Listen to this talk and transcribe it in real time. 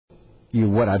you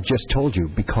what I've just told you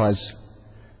because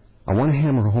I want to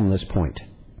hammer home this point.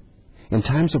 In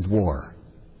times of war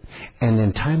and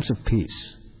in times of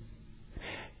peace,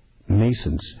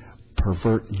 Masons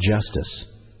pervert justice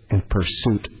in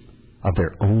pursuit of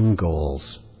their own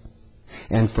goals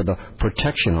and for the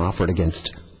protection offered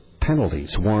against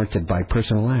penalties warranted by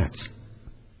personal acts.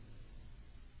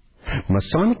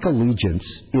 Masonic allegiance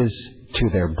is to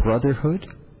their brotherhood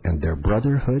and their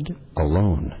brotherhood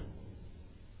alone.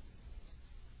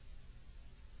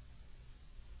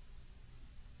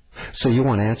 So you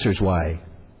want answers why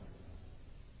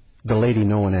the lady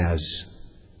known as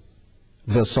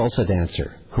the salsa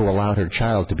dancer who allowed her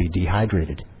child to be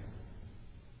dehydrated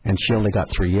and she only got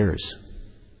 3 years.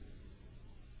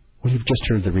 Well, you've just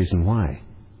heard the reason why.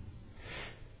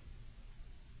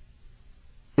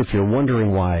 If you're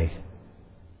wondering why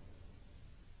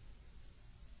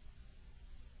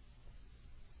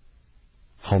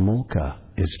Homolka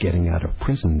is getting out of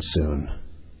prison soon,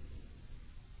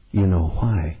 you know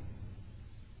why.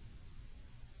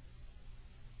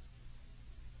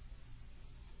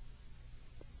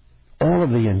 All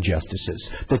of the injustices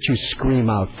that you scream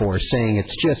out for, saying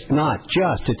it's just not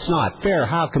just, it's not fair,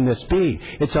 how can this be?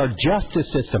 It's our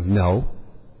justice system. No,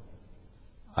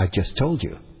 I just told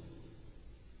you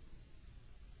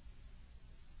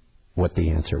what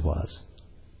the answer was.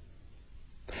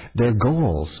 Their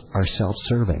goals are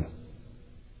self-serving.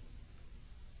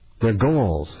 Their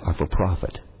goals are for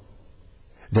profit.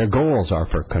 Their goals are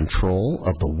for control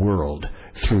of the world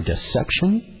through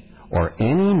deception or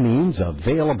any means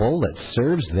available that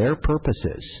serves their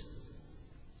purposes.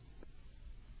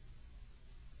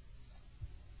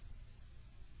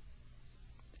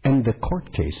 And the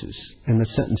court cases and the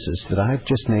sentences that I've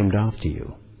just named off to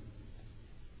you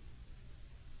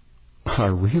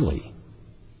are really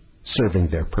serving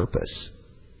their purpose,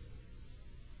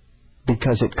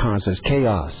 because it causes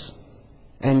chaos,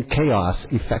 and chaos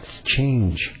effects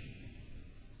change.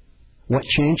 What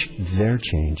change? Their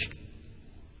change.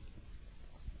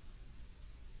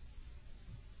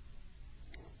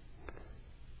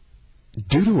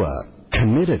 Due to a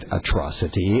committed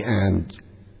atrocity and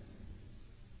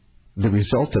the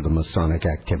result of the Masonic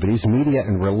activities, media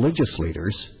and religious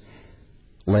leaders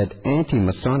led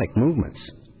anti-Masonic movements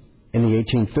in the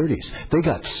 1830s. They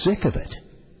got sick of it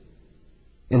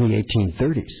in the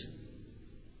 1830s.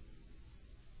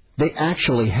 They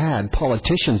actually had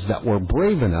politicians that were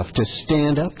brave enough to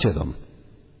stand up to them.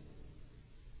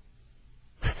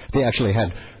 They actually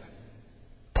had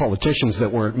politicians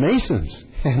that weren't Masons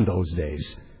in those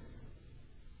days.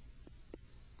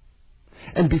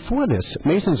 And before this,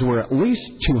 Masons were at least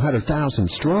 200,000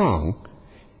 strong.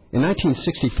 In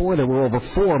 1964, there were over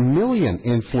 4 million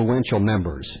influential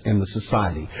members in the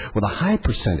society, with a high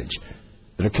percentage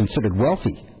that are considered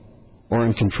wealthy or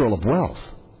in control of wealth.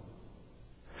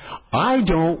 I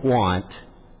don't want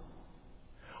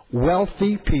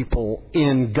wealthy people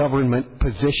in government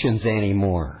positions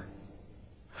anymore.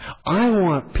 I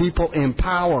want people in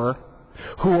power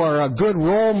who are a good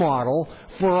role model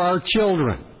for our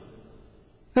children.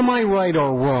 Am I right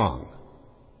or wrong?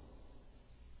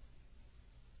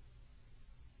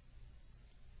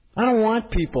 I don't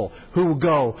want people who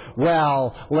go,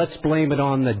 well, let's blame it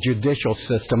on the judicial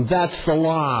system. That's the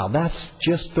law. That's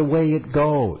just the way it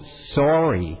goes.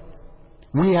 Sorry.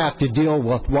 We have to deal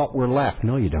with what we're left.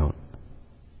 No, you don't.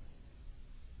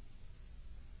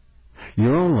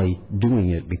 You're only doing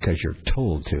it because you're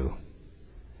told to.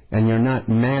 And you're not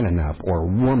man enough or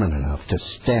woman enough to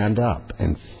stand up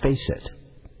and face it.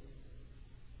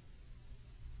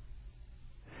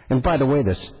 And by the way,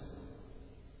 this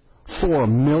 4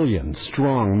 million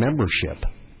strong membership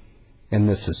in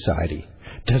this society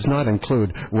does not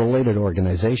include related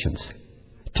organizations.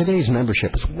 Today's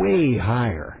membership is way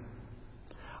higher.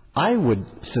 I would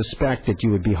suspect that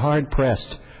you would be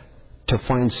hard-pressed to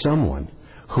find someone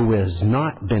who has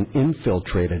not been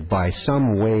infiltrated by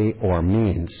some way or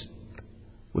means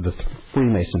with the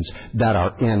Freemasons that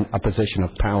are in a position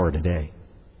of power today.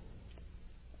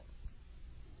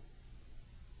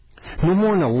 No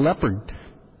more than a leopard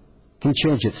can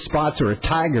change its spots or a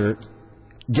tiger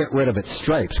get rid of its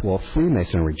stripes, will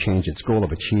Freemasonry change its goal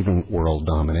of achieving world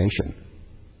domination.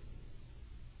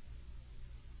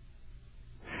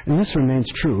 And this remains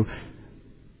true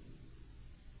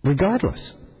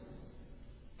regardless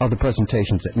of the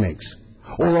presentations it makes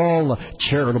or all the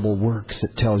charitable works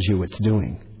it tells you it's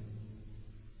doing.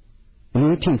 In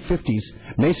the 1850s,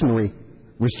 Masonry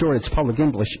restored its public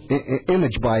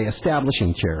image by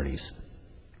establishing charities.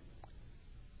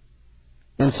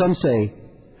 And some say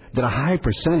that a high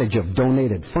percentage of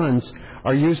donated funds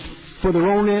are used for their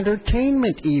own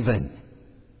entertainment even.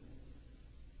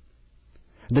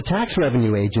 The tax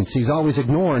revenue agencies always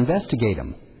ignore or investigate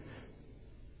them.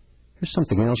 There's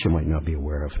something else you might not be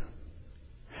aware of,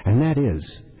 and that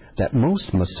is that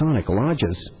most Masonic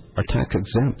lodges are tax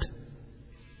exempt.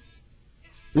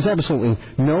 There's absolutely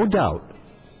no doubt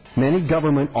many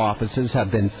government offices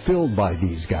have been filled by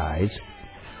these guys,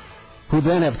 who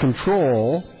then have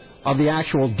control of the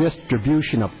actual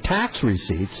distribution of tax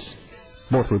receipts,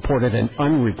 both reported and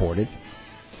unreported.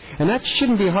 And that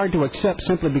shouldn't be hard to accept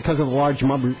simply because of the large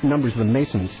numbers of the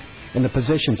Masons in the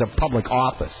positions of public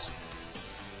office.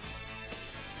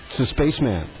 It's the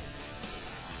Spaceman.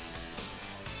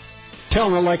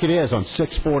 Telling it like it is on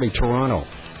 640 Toronto.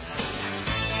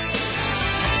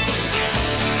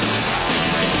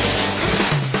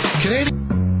 Canadian.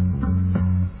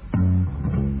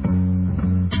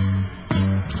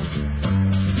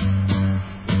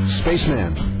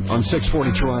 Spaceman on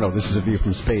 640 Toronto. This is A View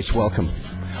from Space. Welcome.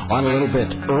 On a little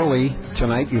bit early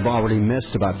tonight, you've already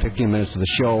missed about 15 minutes of the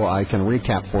show. I can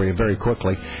recap for you very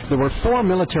quickly. There were 4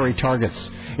 military targets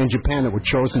in Japan that were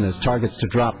chosen as targets to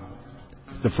drop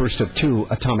the first of 2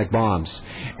 atomic bombs.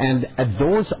 And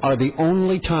those are the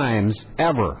only times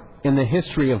ever in the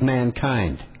history of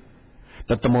mankind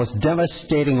that the most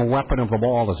devastating weapon of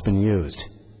all has been used.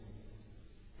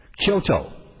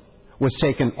 Kyoto was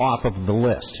taken off of the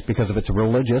list because of its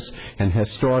religious and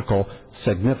historical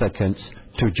significance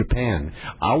to Japan.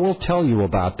 I will tell you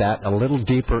about that a little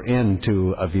deeper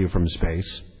into A View from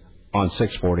Space on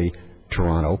 640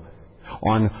 Toronto,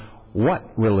 on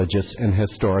what religious and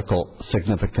historical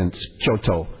significance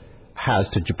Kyoto has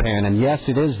to Japan. And yes,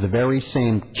 it is the very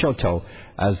same Kyoto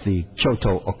as the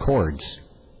Kyoto Accords.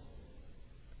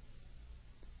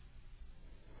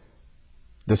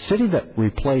 The city that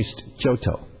replaced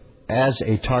Kyoto as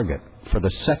a target for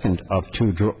the second of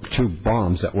two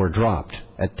bombs that were dropped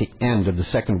at the end of the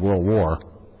Second World War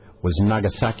was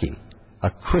Nagasaki, a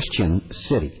Christian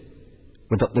city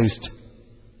with at least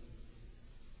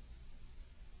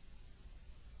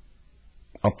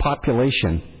a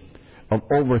population of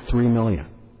over 3 million.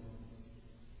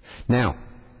 Now,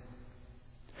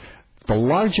 the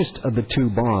largest of the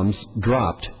 2 bombs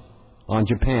dropped on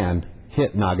Japan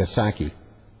hit Nagasaki.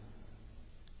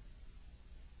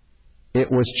 It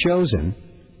was chosen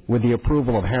with the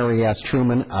approval of Harry S.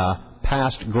 Truman, a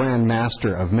past Grand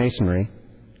Master of Masonry,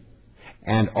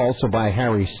 and also by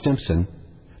Harry Stimson,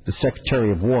 the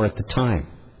Secretary of War at the time,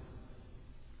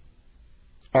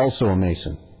 also a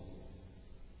Mason.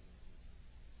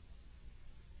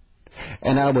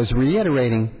 And I was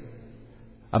reiterating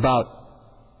about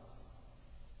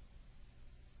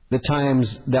the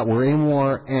times that were in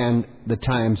war and the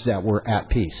times that were at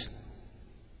peace.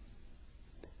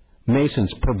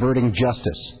 Masons perverting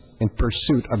justice in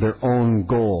pursuit of their own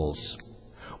goals,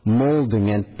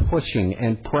 molding and pushing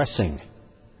and pressing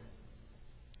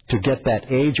to get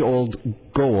that age-old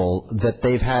goal that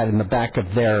they've had in the back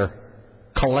of their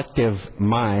collective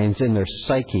minds, in their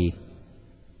psyche,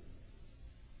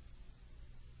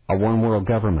 a one-world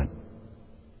government.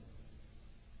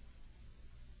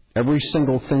 Every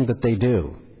single thing that they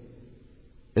do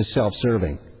is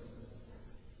self-serving,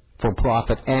 for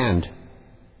profit and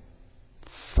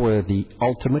for the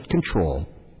ultimate control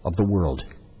of the world,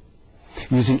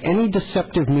 using any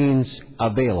deceptive means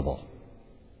available.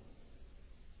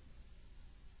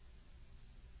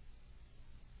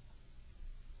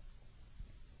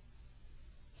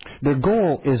 Their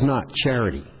goal is not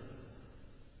charity.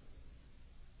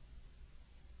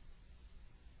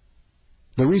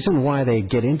 The reason why they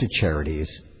get into charities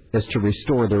is to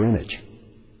restore their image.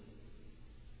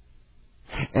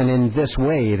 And in this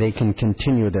way, they can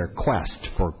continue their quest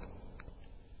for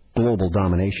global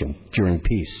domination during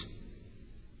peace.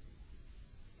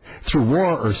 Through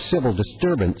war or civil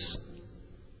disturbance,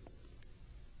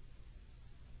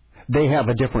 they have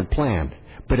a different plan,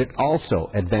 but it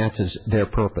also advances their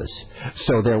purpose.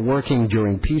 So they're working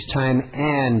during peacetime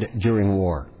and during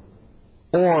war,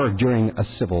 or during a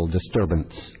civil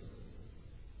disturbance.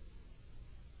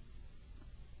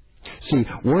 See,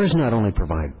 wars not only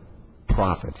provide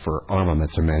profit for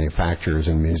armaments and manufacturers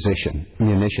and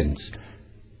munitions,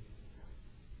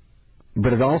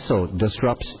 but it also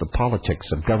disrupts the politics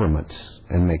of governments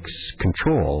and makes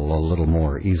control a little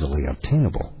more easily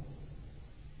obtainable.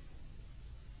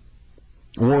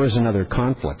 Wars and other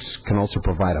conflicts can also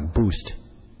provide a boost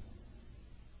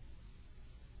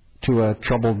to a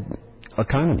troubled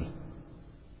economy.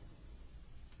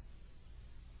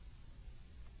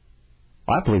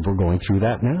 I believe we're going through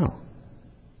that now.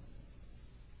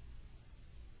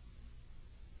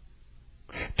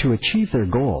 To achieve their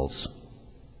goals,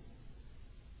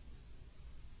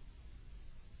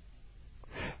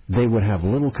 they would have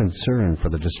little concern for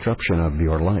the disruption of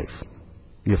your life,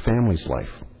 your family's life,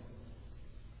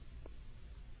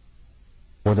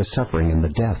 or the suffering and the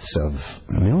deaths of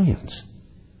millions.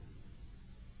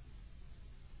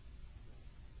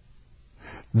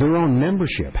 Their own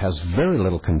membership has very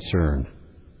little concern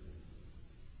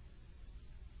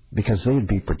because they would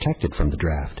be protected from the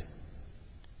draft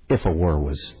if a war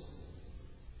was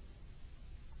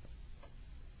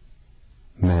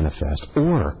manifest,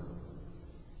 or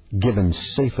given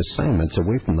safe assignments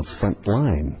away from the front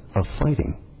line of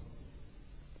fighting.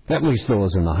 At least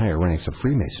those in the higher ranks of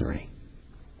Freemasonry.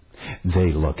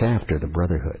 They look after the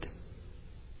Brotherhood.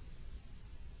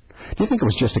 Do you think it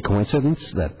was just a coincidence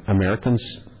that Americans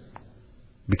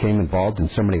became involved in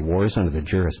so many wars under the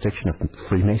jurisdiction of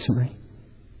Freemasonry?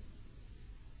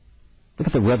 Look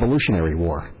at the Revolutionary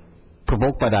War,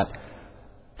 provoked by that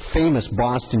famous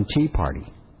Boston Tea Party.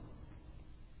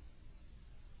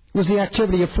 It was the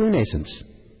activity of Freemasons.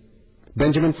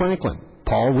 Benjamin Franklin,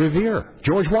 Paul Revere,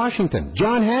 George Washington,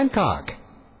 John Hancock.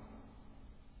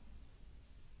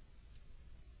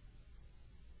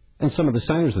 And some of the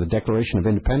signers of the Declaration of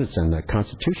Independence and the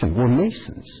Constitution were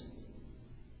Masons.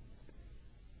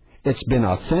 It's been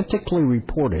authentically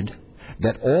reported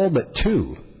that all but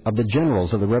two of the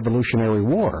generals of the Revolutionary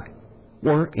War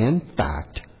were, in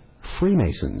fact,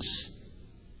 Freemasons.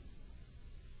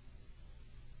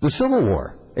 The Civil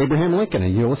War, Abraham Lincoln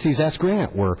and Ulysses S.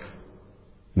 Grant were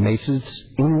Masons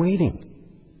in waiting.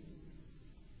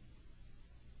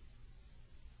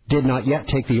 Did not yet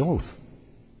take the oath.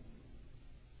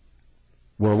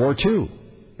 World War II,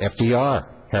 FDR,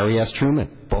 Harry S. Truman,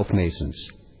 both Masons.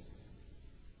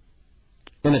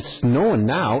 And it's known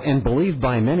now and believed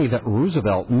by many that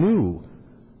Roosevelt knew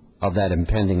of that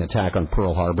impending attack on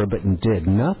Pearl Harbor, but did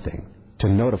nothing to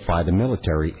notify the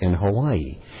military in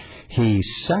Hawaii. He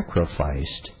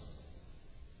sacrificed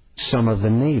some of the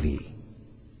Navy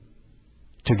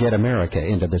to get America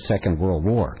into the Second World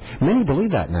War. Many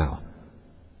believe that now.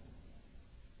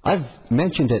 I've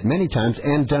mentioned it many times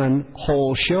and done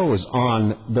whole shows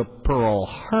on the Pearl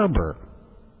Harbor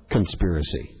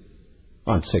conspiracy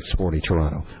on 640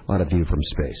 Toronto, on A View from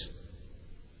Space.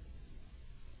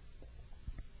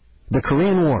 The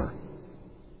Korean War.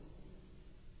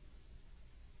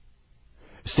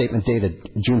 Statement dated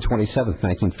June 27,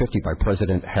 1950, by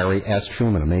President Harry S.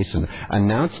 Truman, a Mason,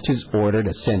 announced his order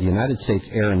to send United States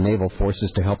air and naval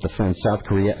forces to help defend South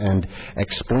Korea and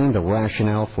explained the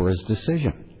rationale for his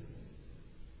decision.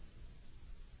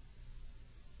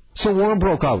 So war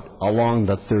broke out along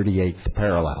the 38th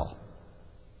parallel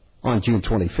on June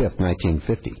 25,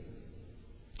 1950.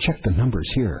 Check the numbers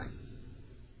here.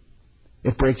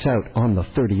 It breaks out on the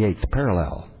 38th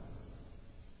parallel.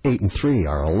 8 and 3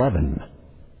 are 11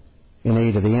 in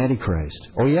aid of the Antichrist.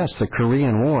 Oh yes, the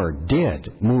Korean War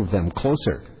did move them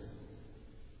closer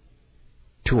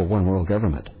to a one-world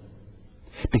government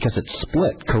because it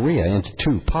split Korea into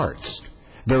two parts.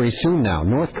 Very soon now,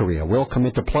 North Korea will come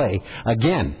into play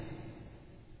again,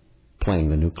 playing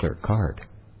the nuclear card.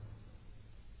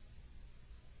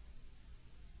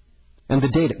 And the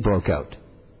date it broke out,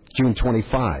 June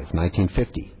 25,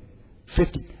 1950.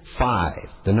 55,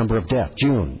 the number of death,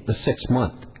 June, the 6th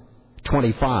month.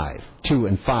 25, 2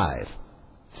 and 5,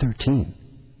 13.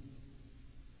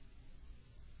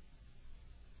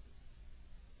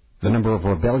 The number of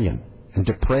rebellion and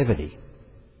depravity.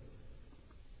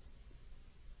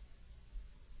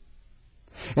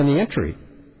 And the entry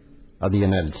of the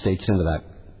United States into that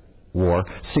war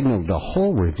signaled a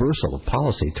whole reversal of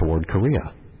policy toward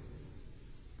Korea.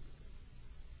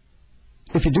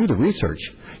 If you do the research,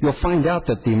 you'll find out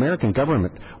that the American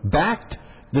government backed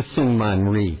the Syngman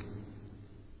Rhee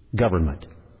government.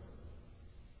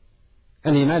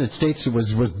 And the United States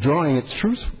was withdrawing its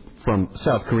troops from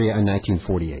South Korea in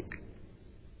 1948.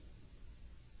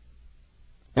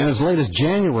 And as late as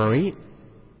January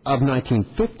of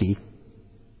 1950,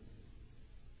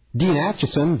 Dean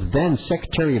Acheson, then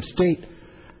Secretary of State,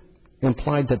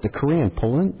 implied that the Korean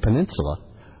Peninsula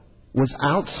was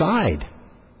outside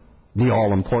the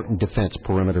all-important defense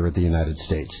perimeter of the United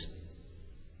States.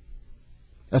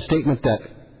 A statement that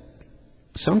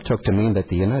some took to mean that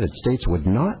the United States would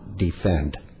not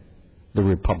defend the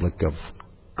Republic of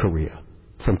Korea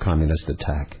from communist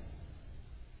attack.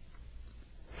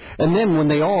 And then when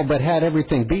they all but had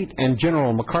everything beat and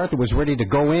General MacArthur was ready to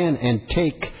go in and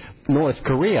take North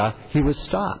Korea, he was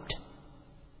stopped.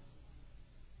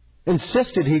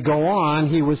 Insisted he go on,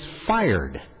 he was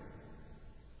fired.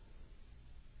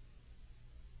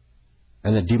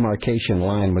 And the demarcation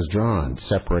line was drawn,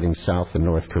 separating South and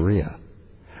North Korea,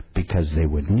 because they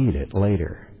would need it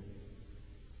later.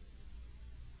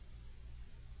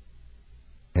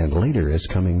 and later is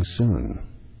coming soon.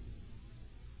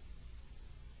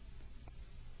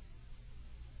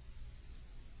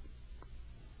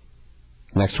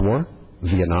 Next war,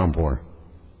 Vietnam War.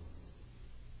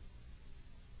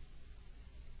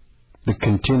 The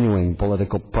continuing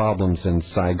political problems in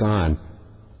Saigon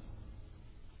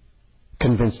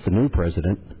convinced the new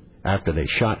president, after they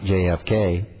shot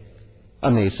JFK, a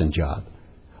Mason job.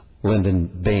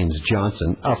 Lyndon Baines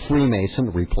Johnson, a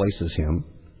Freemason, replaces him.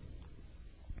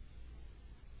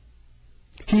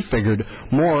 He figured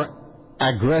more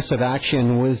aggressive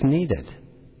action was needed.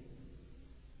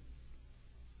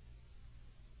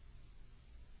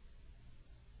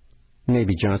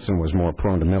 Maybe Johnson was more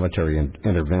prone to military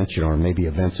intervention, or maybe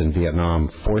events in Vietnam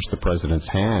forced the president's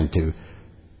hand to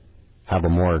have a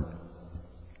more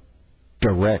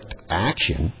direct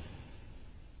action.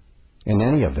 In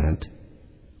any event,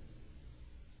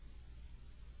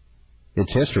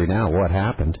 it's history now what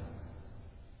happened.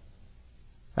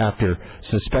 After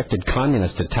suspected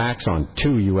communist attacks on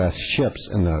 2 U.S. ships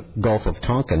in the Gulf of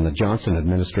Tonkin, the Johnson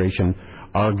administration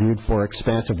argued for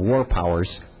expansive war powers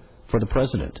for the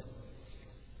president.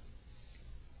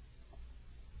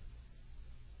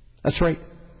 That's right.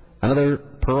 Another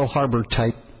Pearl Harbor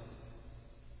type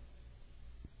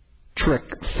trick,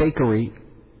 fakery,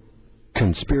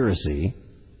 conspiracy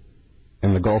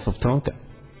in the Gulf of Tonkin.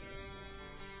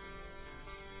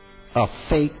 A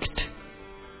faked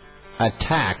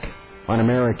attack on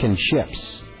American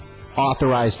ships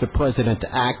authorized the president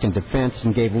to act in defense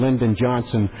and gave Lyndon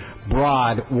Johnson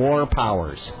broad war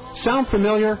powers. Sound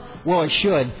familiar? Well, it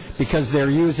should, because they're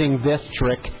using this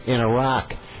trick in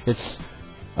Iraq. It's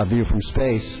A View from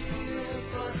Space.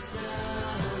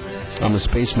 I'm the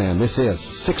Spaceman. This is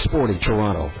 640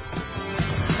 Toronto.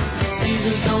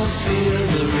 Seasons don't fear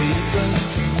the reaper,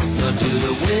 nor do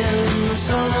the wind, the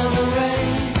sun, or the rain.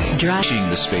 Being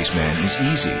the Spaceman is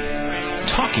easy.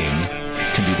 Talking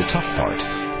can be the tough part.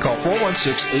 Call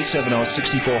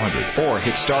 416-870-6400 or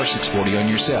hit star 640 on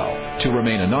your cell. To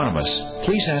remain anonymous,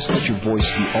 please ask that your voice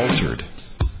be altered.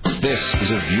 This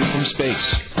is A View from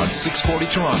Space on 640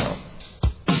 Toronto.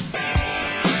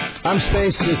 I'm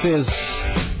Space. This is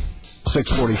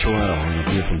 640 Toronto on A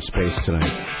View from Space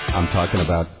tonight. I'm talking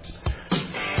about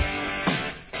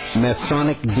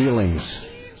Masonic dealings.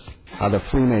 How the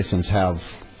Freemasons have...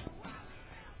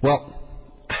 Well,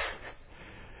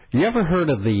 you ever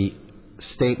heard of the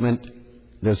statement,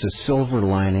 there's a silver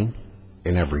lining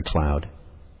in every cloud?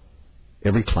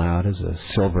 Every cloud is a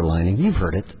silver lining. You've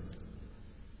heard it.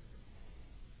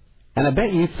 And I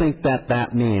bet you think that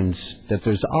that means that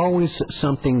there's always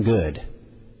something good,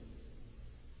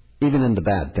 even in the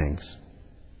bad things.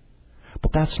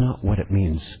 But that's not what it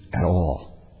means at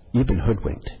all. You've been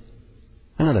hoodwinked.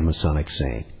 Another Masonic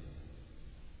saying.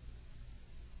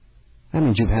 That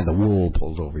means you've had the wool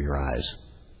pulled over your eyes.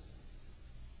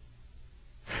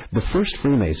 The first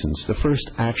Freemasons, the first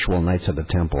actual Knights of the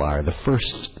Templar, the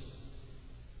first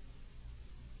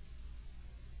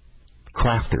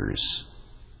crafters,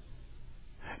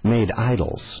 made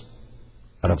idols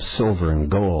out of silver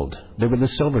and gold. They were the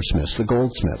silversmiths, the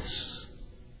goldsmiths.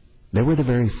 They were the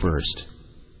very first.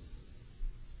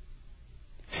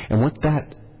 And what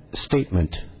that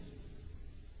statement,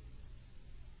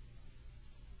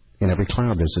 in every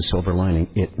cloud there's a silver lining,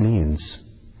 it means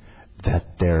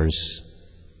that there's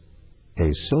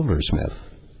a silversmith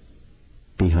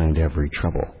behind every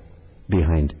trouble,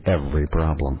 behind every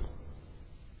problem.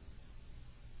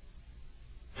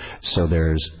 So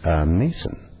there's a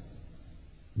Mason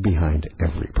behind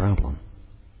every problem.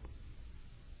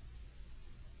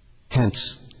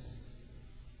 Hence,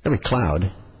 every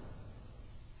cloud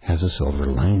has a silver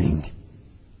lining.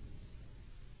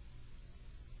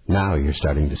 Now you're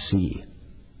starting to see.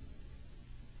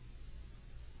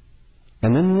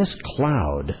 And then this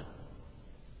cloud,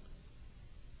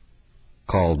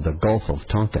 called the Gulf of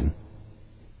Tonkin,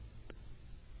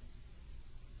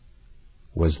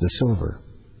 was the silver,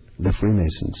 the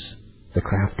Freemasons, the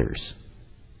crafters.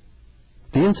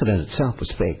 The incident itself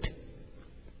was faked.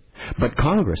 But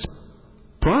Congress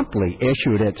promptly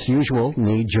issued its usual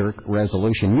knee-jerk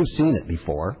resolution. You've seen it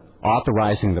before,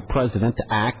 authorizing the president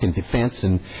to act in defense,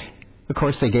 and of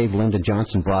course they gave Lyndon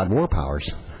Johnson broad war powers.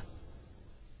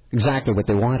 Exactly what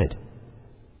they wanted.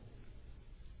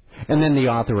 And then the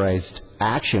authorized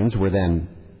actions were then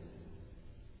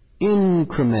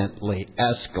incrementally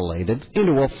escalated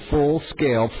into a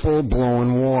full-scale,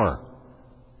 full-blown war,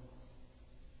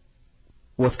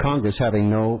 with Congress having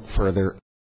no further...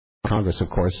 Congress, of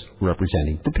course,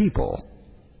 representing the people.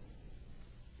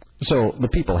 So the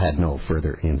people had no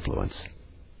further influence.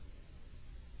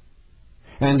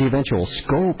 And the eventual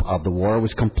scope of the war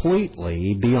was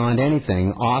completely beyond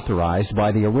anything authorized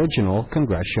by the original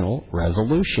congressional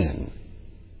resolution.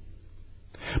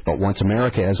 But once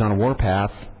America is on a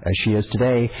warpath, as she is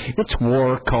today, its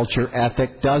war culture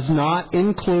ethic does not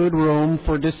include room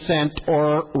for dissent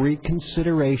or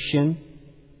reconsideration.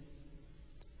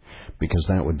 Because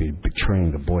that would be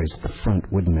betraying the boys at the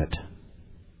front, wouldn't it?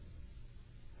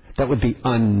 That would be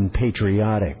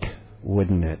unpatriotic,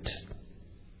 wouldn't it?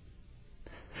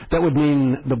 That would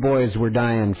mean the boys were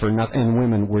dying for nothing and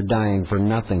women were dying for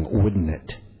nothing, wouldn't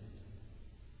it?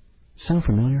 Sound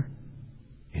familiar?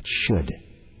 It should.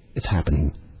 It's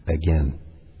happening again.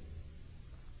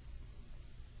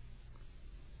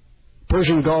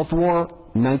 Persian Gulf War,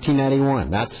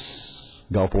 1991. That's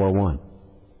Gulf War I.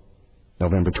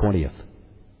 November 20th,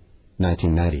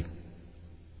 1990.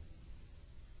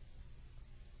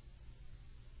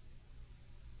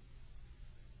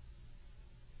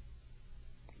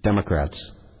 Democrats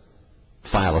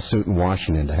file a suit in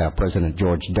Washington to have President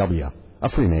George W., a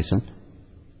Freemason,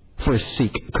 first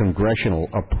seek congressional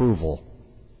approval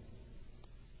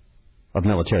of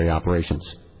military operations.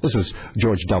 This was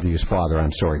George W.'s father,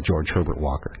 George Herbert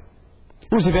Walker.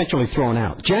 It was eventually thrown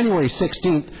out. January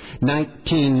 16th,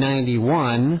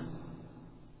 1991,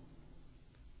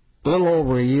 a little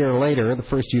over a year later, the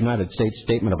first United States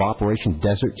statement of Operation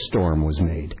Desert Storm was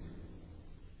made.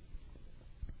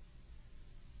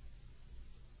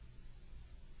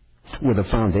 With a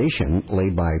foundation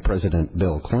laid by President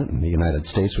Bill Clinton, the United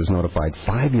States was notified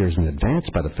 5 years in advance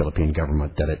by the Philippine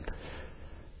government that it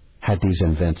had these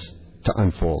events to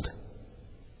unfold,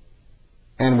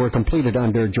 and were completed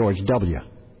under George W.,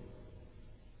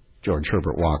 George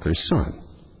Herbert Walker's son,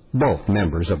 both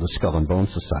members of the Skull and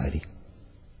Bones Society.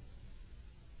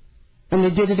 And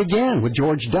they did it again with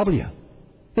George W.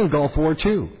 in Gulf War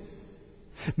II.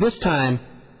 This time,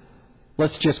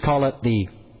 let's just call it the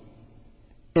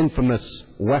infamous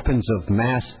weapons of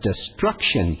mass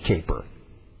destruction caper.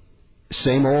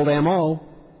 Same old M.O.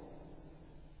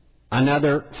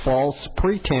 Another false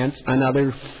pretense,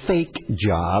 another fake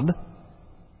job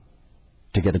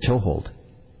to get a toehold.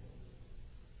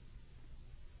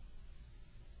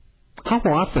 How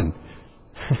often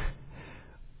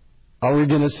are we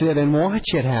going to sit and watch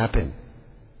it happen?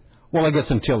 Well, I guess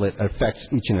until it affects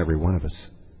each and every one of us.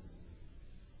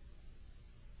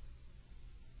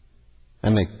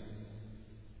 And they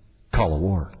call a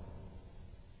war.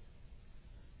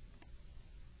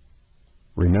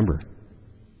 Remember,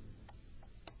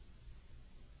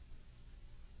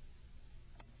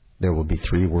 there will be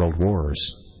 3 world wars,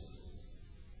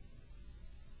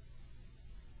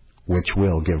 which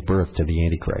will give birth to the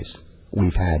Antichrist.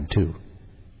 We've had 2.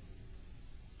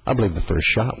 I believe the first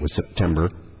shot was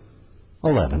September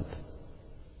 11th,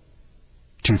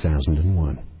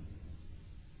 2001.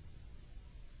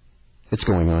 It's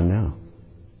going on now.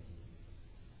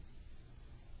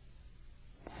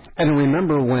 And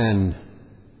remember when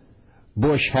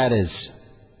Bush had his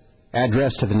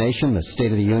address to the nation, the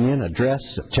State of the Union address,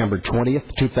 September 20th,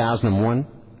 2001?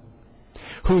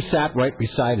 Who sat right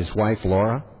beside his wife,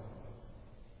 Laura?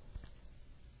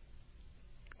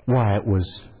 Why, it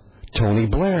was Tony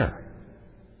Blair,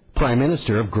 Prime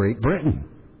Minister of Great Britain.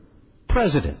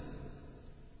 President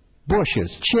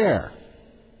Bush's chair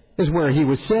is where he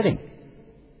was sitting.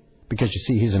 Because, you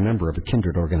see, he's a member of a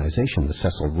kindred organization, the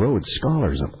Cecil Rhodes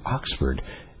Scholars of Oxford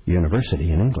University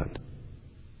in England.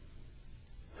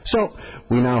 So,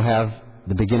 we now have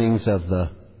the beginnings of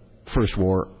the first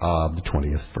war of the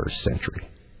 21st century.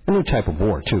 A new type of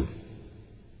war, too,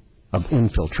 of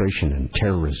infiltration and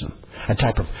terrorism. A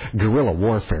type of guerrilla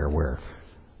warfare where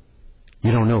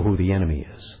you don't know who the enemy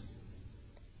is.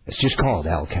 It's just called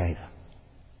Al-Qaeda.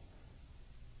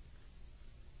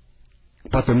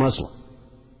 But they're Muslim.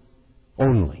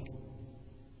 Only.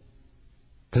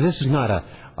 Because this is not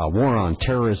a war on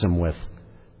terrorism with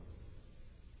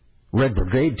Red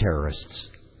Brigade terrorists,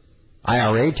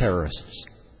 IRA terrorists.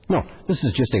 No, this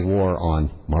is just a war on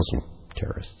Muslim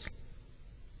terrorists.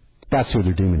 That's who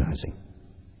they're demonizing.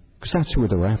 Because that's who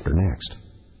they're after next.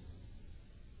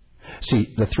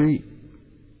 See, the 3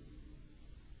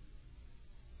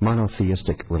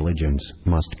 monotheistic religions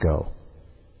must go.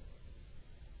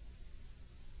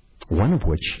 One of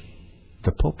which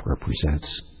the Pope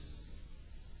represents.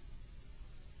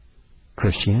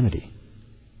 Christianity.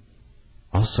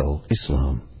 Also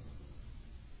Islam.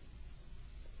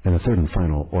 And the third and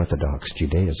final, Orthodox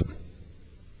Judaism.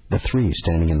 The 3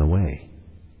 standing in the way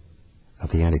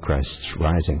of the Antichrist's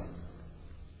rising.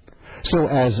 So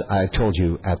as I told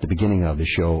you at the beginning of the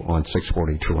show on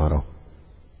 640 Toronto,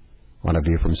 on A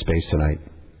View from Space tonight,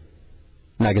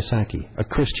 Nagasaki, a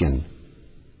Christian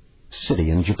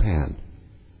city in Japan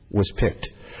was picked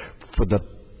for the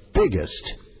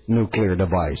biggest nuclear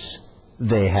device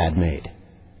they had made.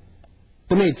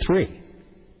 They made 3.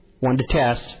 1 to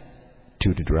test,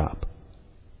 2 to drop.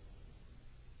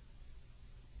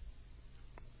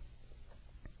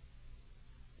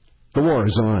 The war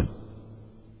is on.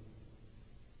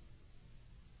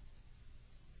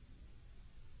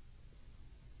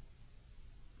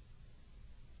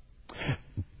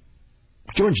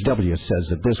 George W. says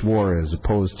that this war is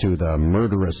opposed to the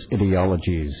murderous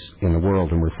ideologies in the world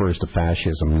and refers to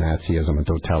fascism, Nazism, and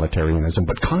totalitarianism.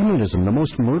 But communism, the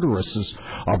most murderous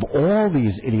of all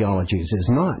these ideologies, is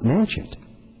not mentioned.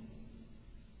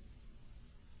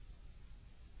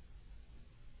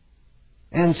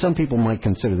 And some people might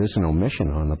consider this an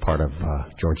omission on the part of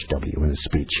George W. in his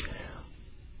speech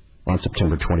on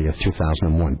September 20th,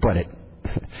 2001. But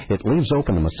it leaves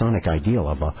open the Masonic ideal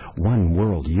of a one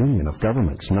world union of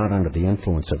governments not under the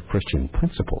influence of Christian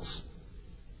principles.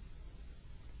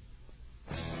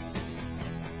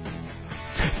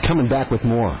 Coming back with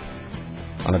more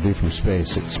on A View from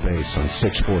Space at Space on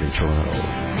 640 Toronto.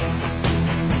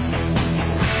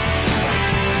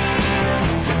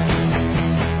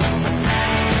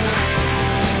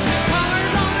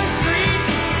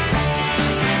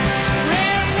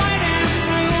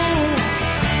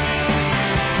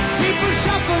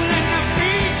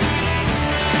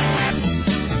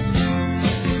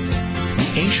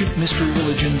 Ancient mystery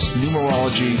religions,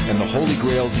 numerology, and the Holy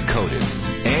Grail decoded.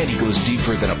 And he goes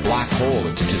deeper than a black hole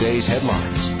into today's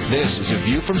headlines. This is A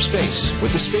View from Space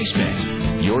with the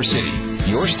Spaceman. Your city,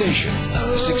 your station,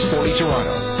 640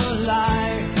 Toronto.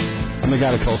 I'm the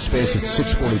guy that calls Space at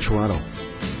 640 Toronto.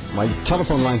 My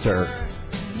telephone lines are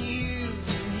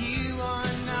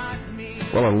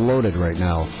loaded right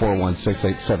now.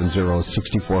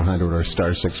 416-870-6400 or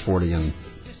star 640. And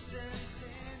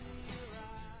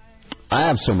I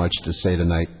have so much to say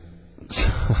tonight.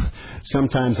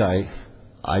 Sometimes I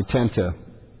tend to,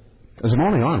 as I'm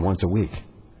only on once a week,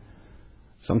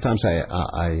 sometimes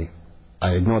I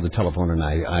ignore the telephone, and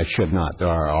I should not. There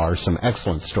are some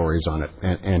excellent stories on it,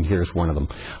 and here's one of them.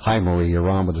 Hi, Marie. You're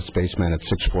on with the Spaceman at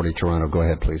 640 Toronto. Go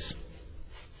ahead, please.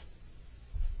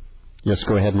 Yes,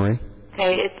 go ahead, Marie.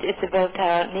 Okay, it's about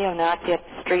neo-Nazi up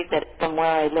the street from where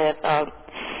I live.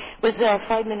 Was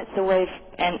 5 minutes away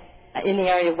and in the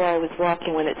area where I was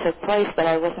walking when it took place, but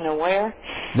I wasn't aware.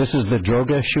 This is the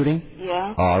Droga shooting?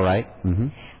 Yeah. All right. Mm-hmm.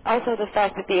 Also the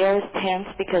fact that the air is tense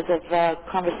because of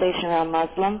conversation around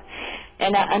Muslim.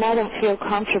 And I don't feel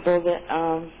comfortable that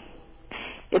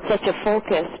it's such a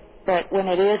focus, but when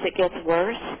it is, it gets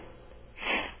worse.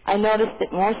 I noticed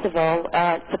that most of all,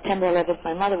 September 11th,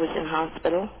 my mother was in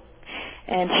hospital,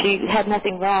 and she had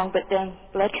nothing wrong, but then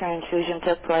blood transfusion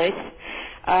took place.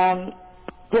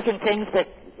 Different things that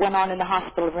went on in the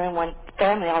hospital room when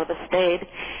family all of us stayed.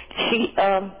 She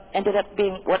ended up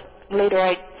being what later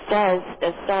I saw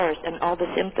as SARS and all the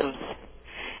symptoms,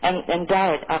 and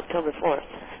died October 4th.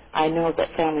 I know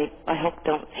that family, I hope,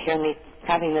 don't hear me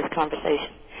having this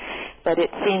conversation, but it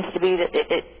seems to be that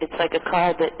it's like a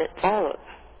card that follows.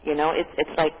 You know,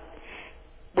 it's like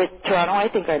with Toronto, I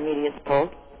think our media is pulled.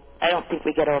 I don't think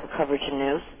we get all the coverage in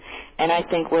news, and I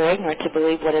think we're ignorant to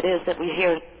believe what it is that we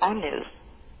hear on news.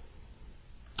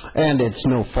 And it's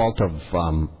no fault of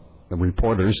the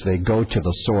reporters. They go to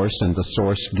the source, and the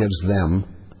source gives them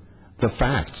the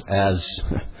facts as,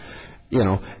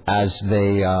 as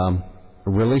they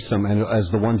release them, and as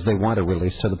the ones they want to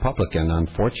release to the public. And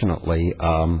unfortunately,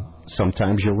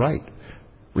 sometimes you're right.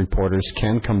 Reporters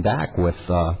can come back with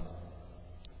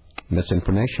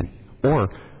misinformation or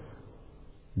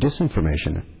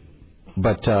disinformation.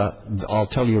 But I'll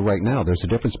tell you right now, there's a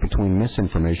difference between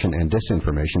misinformation and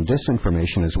disinformation.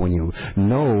 Disinformation is when you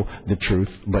know the truth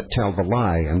but tell the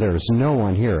lie, and there's no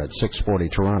one here at 640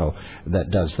 Toronto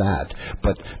that does that.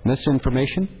 But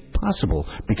misinformation, possible,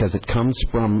 because it comes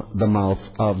from the mouth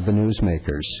of the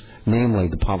newsmakers, namely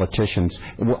the politicians,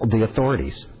 the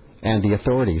authorities. And the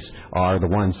authorities are the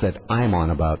ones that I'm on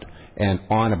about, and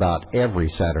on about every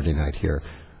Saturday night here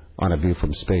on A View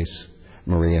from Space,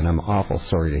 Marie. And I'm awful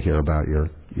sorry to hear about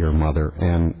your mother.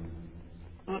 And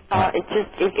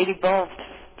it evolved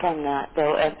from that,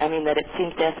 though. And I mean that it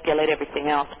seems to escalate everything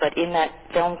else. But in that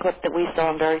film clip that we saw,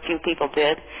 and very few people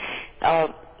did,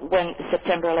 when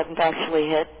September 11th actually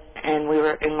hit, and we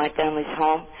were in my family's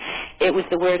home, it was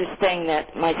the weirdest thing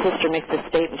that my sister makes a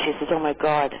statement. She says, "Oh my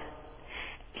God."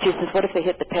 She says, "What if they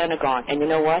hit the Pentagon?" And you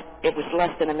know what? It was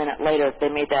less than a minute later they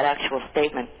made that actual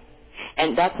statement.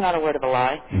 And that's not a word of a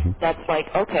lie. Mm-hmm. That's like,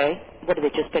 okay, what, do they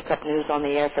just pick up news on the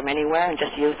air from anywhere and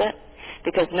just use it?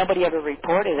 because nobody ever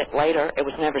reported it later. It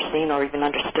was never seen or even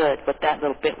understood what that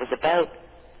little bit was about.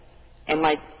 And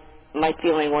my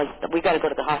feeling was that we got to go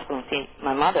to the hospital and see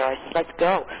my mother. I said, let's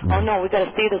go. Mm-hmm. Oh, no, we got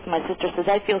to see this. My sister says,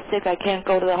 I feel sick. I can't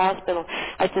go to the hospital.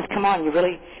 I says, come on, you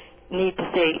really need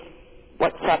to see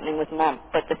what's happening with Mom.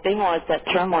 But the thing was that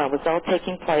turmoil was all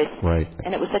taking place, right.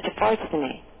 And it was such a farce to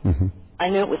me. Mm-hmm. I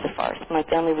knew it was a farce. My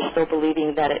family was still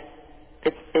believing that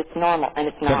it's normal, and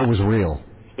it's not. That it was real.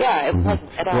 Yeah, it wasn't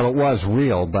at all. Well, it was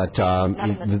real, but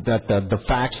the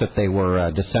facts that they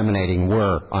were disseminating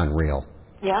were unreal.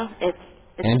 Yeah, it's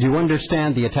and do you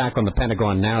understand the attack on the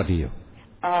Pentagon now, do you?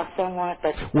 Somewhat,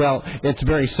 but... Well, it's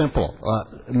very simple.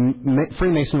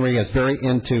 Freemasonry is very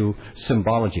into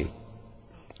symbology,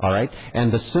 all right?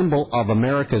 And the symbol of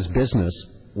America's business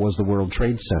was the World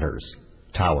Trade Center's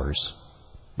towers,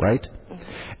 right? Mm-hmm.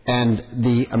 And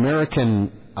the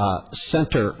American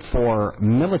Center for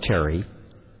Military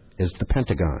is the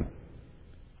Pentagon.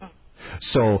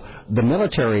 So the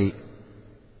military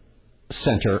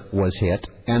center was hit,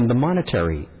 and the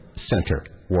monetary center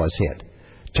was hit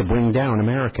to bring down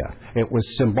America. It was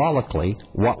symbolically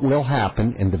what will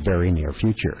happen in the very near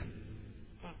future.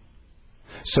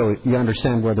 So you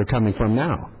understand where they're coming from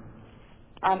now.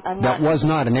 That was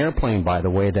not an airplane, by the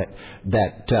way,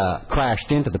 that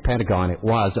crashed into the Pentagon. It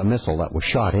was a missile that was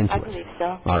shot into it. I believe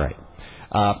so. All right.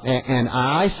 And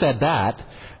I said that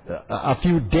a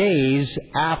few days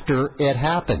after it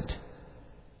happened.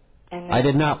 I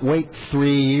did not wait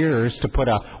 3 years to put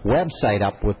a website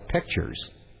up with pictures.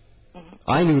 Mm-hmm.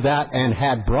 I knew that and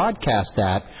had broadcast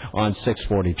that on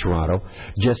 640 Toronto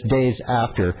just days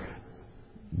after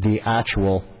the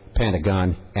actual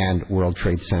Pentagon and World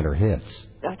Trade Center hits.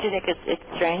 Don't you think it's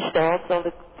strange, though, also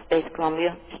the Space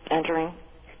Columbia entering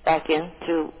back in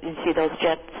to see those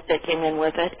jets that came in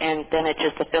with it, and then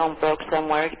the film broke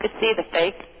somewhere. You could see the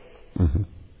fake. Mm-hmm.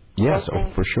 Yes,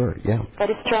 for sure, yeah. But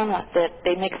it's trauma that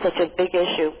they make such a big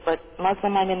issue. But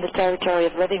Muslim, I'm in the territory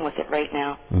of living with it right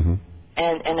now. Mm-hmm.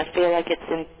 And I feel like it's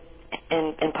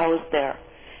imposed there.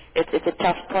 It's a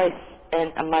tough place.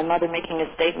 And my mother making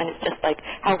a statement is just like,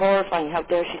 how horrifying, how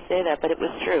dare she say that? But it was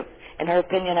true. In her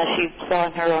opinion, as she saw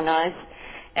in her own eyes,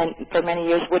 and for many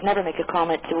years would never make a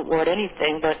comment toward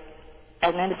anything, but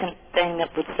an innocent thing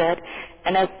that was said.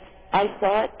 And as I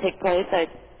saw it take place, I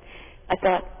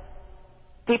thought,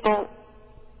 people,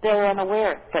 they were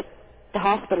unaware, but the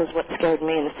hospital is what scared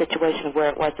me in the situation of where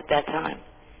it was at that time.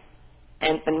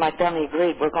 And my family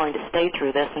agreed, we're going to stay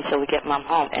through this until we get Mom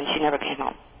home, and she never came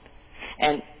home.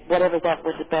 And whatever that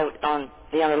was about on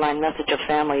the underlying message of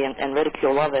family and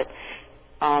ridicule of it,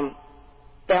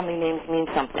 family names mean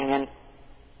something, and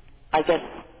I guess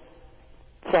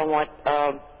somewhat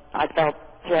I felt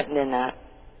threatened in that.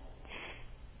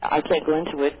 I can't go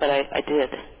into it, but I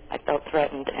did. I felt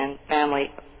threatened, and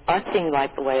family aren't seeing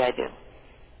life the way I do.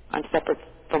 I'm separate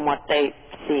from what they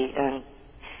see, and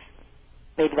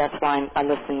maybe that's why I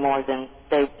listen more than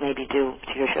they maybe do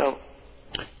to your show.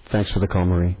 Thanks for the call,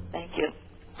 Marie. Thank you.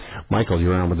 Michael,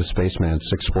 you're on with the Spaceman,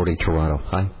 640 Toronto.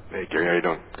 Hi. Hey, Gary, how you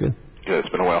doing? Good. Good, it's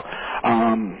been a while.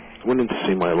 Went in to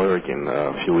see my lawyer again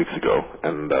a few weeks ago,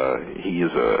 and he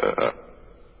is a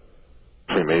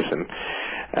Freemason,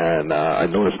 and I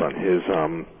noticed on his,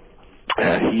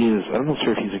 he is, I'm not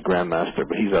sure if he's a Grand Master,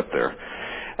 but he's up there.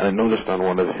 And I noticed on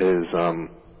one of his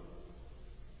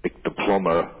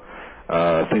diploma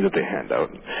things that they hand out,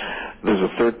 there's a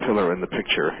third pillar in the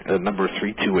picture, and number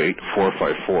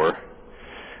 328454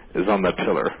 is on that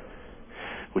pillar,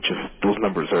 which is, those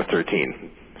numbers are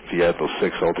 13, if you add those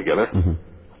 6 all together. Mm-hmm.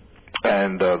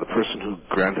 And the person who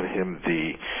granted him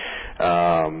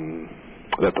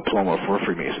that diploma for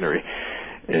Freemasonry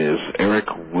is Eric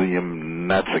William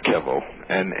Natsikevell,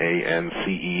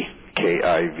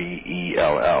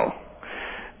 Nancekivell.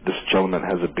 This gentleman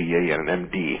has a BA and an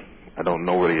MD. I don't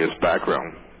know really his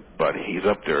background, but he's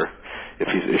up there if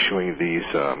he's issuing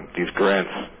these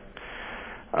grants.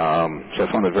 So I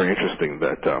found it very interesting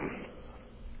that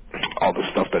all the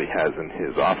stuff that he has in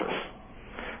his office.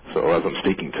 So as I'm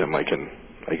speaking to him, I can,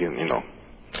 you know.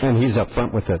 And he's up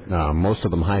front with it. Most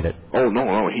of them hide it. Oh,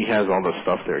 no, he has all the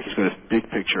stuff there. He's got this big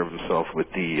picture of himself with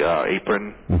the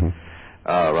apron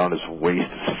around his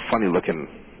waist. It's a funny-looking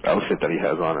outfit that he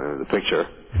has on in the picture.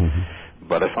 Mm-hmm.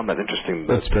 But I found that interesting.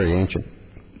 That's very ancient.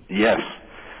 Yes.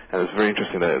 And it's very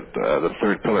interesting that the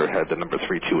third pillar had the number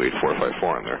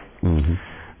 328454 in there. Mm-hmm.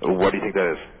 What do you think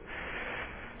that is?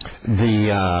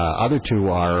 The other two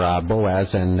are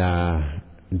Boaz and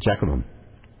Jacobim.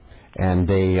 And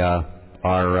they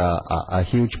are a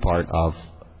huge part of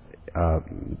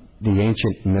the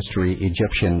ancient mystery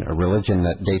Egyptian religion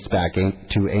that dates back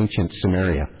to ancient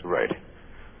Sumeria. Right.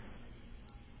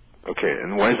 Okay,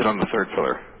 and why is it on the third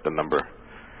pillar, the number?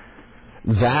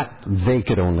 That they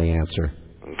could only answer.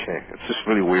 Okay, it's just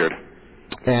really weird.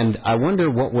 And I wonder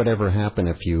what would ever happen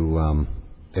if you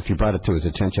brought it to his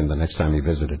attention the next time he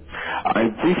visited. I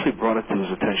briefly brought it to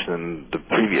his attention the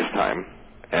previous time,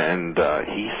 and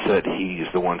he said he's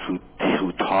the one who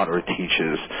taught or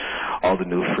teaches all the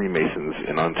new Freemasons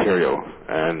in Ontario.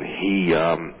 And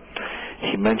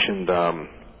he mentioned,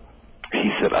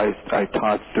 he said, I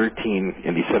taught 13,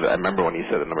 and he said, I remember when he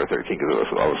said the number 13 because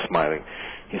I was smiling.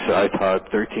 He said, I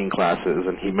taught 13 classes,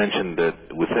 and he mentioned it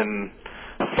within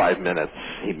 5 minutes.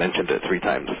 He mentioned it 3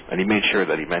 times, and he made sure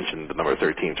that he mentioned the number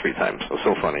 13 3 times. It was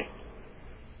so funny.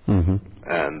 Mm-hmm.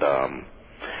 And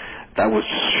that was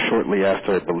shortly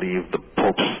after, I believe, the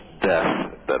Pope's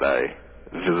death that I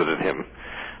visited him.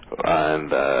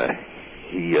 And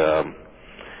he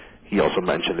also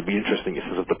mentioned, it'd be interesting, he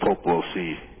says, if the Pope will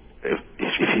see, if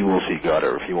he will see God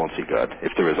or if he won't see God,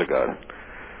 if there is a God.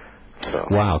 So.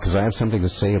 Wow, because I have something to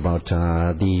say about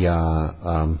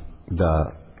the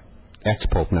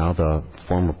ex-Pope now, the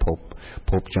former Pope,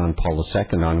 Pope John Paul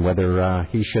II, on whether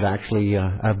he should actually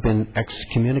have been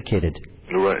excommunicated.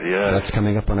 Right, yeah. That's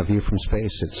coming up on A View from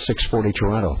Space. It's 640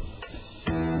 Toronto.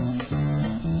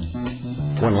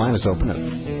 One line is open at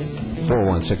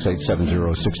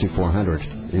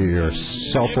 416-870-6400. Your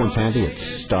cell phone's handy.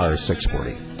 It's star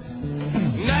 640.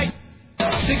 Night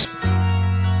 6.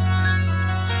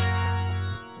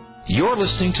 You're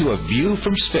listening to A View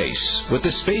from Space with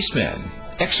the Spaceman,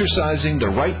 exercising the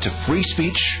right to free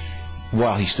speech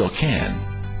while he still can.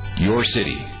 Your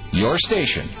city, your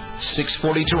station,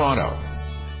 640 Toronto.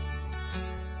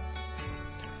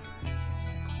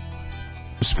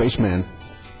 Spaceman,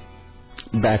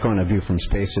 back on A View from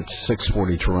Space. It's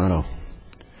 640 Toronto.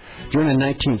 During the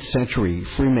 19th century,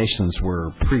 Freemasons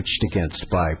were preached against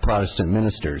by Protestant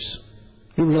ministers.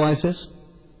 You realize this?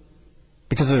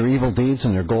 Because of their evil deeds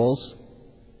and their goals.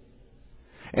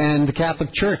 And the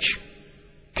Catholic Church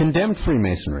condemned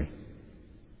Freemasonry.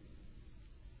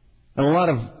 And a lot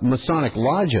of Masonic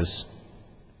lodges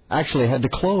actually had to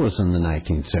close in the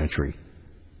 19th century.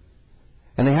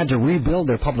 And they had to rebuild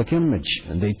their public image,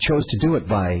 and they chose to do it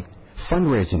by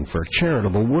fundraising for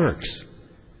charitable works.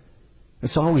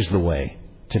 It's always the way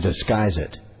to disguise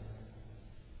it.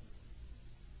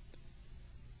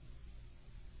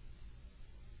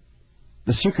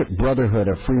 The secret brotherhood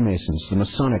of Freemasons, the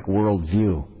Masonic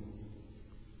worldview.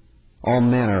 All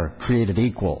men are created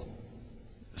equal,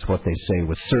 is what they say,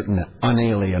 with certain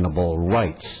unalienable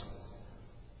rights.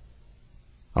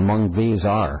 Among these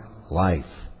are life,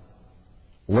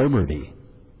 liberty,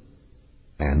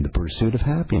 and the pursuit of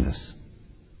happiness.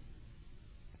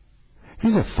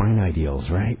 These are fine ideals,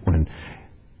 right? When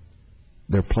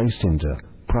they're placed into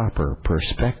proper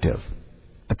perspective.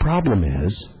 The problem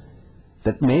is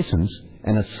that Masons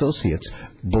and associates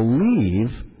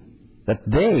believe that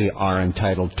they are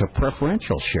entitled to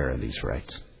preferential share of these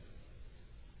rights.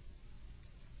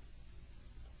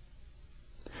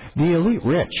 The elite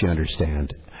rich, you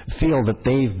understand, feel that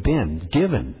they've been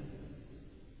given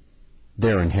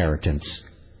their inheritance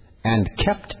and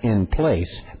kept in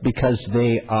place because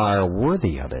they are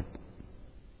worthy of it.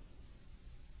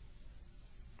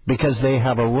 Because they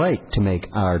have a right to make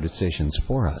our decisions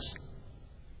for us.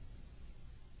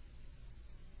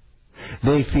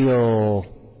 They feel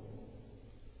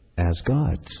as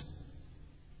gods.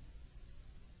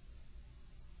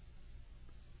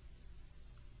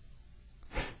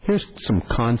 Here's some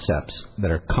concepts that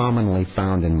are commonly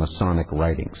found in Masonic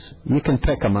writings. You can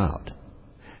pick them out.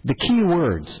 The key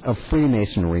words of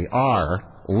Freemasonry are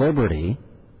liberty,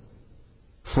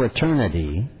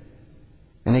 fraternity,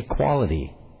 and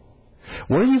equality.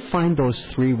 Where you find those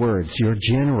 3 words, you're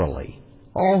generally,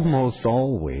 almost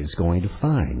always going to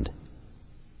find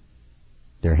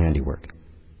their handiwork.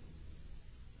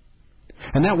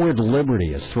 And that word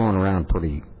liberty is thrown around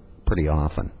pretty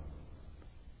often.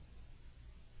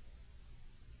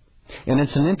 And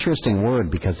it's an interesting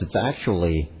word because it's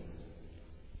actually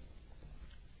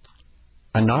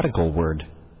a nautical word.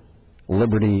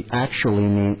 Liberty actually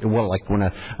means, well, like when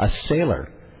a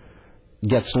sailor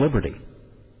gets liberty,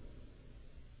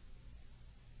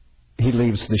 he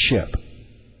leaves the ship.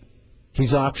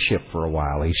 He's off ship for a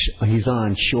while. He's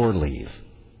on shore leave.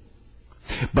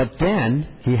 But then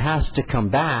he has to come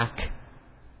back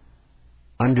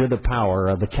under the power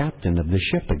of the captain of the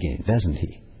ship again, doesn't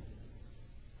he?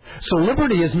 So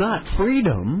liberty is not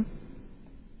freedom.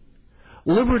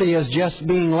 Liberty is just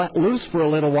being let loose for a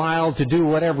little while to do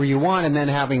whatever you want and then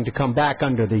having to come back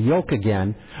under the yoke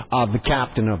again of the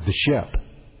captain of the ship.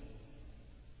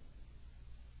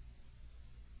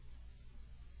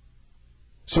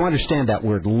 So understand that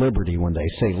word liberty when they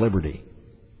say liberty.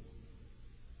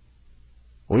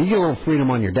 Well, you get a little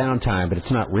freedom on your downtime, but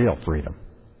it's not real freedom.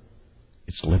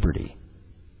 It's liberty.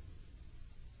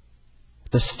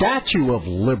 The Statue of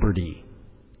Liberty.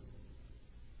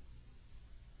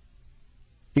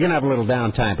 You're going to have a little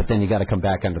downtime, but then you got to come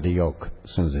back under the yoke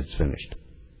as soon as it's finished.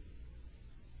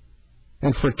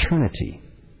 And fraternity,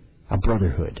 a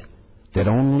brotherhood that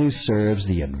only serves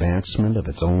the advancement of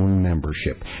its own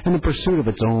membership and the pursuit of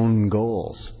its own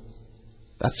goals.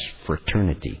 That's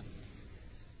fraternity.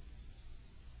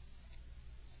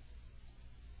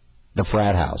 The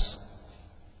frat house,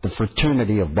 the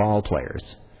fraternity of ball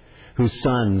players, whose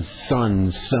son's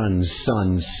son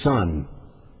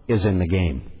is in the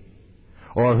game,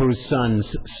 or whose son's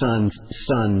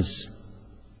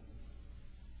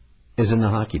is in the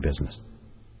hockey business,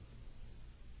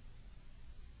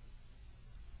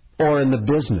 or in the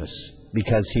business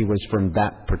because he was from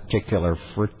that particular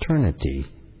fraternity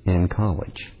in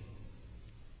college.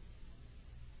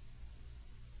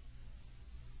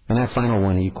 And that final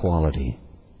one, equality.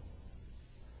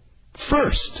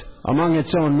 First, among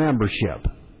its own membership,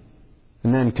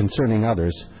 and then concerning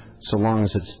others, so long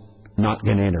as it's not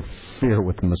going to interfere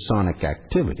with Masonic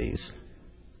activities.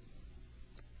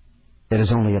 It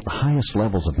is only at the highest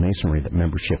levels of Masonry that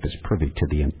membership is privy to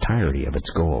the entirety of its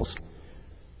goals.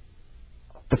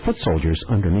 The foot soldiers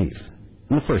underneath,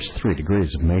 in the first 3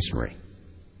 degrees of Masonry,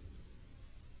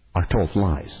 are told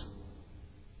lies.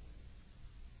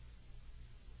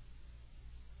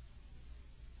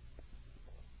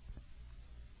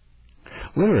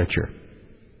 Literature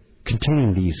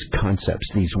containing these concepts,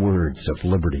 these words of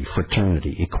liberty,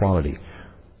 fraternity, equality,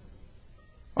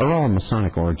 are all of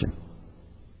Masonic origin.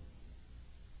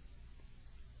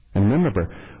 And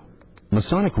remember,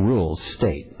 Masonic rules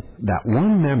state that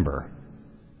one member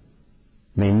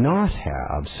may not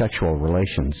have sexual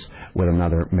relations with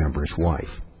another member's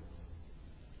wife.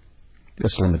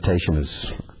 This limitation is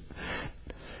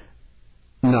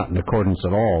not in accordance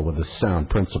at all with the sound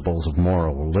principles of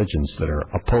moral religions that are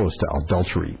opposed to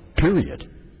adultery, period.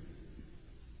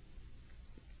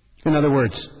 In other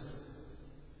words,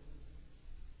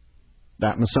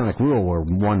 that Masonic rule where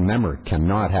one member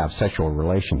cannot have sexual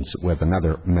relations with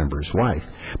another member's wife,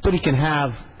 but he can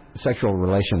have sexual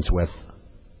relations with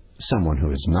someone who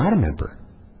is not a member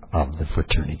of the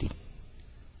fraternity.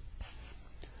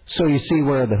 So you see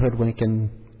where the hoodwinking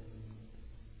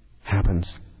happens.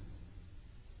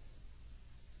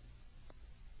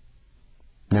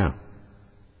 Now,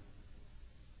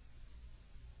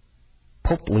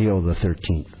 Pope Leo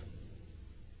XIII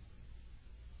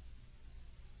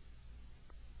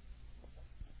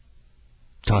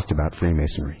talked about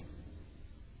Freemasonry.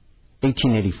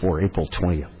 1884, April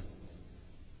 20th.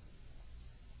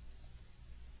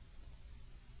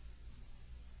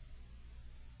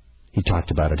 He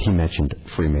talked about it. He mentioned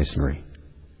Freemasonry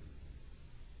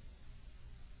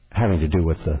having to do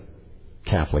with the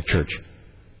Catholic Church.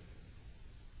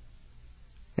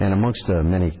 And amongst the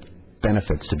many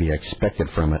benefits to be expected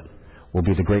from it will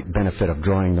be the great benefit of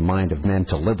drawing the mind of men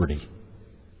to liberty,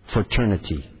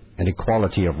 fraternity, and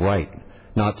equality of right,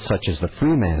 not such as the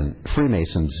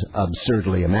Freemasons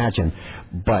absurdly imagine,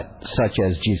 but such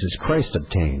as Jesus Christ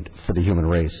obtained for the human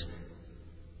race,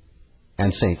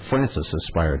 and St. Francis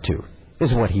aspired to,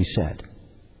 is what he said.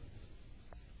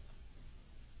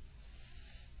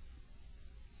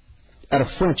 At a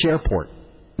French airport,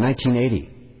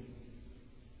 1980,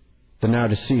 the now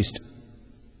deceased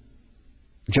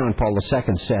John Paul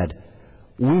II said,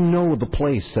 "We know the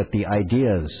place that the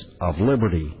ideas of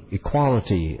liberty,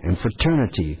 equality, and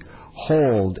fraternity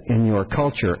hold in your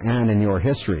culture and in your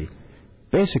history.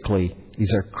 Basically,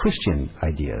 these are Christian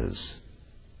ideas."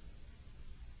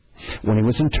 When he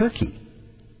was in Turkey,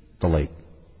 the late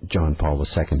John Paul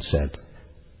II said,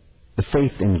 "The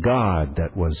faith in God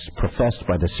that was professed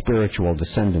by the spiritual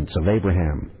descendants of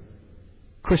Abraham,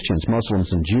 Christians,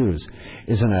 Muslims, and Jews,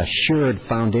 is an assured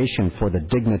foundation for the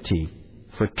dignity,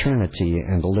 fraternity,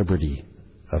 and liberty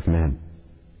of men."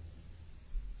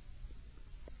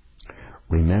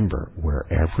 Remember,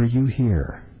 wherever you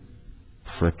hear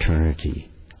fraternity,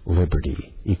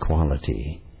 liberty,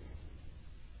 equality,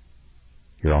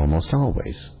 you're almost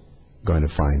always going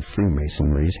to find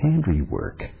Freemasonry's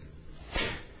handiwork.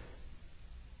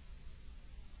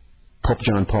 Pope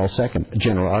John Paul II,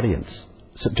 General Audience,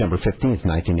 September 15th,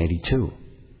 1982,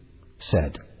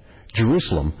 said,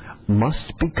 "Jerusalem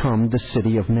must become the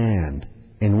city of man,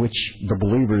 in which the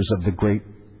believers of the great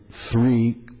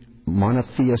 3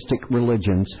 monotheistic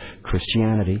religions,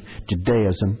 Christianity,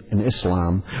 Judaism, and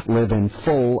Islam, live in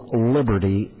full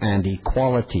liberty and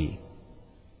equality.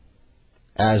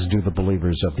 as do the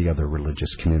believers of the other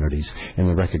religious communities, in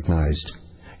the recognized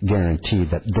guarantee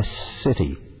that this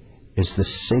city is the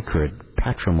sacred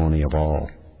patrimony of all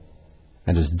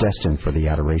and is destined for the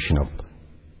adoration of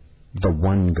the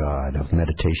one God of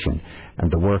meditation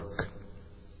and the work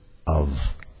of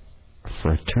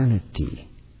fraternity.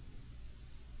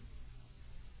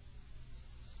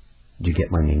 Do you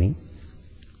get my meaning?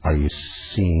 Are you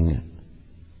seeing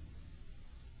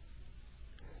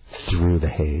through the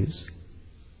haze?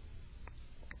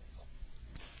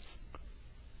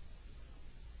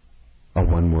 A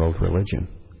one-world religion.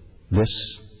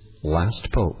 This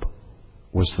last pope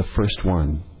was the first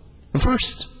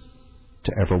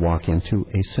to ever walk into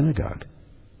a synagogue,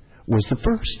 was the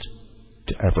first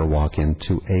to ever walk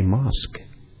into a mosque.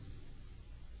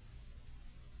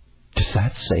 Does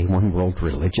that say one-world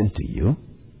religion to you?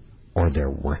 Or they're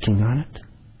working on it?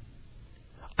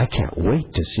 I can't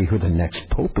wait to see who the next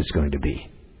pope is going to be.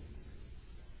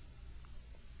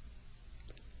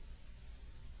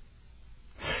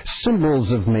 Symbols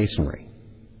of Masonry.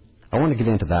 I want to get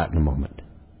into that in a moment.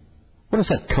 What does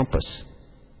that compass,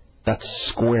 that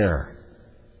square,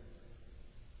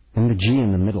 and the G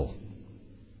in the middle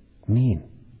mean?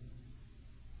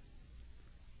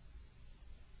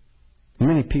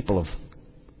 Many people have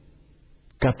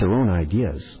got their own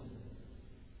ideas.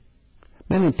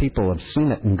 Many people have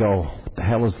seen it and go, what the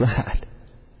hell is that?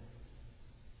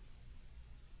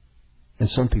 And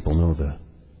some people know the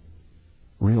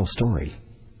real story,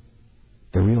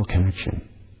 the real connection,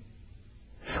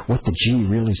 what the G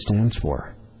really stands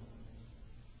for,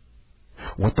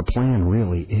 what the plan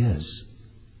really is.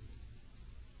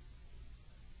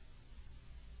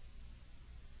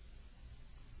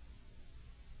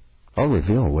 I'll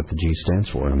reveal what the G stands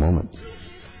for in a moment.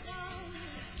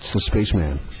 It's the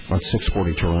Spaceman on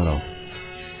 640 Toronto.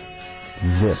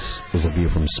 This is A View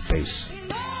from Space.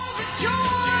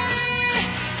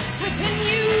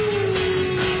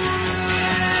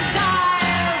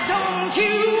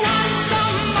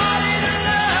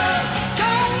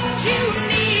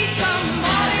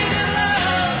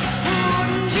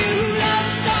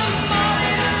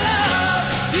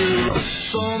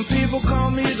 Some people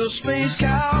call me the Space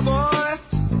Cowboy.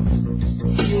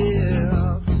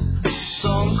 Yeah.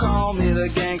 Some call me the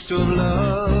gangster of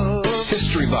love.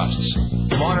 History buffs,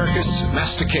 monarchists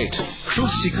masticate,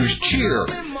 truth seekers cheer.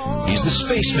 He's the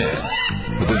Spaceman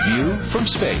with a view from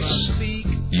space.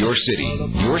 Your city,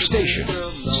 your station,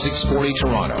 640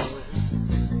 Toronto.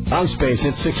 On Space,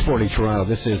 it's 640 Toronto.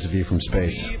 This is A View from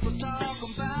Space.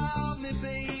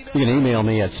 You can email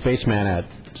me at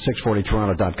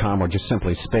spaceman@640toronto.com or just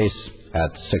simply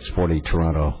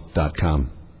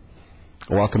space@640toronto.com.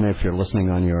 Welcome if you're listening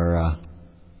on your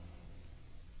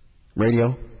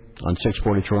radio on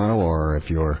 640 Toronto, or if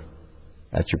you're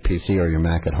at your PC or your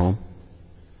Mac at home,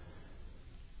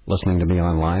 listening to me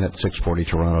online at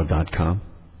 640toronto.com,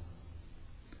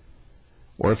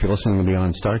 or if you're listening to me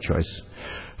on Star Choice.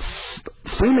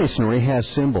 Freemasonry has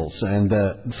symbols, and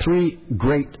the three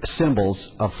great symbols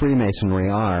of Freemasonry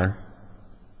are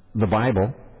the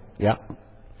Bible,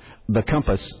 the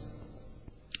compass,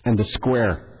 and the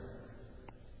square.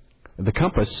 The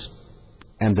compass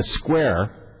and the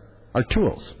square are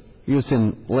tools used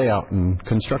in layout and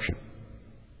construction.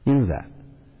 You knew that.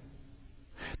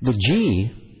 The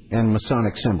G in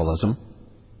Masonic symbolism,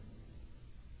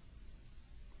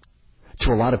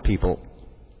 to a lot of people,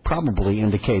 probably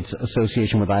indicates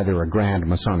association with either a Grand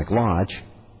Masonic Lodge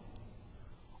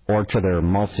or to their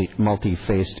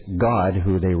multi-faced God,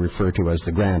 who they refer to as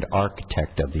the Grand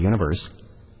Architect of the Universe.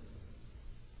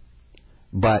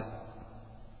 But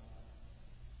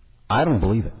I don't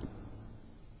believe it.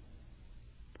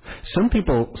 Some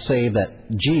people say that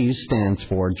G stands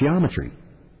for geometry.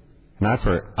 And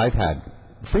I've had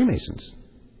Freemasons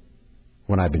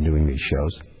when I've been doing these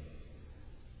shows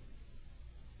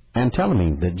and telling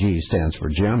me that G stands for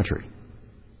geometry.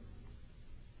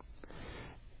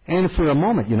 And for a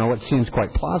moment, it seems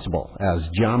quite plausible, as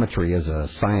geometry is a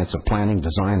science of planning,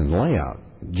 design, and layout.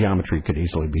 Geometry could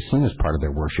easily be seen as part of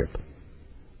their worship,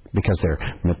 because they're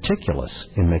meticulous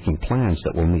in making plans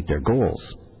that will meet their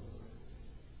goals,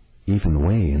 even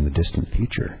way in the distant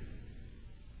future.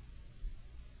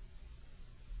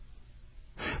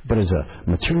 But as a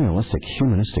materialistic,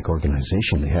 humanistic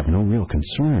organization, they have no real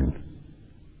concern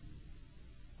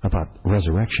about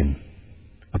resurrection,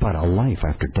 about a life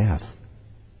after death.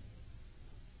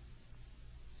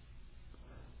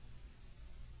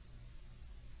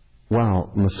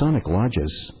 While Masonic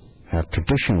lodges have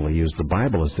traditionally used the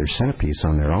Bible as their centerpiece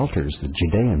on their altars, the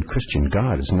Judean Christian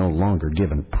God is no longer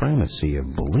given primacy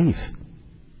of belief.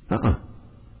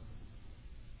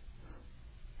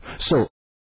 So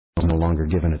is no longer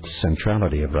given its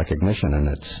centrality of recognition, and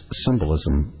its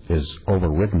symbolism is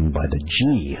overridden by the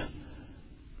G,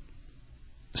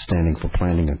 standing for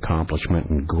planning, accomplishment,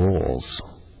 and goals.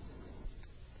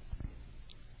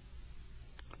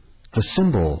 The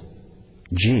symbol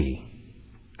G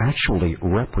actually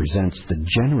represents the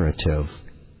generative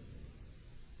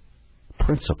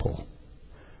principle.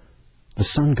 The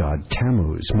sun god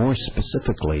Tammuz, more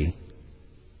specifically,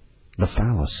 the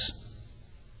phallus,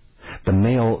 the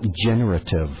male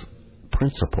generative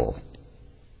principle,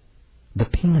 the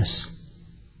penis.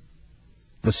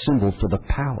 The symbol for the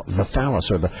phallus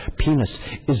or the penis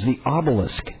is the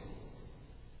obelisk.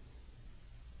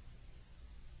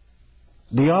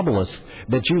 The obelisk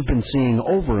that you've been seeing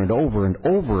over and over and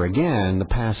over again the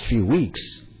past few weeks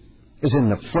is in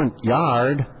the front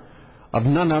yard of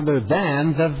none other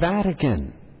than the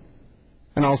Vatican.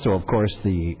 And also, of course,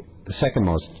 the second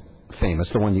most famous,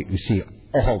 the one you see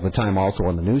all the time also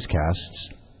on the newscasts,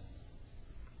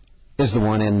 is the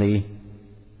one in the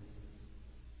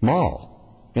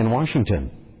mall in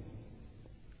Washington.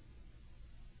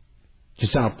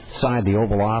 Just outside the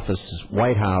Oval Office,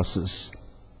 White House's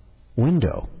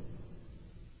window.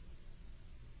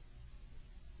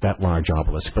 That large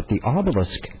obelisk. But the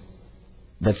obelisk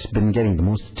that's been getting the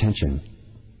most attention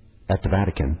at the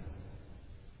Vatican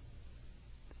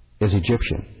is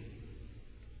Egyptian.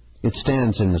 It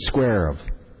stands in the square of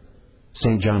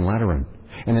St. John Lateran,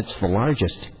 and it's the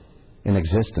largest in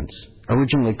existence.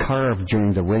 Originally carved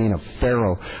during the reign of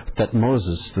Pharaoh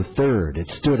Thutmose III,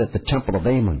 it stood at the Temple of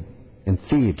Ammon in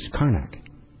Thebes, Karnak,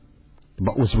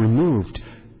 but was removed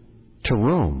to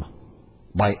Rome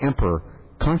by Emperor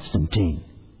Constantine,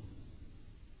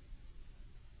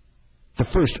 the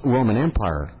first Roman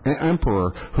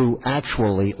emperor who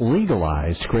actually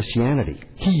legalized Christianity.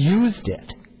 He used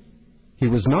it. He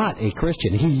was not a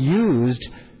Christian. He used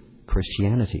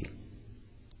Christianity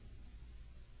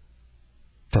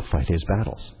to fight his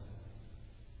battles.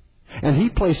 And he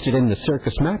placed it in the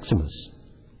Circus Maximus.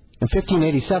 In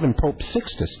 1587, Pope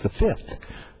Sixtus V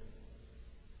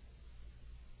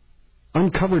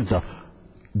uncovered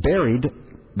buried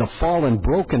the fallen,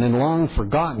 broken, and long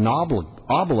forgotten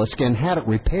obelisk and had it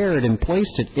repaired and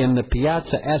placed it in the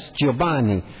Piazza S.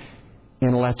 Giovanni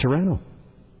in Laterano.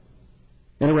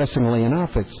 Interestingly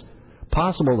enough, it's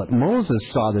possible that Moses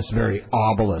saw this very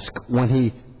obelisk when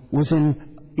he was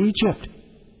in Egypt.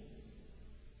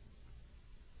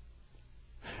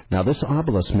 Now, this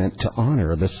obelisk meant to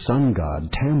honor the sun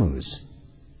god Tammuz.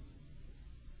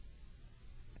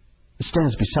 It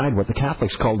stands beside what the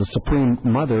Catholics call the Supreme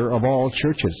Mother of all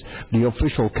churches, the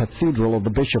official cathedral of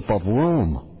the Bishop of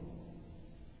Rome.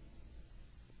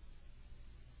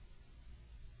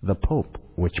 The Pope,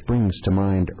 which brings to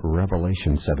mind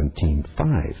Revelation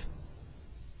 17:5,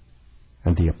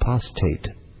 and the apostate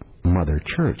Mother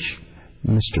Church,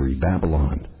 Mystery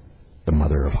Babylon, the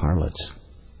mother of harlots,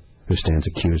 who stands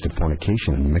accused of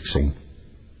fornication and mixing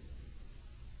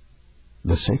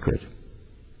the sacred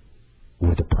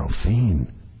with the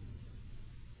profane,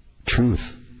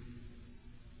 truth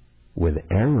with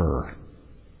error.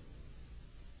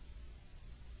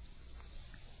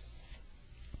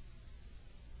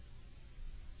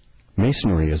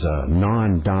 Masonry is a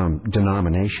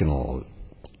non-denominational,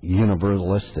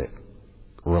 universalistic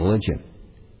religion.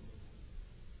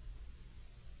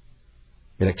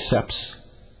 It accepts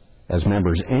as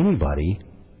members anybody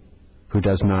who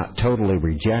does not totally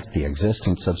reject the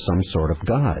existence of some sort of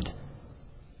God.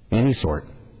 Any sort.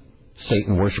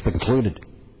 Satan worship included.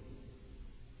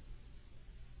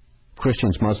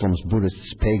 Christians, Muslims,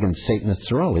 Buddhists, pagans,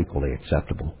 Satanists are all equally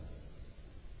acceptable.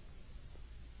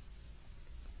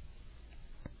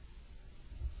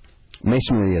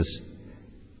 Masonry is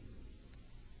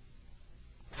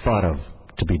thought of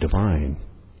to be divine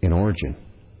in origin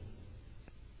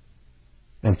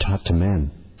and taught to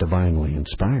men, divinely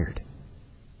inspired.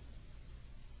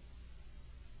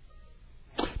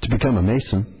 To become a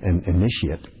Mason, an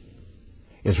initiate,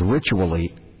 is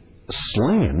ritually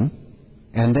slain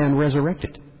and then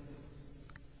resurrected.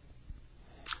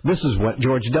 This is what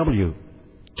George W.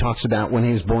 talks about when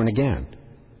he was born again.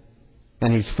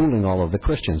 And he's fooling all of the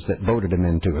Christians that voted him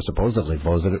into, or supposedly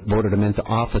voted him into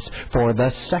office for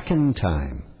the second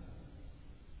time.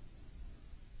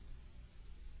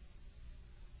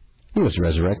 He was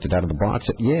resurrected out of the box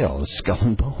at Yale, skull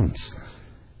and bones.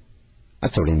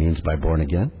 That's what he means by born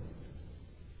again.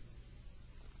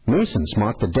 Masons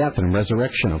mock the death and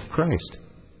resurrection of Christ.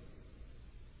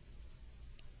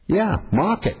 Yeah,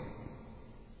 mock it.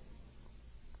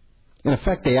 In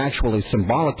effect, they actually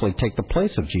symbolically take the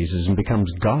place of Jesus and become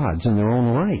gods in their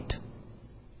own right.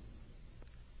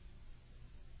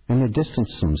 and they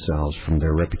distance themselves from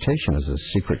their reputation as a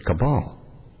secret cabal.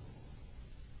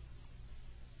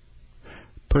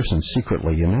 Persons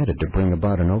secretly united to bring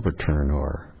about an overturn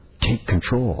or take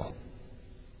control,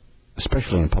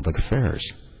 especially in public affairs.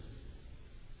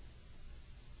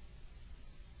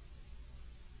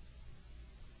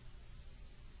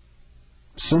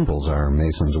 Symbols are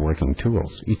Masons' working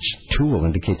tools. Each tool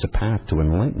indicates a path to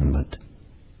enlightenment.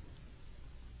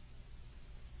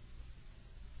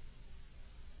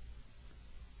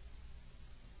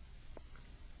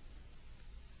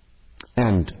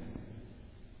 And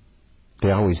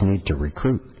they always need to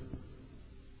recruit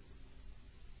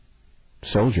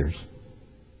soldiers.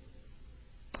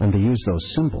 And they use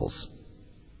those symbols,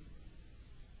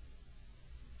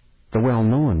 the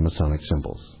well-known Masonic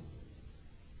symbols.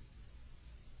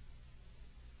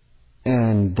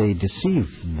 And they deceive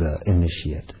the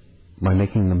initiate by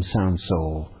making them sound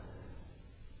so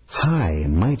high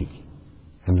and mighty.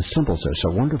 And the symbols are so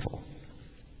wonderful.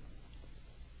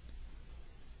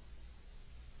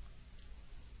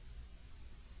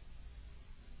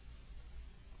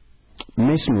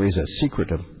 Masonry is a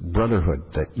secretive brotherhood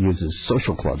that uses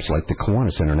social clubs like the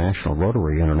Kiwanis International,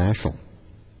 Rotary International,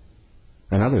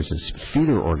 and others as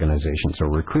feeder organizations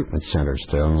or recruitment centers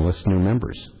to enlist new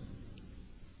members.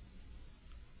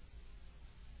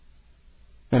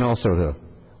 And also to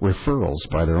referrals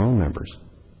by their own members.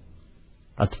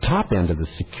 At the top end of the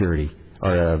security,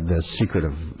 or the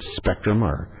secretive spectrum,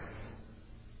 are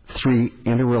three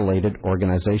interrelated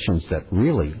organizations that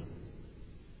really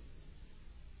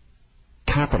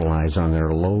capitalize on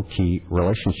their low-key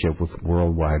relationship with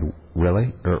worldwide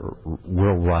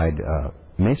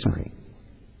Masonry.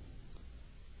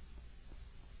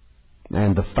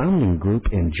 And the founding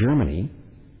group in Germany,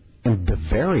 in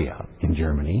Bavaria in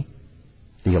Germany,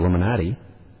 the Illuminati,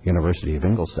 University of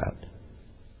Ingolstadt.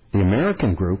 The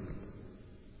American group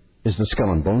is the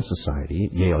Skull and Bone Society,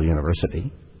 Yale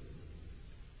University,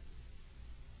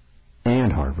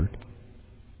 and Harvard.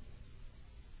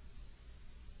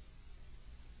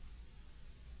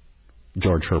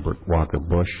 George Herbert Walker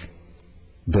Bush,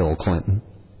 Bill Clinton.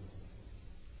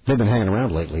 They've been hanging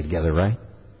around lately together, right?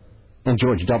 And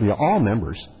George W., all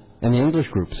members. And the English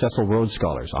group, Cecil Rhodes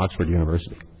Scholars, Oxford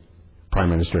University. Prime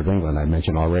Minister of England, I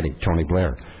mentioned already, Tony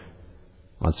Blair,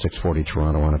 on 640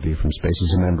 Toronto on A View from Space,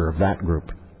 is a member of that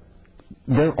group.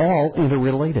 They're all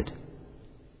interrelated.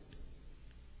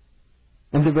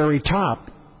 And the very top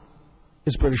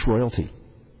is British royalty.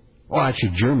 Or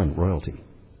actually German royalty.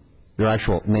 Their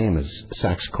actual name is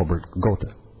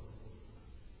Saxe-Coburg-Gotha.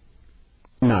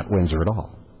 Not Windsor at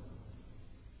all.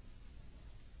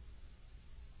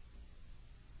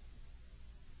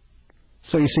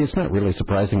 So you see, it's not really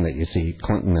surprising that you see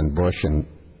Clinton and Bush and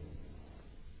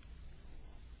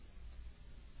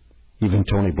even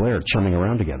Tony Blair chumming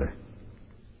around together.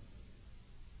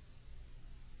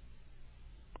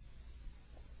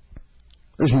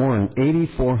 There's more than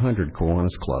 8,400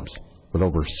 Kiwanis clubs with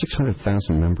over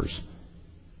 600,000 members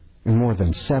in more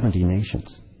than 70 nations.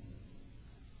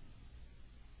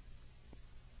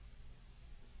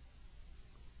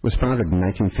 It was founded in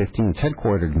 1915. It's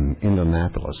headquartered in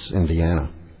Indianapolis, Indiana.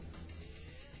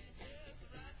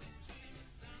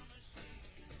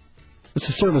 It's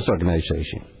a service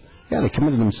organization. Yeah, they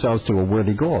committed themselves to a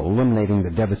worthy goal, eliminating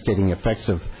the devastating effects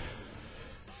of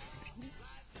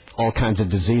all kinds of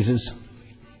diseases.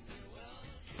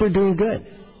 They're doing good.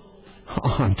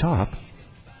 On top.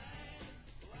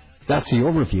 That's the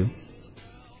overview.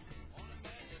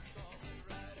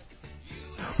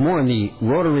 More on the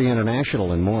Rotary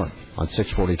International and more on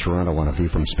 640 Toronto on A View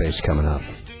from Space coming up.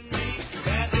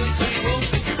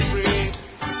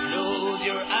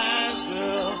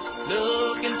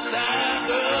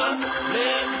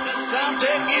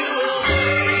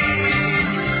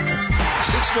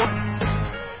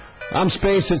 I'm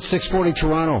Space at 640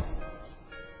 Toronto.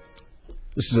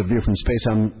 This is A View from Space.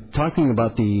 I'm talking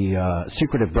about the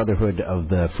secretive brotherhood of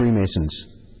the Freemasons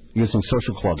using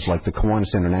social clubs like the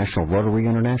Kiwanis International, Rotary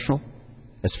International,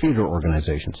 as feeder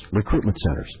organizations, recruitment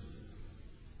centers.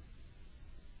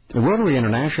 The Rotary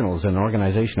International is an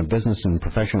organization of business and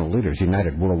professional leaders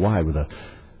united worldwide with a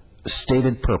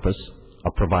stated purpose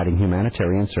of providing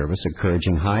humanitarian service,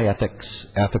 encouraging high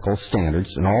ethical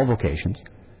standards in all vocations,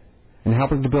 and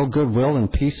helping to build goodwill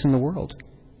and peace in the world.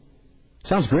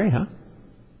 Sounds great, huh?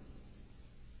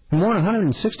 In more than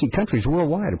 160 countries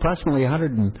worldwide, approximately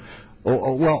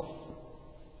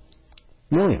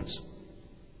millions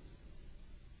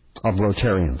of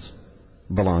Rotarians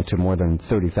belong to more than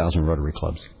 30,000 Rotary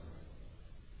clubs.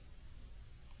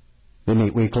 They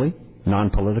meet weekly,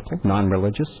 non-political,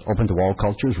 non-religious, open to all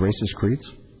cultures, races, creeds.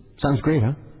 Sounds great,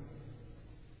 huh?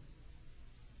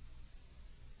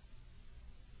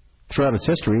 Throughout its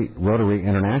history, Rotary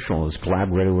International has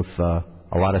collaborated with a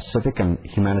lot of civic and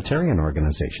humanitarian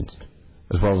organizations,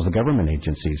 as well as the government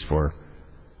agencies for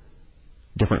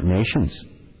different nations,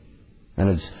 and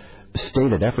its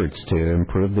stated efforts to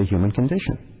improve the human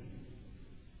condition.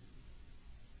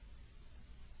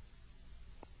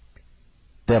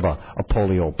 They have a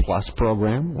Polio Plus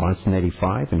program launched in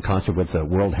 1985 in concert with the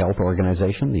World Health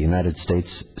Organization, the United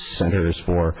States Centers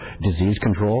for Disease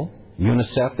Control,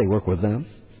 UNICEF. They work with them.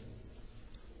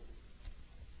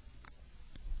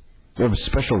 They have a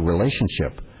special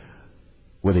relationship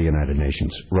with the United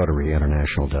Nations, Rotary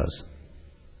International does,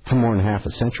 for more than half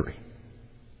a century.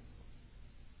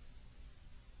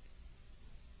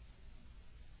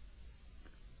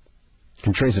 It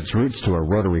can trace its roots to a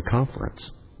Rotary conference,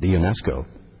 the UNESCO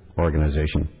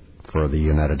organization for the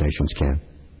United Nations can.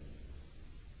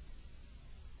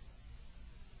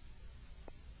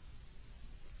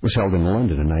 It was held in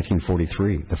London in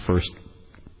 1943, the first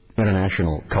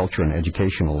international culture and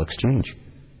educational exchange.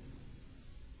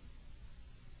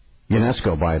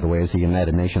 UNESCO, by the way, is the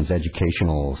United Nations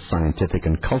Educational, Scientific,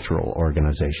 and Cultural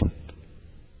Organization.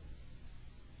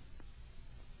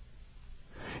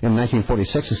 In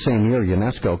 1946, the same year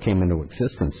UNESCO came into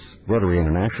existence, Rotary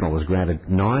International was granted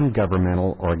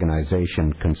non-governmental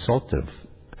organization consultative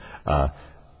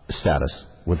status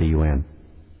with the UN.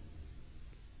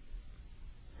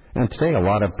 And today, a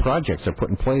lot of projects are put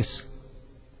in place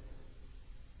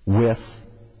with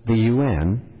the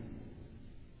UN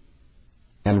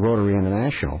and Rotary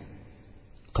International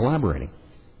collaborating.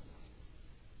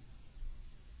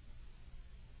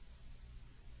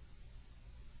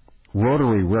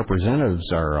 Rotary representatives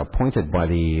are appointed by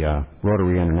the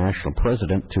Rotary International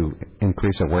president to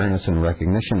increase awareness and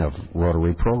recognition of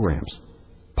Rotary programs,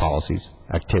 policies,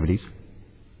 activities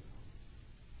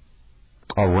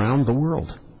around the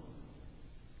world.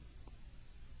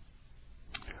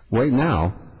 Right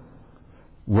now,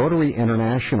 Rotary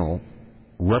International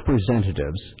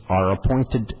representatives are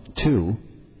appointed to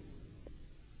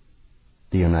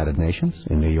the United Nations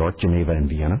in New York, Geneva, and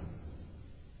Vienna.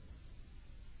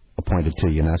 Appointed to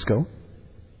UNESCO.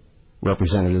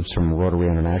 Representatives from Rotary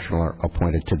International are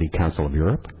appointed to the Council of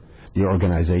Europe, the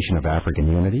Organization of African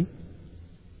Unity,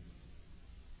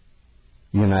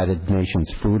 United Nations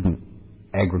Food and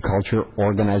Agriculture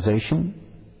Organization,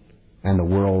 and the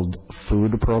World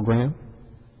Food Program,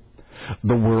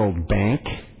 the World Bank.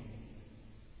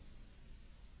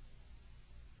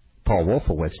 Paul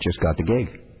Wolfowitz just got the gig.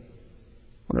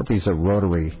 I wonder if he's a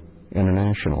Rotary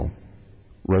International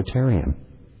Rotarian.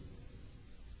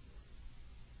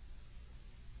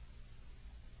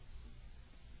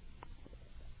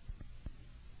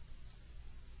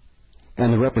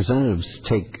 And the representatives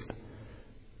take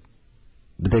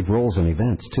the big roles in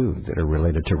events, too, that are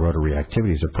related to Rotary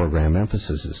activities or program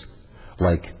emphases,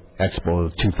 like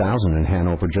Expo 2000 in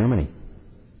Hanover, Germany.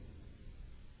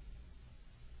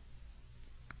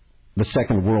 The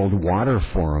Second World Water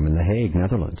Forum in The Hague,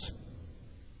 Netherlands.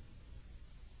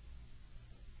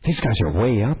 These guys are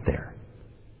way out there.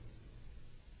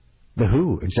 The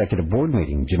WHO Executive Board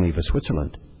meeting, Geneva,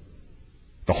 Switzerland.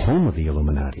 The home of the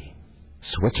Illuminati,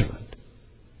 Switzerland.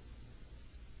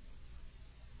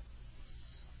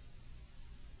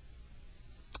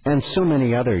 And so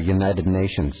many other United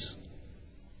Nations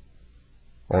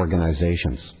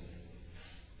organizations.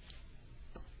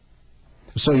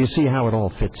 So you see how it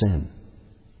all fits in.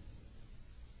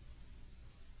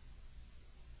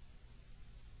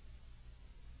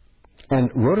 And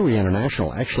Rotary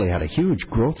International actually had a huge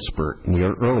growth spurt in the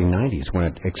early 90s when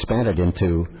it expanded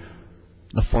into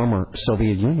the former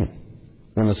Soviet Union.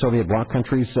 When the Soviet bloc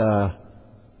countries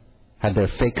had their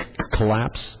fake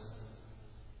collapse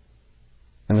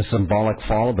and the symbolic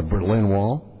fall of the Berlin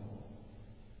Wall.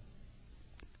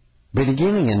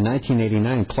 Beginning in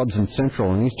 1989, clubs in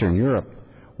Central and Eastern Europe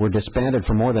were disbanded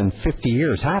for more than 50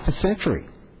 years, half a century.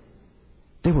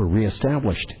 They were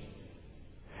reestablished.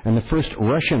 And the first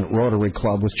Russian Rotary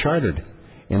Club was chartered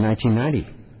in 1990.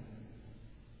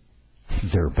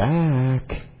 They're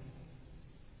back.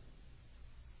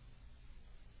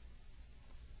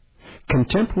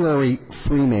 Contemporary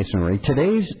Freemasonry.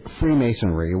 Today's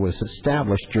Freemasonry was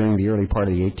established during the early part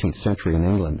of the 18th century in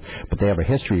England, but they have a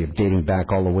history of dating back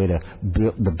all the way to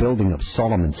the building of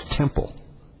Solomon's Temple.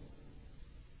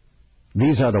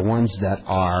 These are the ones that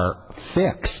are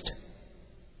fixed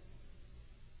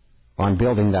on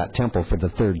building that temple for the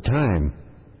third time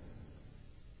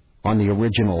on the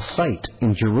original site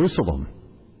in Jerusalem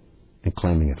and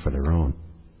claiming it for their own.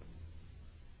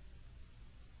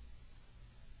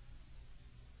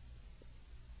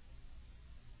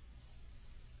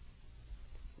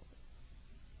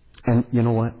 And you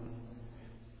know what?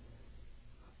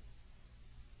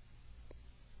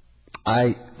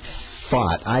 I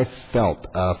felt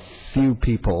a few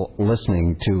people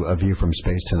listening to A View from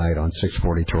Space tonight on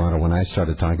 640 Toronto when I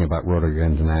started talking about Rotary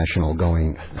International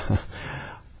going,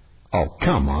 oh,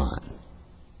 come on.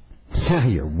 Now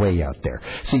you're way out there.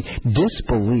 See,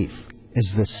 disbelief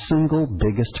is the single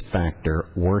biggest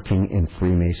factor working in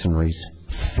Freemasonry's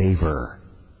favor.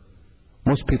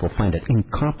 Most people find it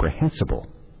incomprehensible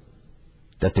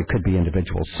that there could be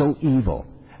individuals so evil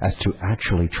as to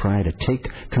actually try to take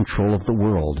control of the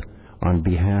world on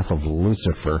behalf of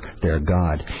Lucifer, their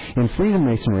god. In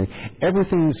Freemasonry,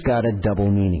 everything's got a double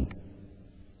meaning.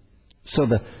 So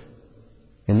the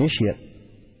initiate,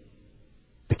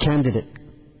 the candidate,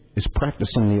 is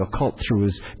practicing the occult through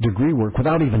his degree work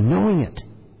without even knowing it.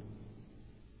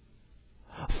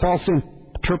 False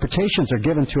interpretations are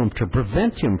given to him to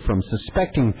prevent him from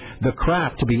suspecting the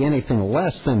craft to be anything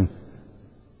less than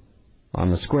on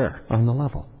the square, on the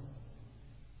level.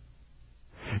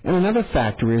 And another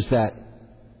factor is that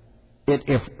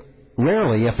if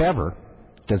rarely, if ever,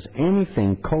 does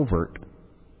anything covert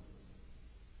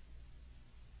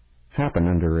happen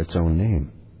under its own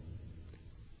name.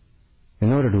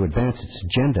 In order to advance its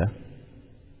agenda,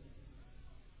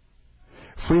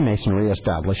 Freemasonry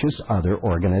establishes other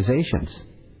organizations,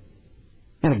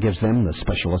 and it gives them the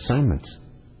special assignments.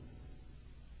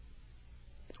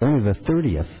 Only the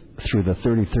 30th through the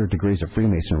 33rd degrees of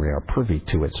Freemasonry are privy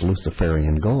to its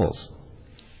Luciferian goals.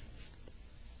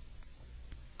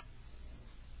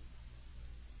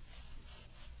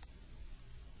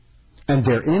 And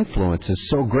their influence is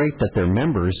so great that their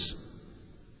members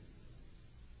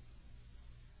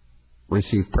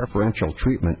receive preferential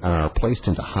treatment and are placed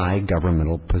into high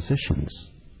governmental positions.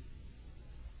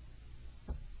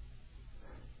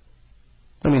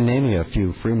 Let me name you a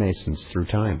few Freemasons through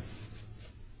time.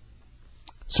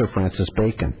 Sir Francis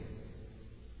Bacon,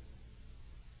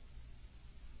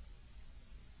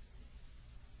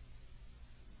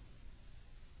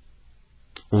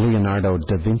 Leonardo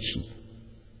da Vinci,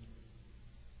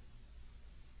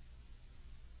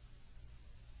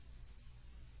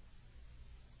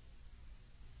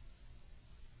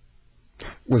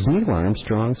 was Neil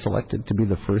Armstrong selected to be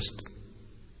the first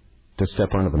to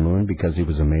step onto the moon because he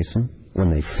was a Mason when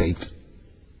they faked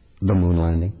the moon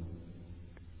landing?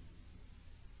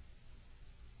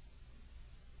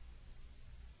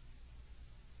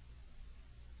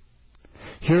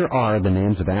 Here are the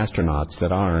names of astronauts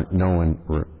that aren't known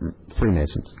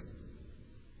Freemasons.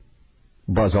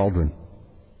 Buzz Aldrin,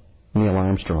 Neil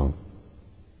Armstrong,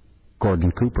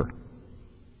 Gordon Cooper,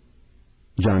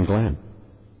 John Glenn,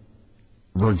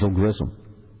 Virgil Grissom,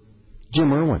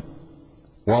 Jim Irwin,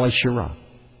 Wally Schirra.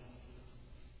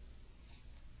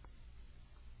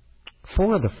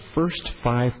 4 of the first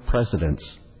 5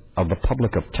 presidents of the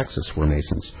Republic of Texas were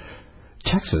Masons.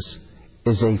 Texas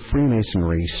is a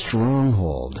Freemasonry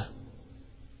stronghold.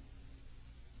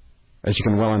 As you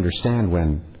can well understand,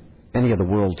 when any of the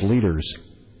world's leaders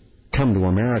come to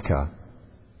America,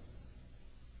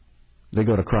 they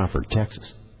go to Crawford,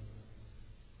 Texas.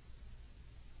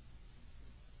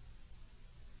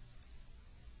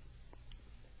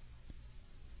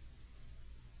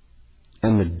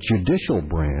 And the judicial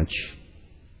branch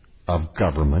of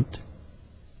government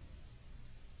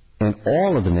in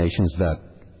all of the nations that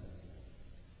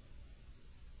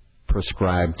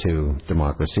prescribe to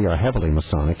democracy are heavily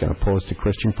Masonic and opposed to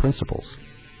Christian principles.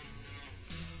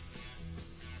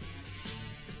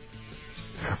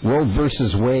 Roe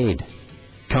versus Wade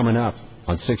coming up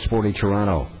on 640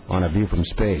 Toronto on A View from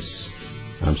Space.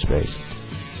 I'm Space.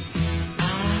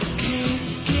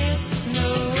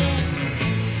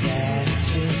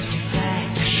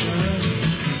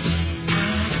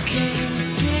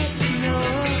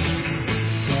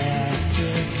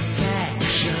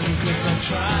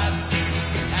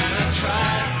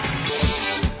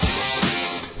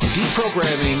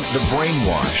 Deprogramming the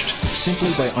brainwashed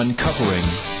simply by uncovering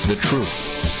the truth.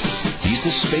 He's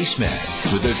the spaceman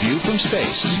with A View from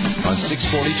Space on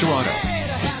 640 Toronto.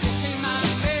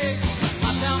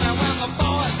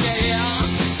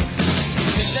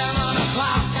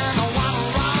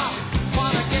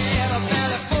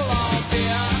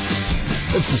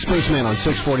 It's the Spaceman on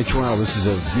 640 Toronto. This is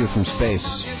A View from Space.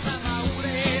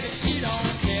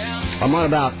 I'm on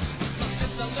about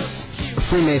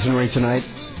Freemasonry tonight.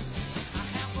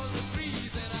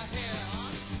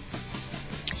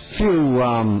 Few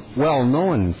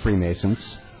well-known Freemasons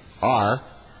are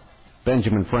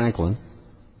Benjamin Franklin,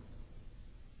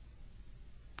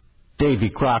 Davy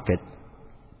Crockett,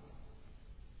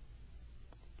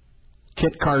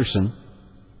 Kit Carson.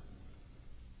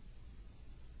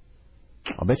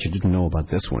 I'll bet you didn't know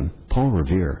about this one. Paul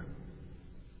Revere.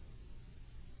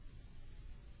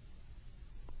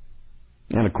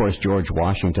 And, of course, George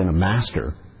Washington, a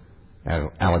master at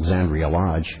Alexandria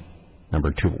Lodge,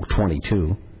 number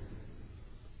 22.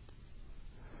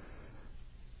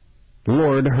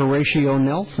 Lord Horatio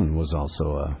Nelson was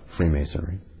also a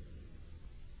Freemasonry.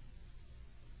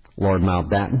 Lord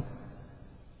Mountbatten,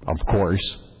 of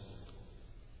course.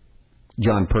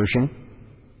 John Pershing,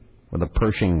 where the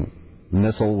Pershing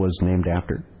missile was named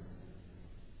after.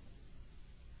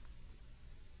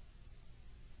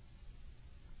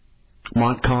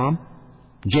 Montcalm,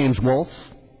 James Wolfe,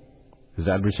 his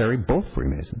adversary, both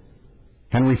Freemason.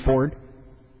 Henry Ford,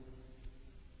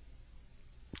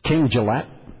 King Gillette,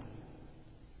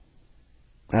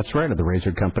 that's right, of the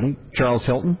Razor Company. Charles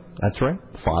Hilton, that's right,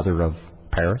 father of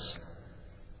Paris.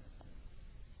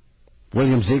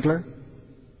 William Ziegler,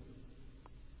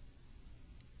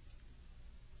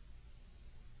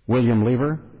 William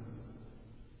Lever,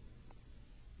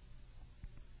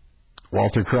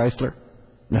 Walter Chrysler,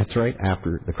 that's right,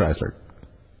 after the Chrysler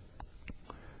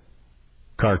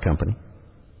Car Company.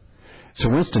 So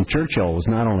Winston Churchill was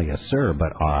not only a Sir,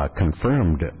 but a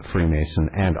confirmed Freemason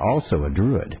and also a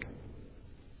Druid.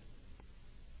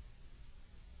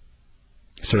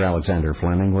 Sir Alexander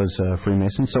Fleming was a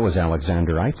Freemason, so was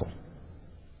Alexander Eiffel,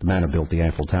 the man who built the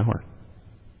Eiffel Tower.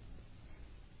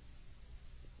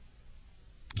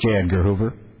 J. Edgar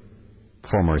Hoover,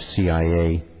 former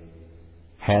CIA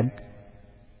head.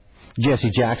 Jesse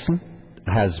Jackson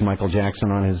has Michael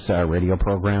Jackson on his radio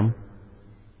program.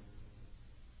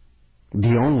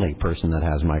 The only person that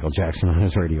has Michael Jackson on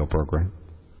his radio program.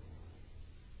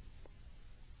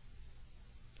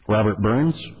 Robert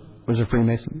Burns was a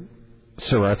Freemason.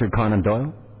 Sir Arthur Conan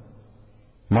Doyle.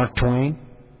 Mark Twain.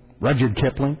 Rudyard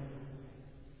Kipling.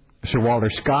 Sir Walter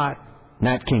Scott.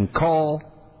 Nat King Cole.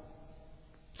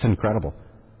 It's incredible.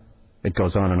 It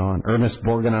goes on and on. Ernest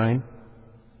Borgnine.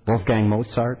 Wolfgang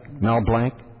Mozart. Mel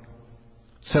Blanc.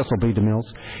 Cecil B. DeMille.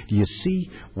 Do you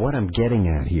see what I'm getting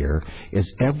at here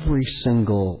is every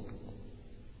single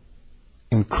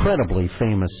incredibly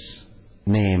famous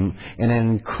name and an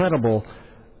incredible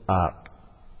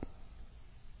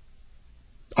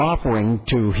offering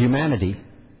to humanity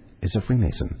is a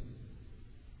Freemason.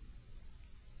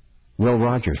 Will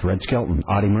Rogers, Red Skelton,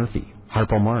 Audie Murphy,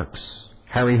 Harpo Marx,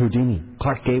 Harry Houdini,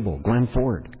 Clark Gable, Glenn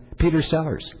Ford, Peter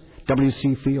Sellers,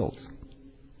 W.C. Fields,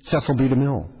 Cecil B.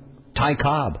 DeMille, Ty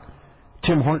Cobb,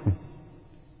 Tim Horton,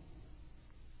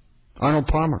 Arnold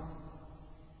Palmer,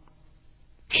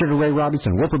 Sugar Ray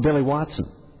Robinson, Whipper Billy Watson.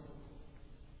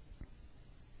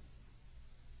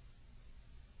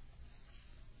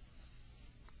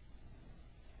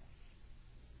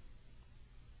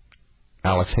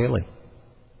 Alex Haley.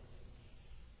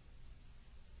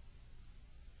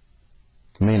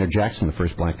 Maynard Jackson, the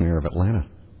first black mayor of Atlanta.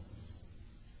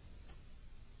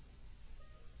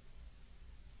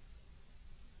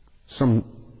 Some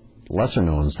lesser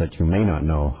knowns that you may not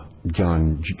know.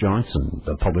 John Johnson,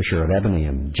 the publisher of Ebony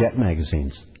and Jet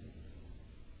magazines.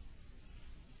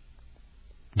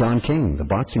 Don King, the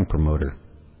boxing promoter.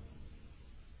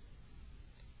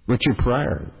 Richard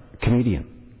Pryor, comedian.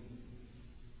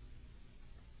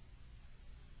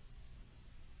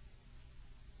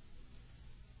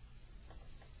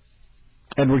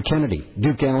 Edward Kennedy,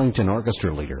 Duke Ellington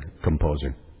orchestra leader,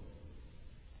 composer.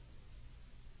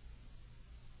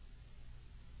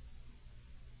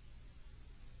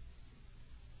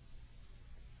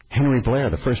 Henry Blair,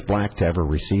 the first black to ever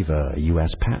receive a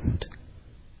U.S. patent,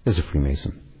 is a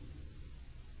Freemason.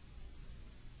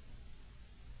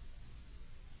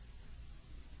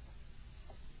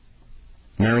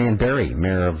 Marion Barry,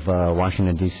 mayor of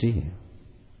Washington, D.C.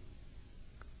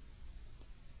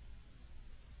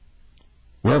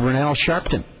 Reverend Al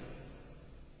Sharpton,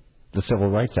 the civil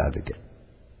rights advocate.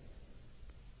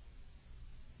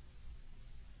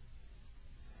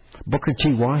 Booker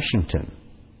T. Washington,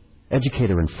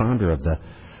 educator and founder of the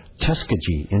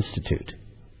Tuskegee Institute,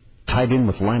 tied in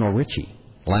with Lionel Richie.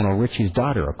 Lionel Richie's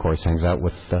daughter, of course, hangs out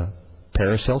with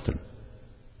Paris Hilton.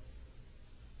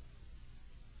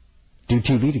 Do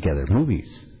TV together, movies,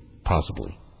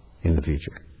 possibly, in the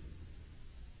future.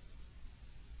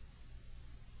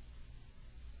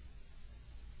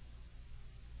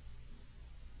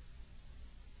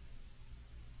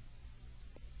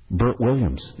 Burt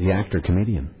Williams, the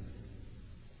actor-comedian.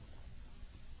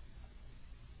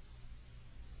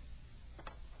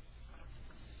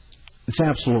 It's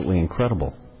absolutely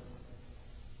incredible.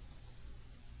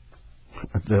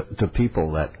 The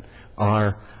people that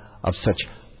are of such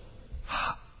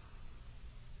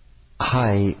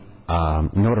high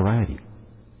notoriety.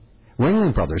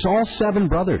 Ringling Brothers, all 7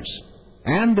 brothers,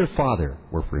 and their father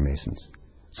were Freemasons.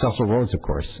 Cecil Rhodes, of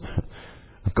course.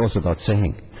 It goes without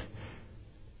saying.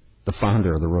 the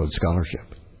founder of the Rhodes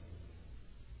Scholarship.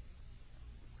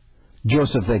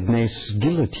 Joseph Ignace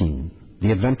Guillotine,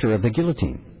 the inventor of the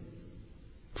guillotine,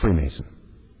 Freemason.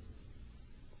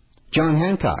 John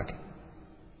Hancock.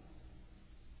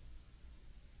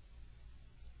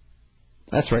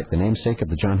 That's right, the namesake of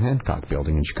the John Hancock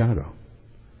Building in Chicago.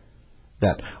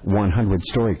 That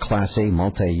 100-story Class A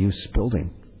multi-use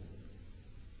building,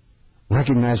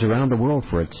 recognized around the world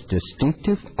for its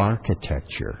distinctive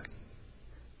architecture.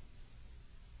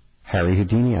 Harry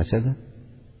Houdini, I said that.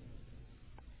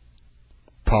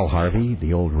 Paul Harvey,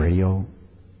 the old radio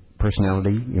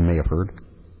personality you may have heard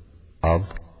of.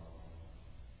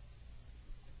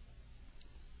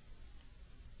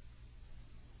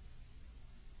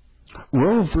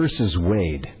 Roe versus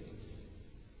Wade.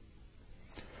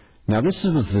 Now, this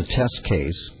was the test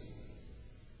case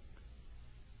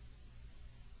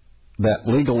that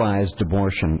legalized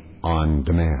abortion on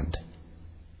demand.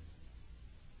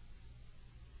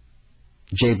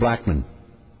 Jay Blackman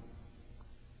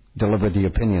delivered the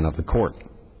opinion of the court.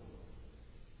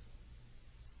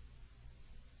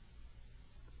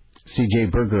 C.J.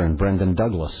 Berger and Brendan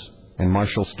Douglas and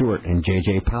Marshall Stewart and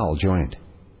J.J. Powell joined.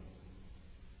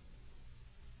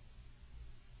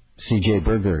 C.J.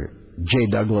 Berger, J.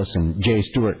 Douglas, and J.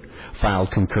 Stewart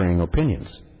filed concurring opinions.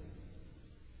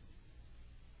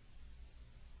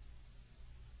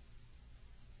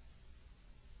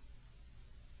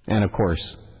 And of course,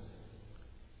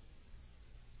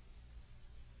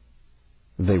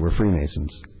 they were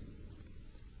Freemasons.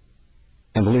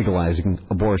 And legalizing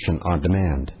abortion on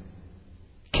demand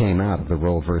came out of the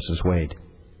Roe versus Wade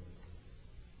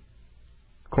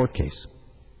court case.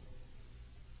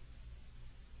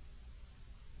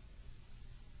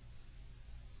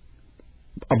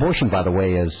 Abortion, by the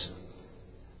way, is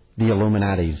the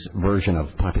Illuminati's version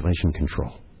of population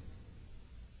control.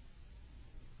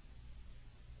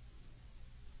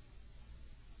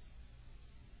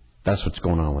 That's what's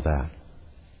going on with that.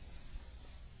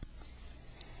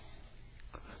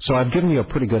 So I've given you a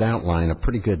pretty good outline, a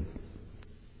pretty good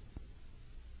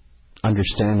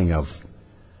understanding of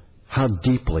how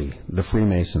deeply the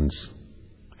Freemasons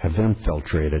have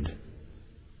infiltrated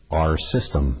our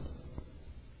system,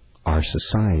 our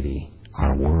society,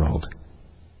 our world.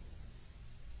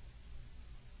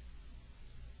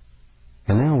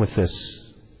 And now with this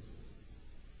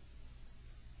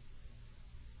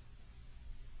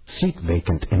seat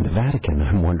vacant in the Vatican,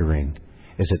 I'm wondering,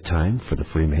 is it time for the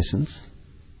Freemasons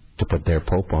to put their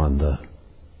Pope on the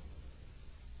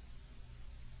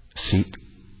seat?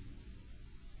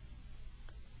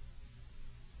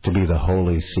 To be the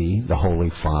Holy See, the Holy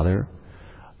Father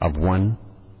of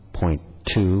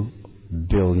 1.2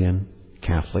 billion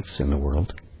Catholics in the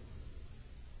world?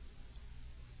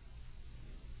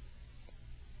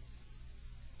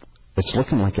 It's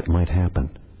looking like it might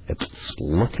happen. It's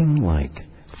looking like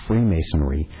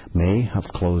Freemasonry may have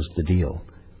closed the deal.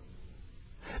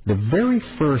 The very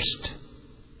first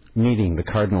meeting the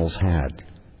Cardinals had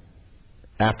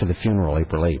after the funeral,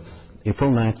 April 8th,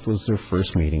 April 9th was their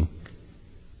first meeting,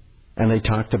 and they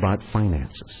talked about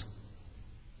finances.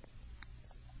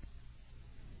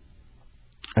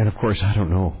 And of course, I don't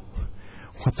know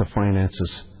what the financial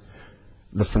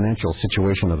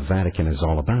situation of the Vatican is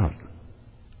all about.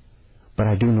 But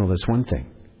I do know this one thing.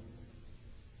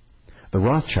 The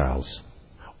Rothschilds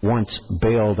once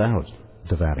bailed out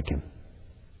the Vatican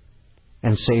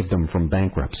and saved them from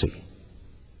bankruptcy.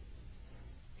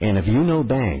 And if you know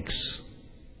banks,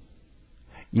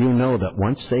 you know that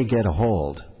once they get a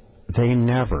hold, they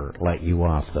never let you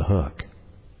off the hook.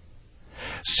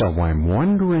 So I'm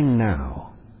wondering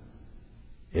now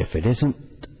if it isn't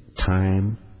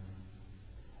time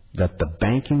that the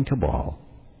banking cabal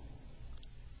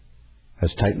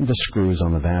has tightened the screws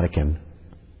on the Vatican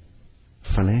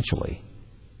financially,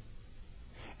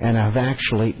 and have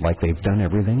actually, like they've done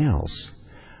everything else,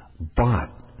 bought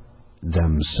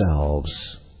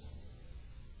themselves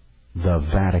the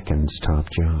Vatican's top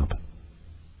job.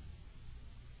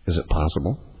 Is it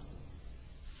possible?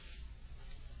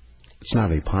 It's not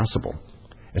only possible,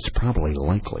 it's probably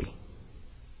likely.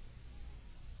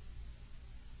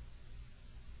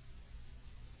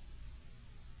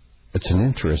 It's an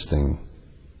interesting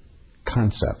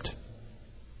concept.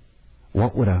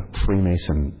 What would a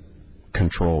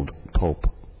Freemason-controlled Pope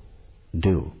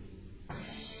do?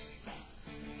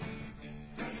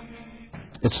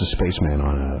 It's the Spaceman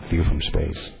on A View from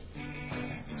Space.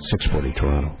 640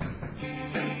 Toronto.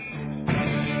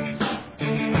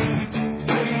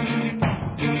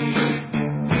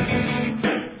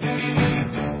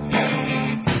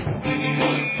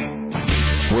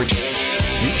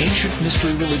 The ancient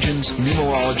mystery religions,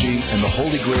 numerology, and the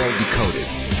Holy Grail decoded.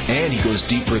 And he goes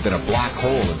deeper than a black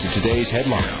hole into today's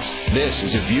headlines. This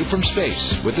is A View from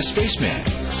Space with the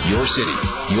Spaceman. Your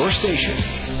city, your station,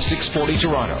 640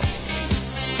 Toronto.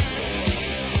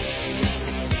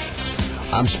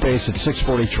 I'm Space at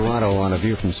 640 Toronto on A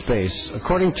View from Space.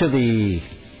 According to the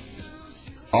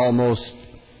almost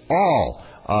all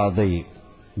of the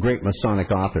great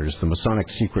Masonic authors, the Masonic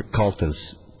secret cult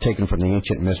is taken from the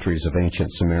ancient mysteries of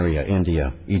ancient Sumeria,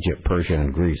 India, Egypt, Persia,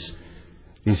 and Greece.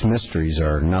 These mysteries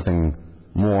are nothing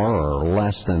more or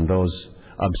less than those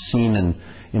obscene and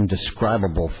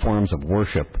indescribable forms of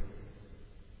worship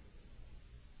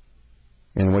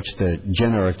in which the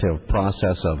generative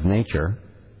process of nature,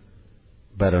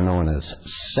 better known as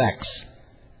sex,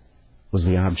 was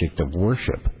the object of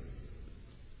worship.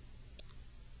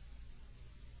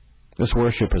 This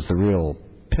worship is the real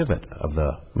pivot of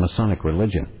the Masonic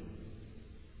religion,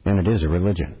 and it is a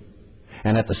religion.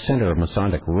 And at the center of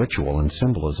Masonic ritual and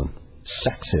symbolism,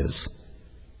 sex is.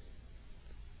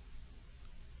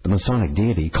 The Masonic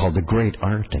deity, called the Great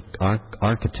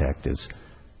Architect, is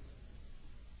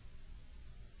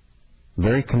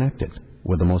very connected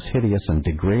with the most hideous and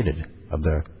degraded of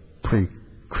the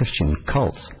pre-Christian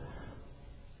cults.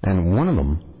 And one of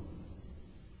them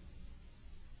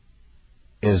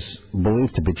is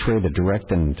believed to betray the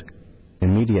direct and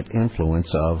immediate influence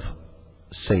of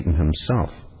Satan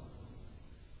himself.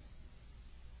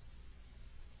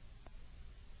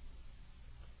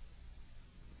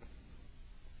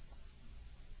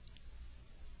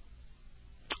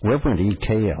 Reverend E.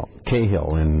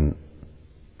 Cahill in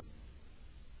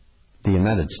the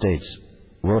United States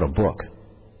wrote a book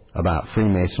about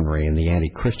Freemasonry and the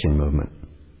anti-Christian movement.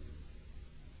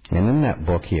 And in that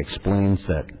book he explains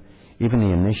that even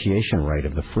the initiation rite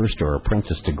of the first or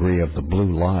apprentice degree of the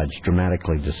Blue Lodge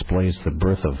dramatically displays the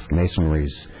birth of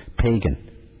Masonry's pagan,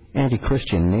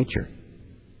 anti-Christian nature.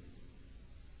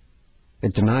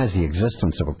 It denies the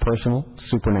existence of a personal,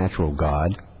 supernatural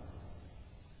God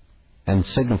and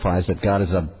signifies that God is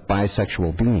a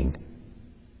bisexual being,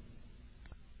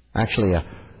 actually a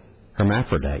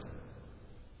hermaphrodite.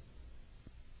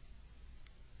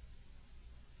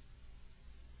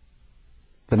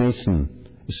 The Mason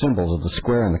symbols of the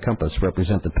square and the compass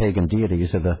represent the pagan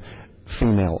deities of the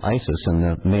female Isis and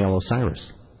the male Osiris.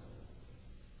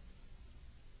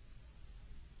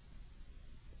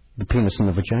 The penis and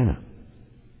the vagina.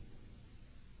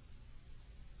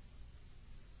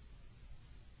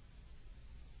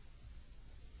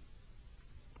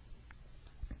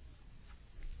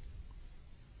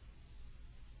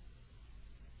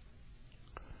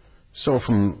 So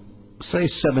from, say,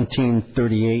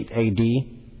 1738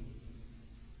 A.D.,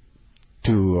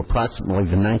 to approximately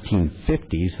the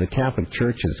 1950s, the Catholic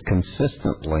Church has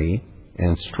consistently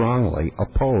and strongly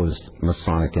opposed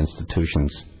Masonic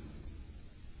institutions.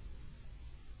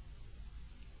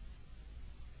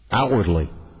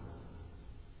 Outwardly.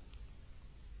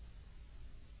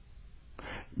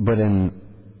 But in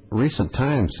recent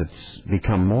times, it's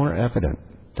become more evident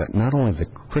that not only the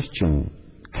Christian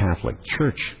Catholic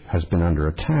Church has been under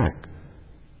attack,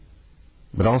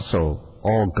 but also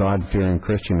all God-fearing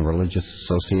Christian religious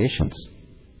associations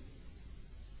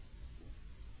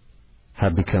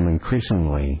have become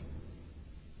increasingly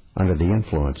under the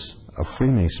influence of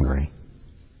Freemasonry.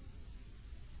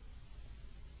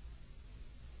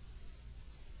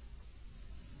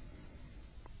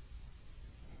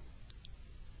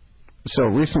 So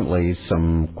recently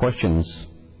some questions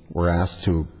were asked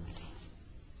to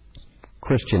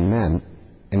Christian men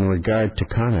in regard to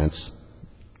comments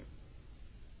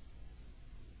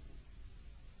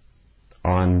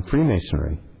on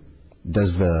Freemasonry.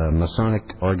 Does the Masonic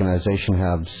organization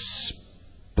have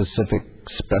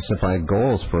specified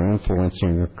goals for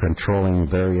influencing or controlling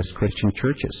various Christian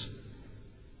churches?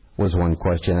 Was one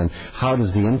question. And how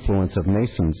does the influence of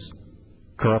Masons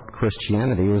corrupt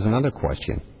Christianity was another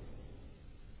question.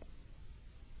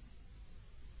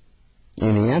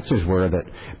 And the answers were that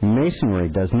Masonry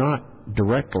does not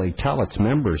directly tell its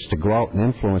members to go out and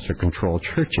influence or control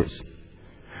churches.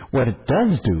 What it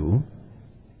does do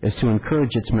is to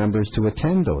encourage its members to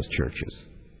attend those churches.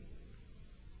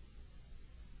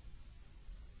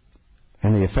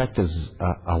 And the effect is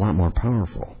a lot more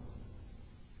powerful.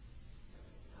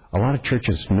 A lot of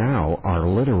churches now are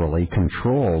literally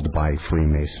controlled by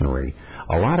Freemasonry.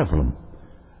 A lot of them,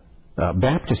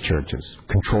 Baptist churches,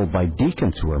 controlled by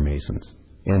deacons who are Masons.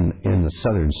 In the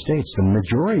southern states, the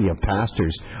majority of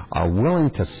pastors are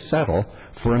willing to settle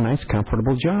for a nice,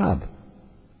 comfortable job.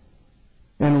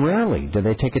 And rarely do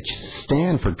they take a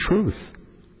stand for truth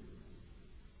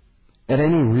at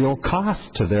any real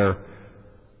cost to their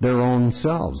their own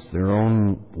selves, their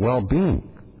own well-being.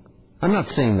 I'm not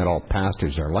saying that all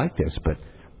pastors are like this, but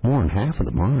more than half of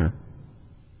them are.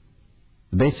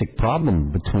 The basic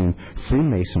problem between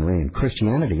Freemasonry and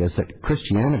Christianity is that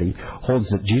Christianity holds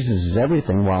that Jesus is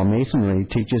everything, while Masonry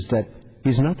teaches that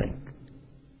he's nothing.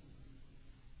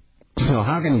 So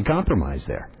how can you compromise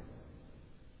there?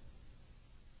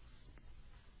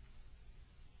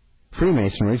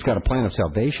 Freemasonry's got a plan of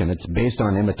salvation. It's based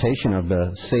on imitation of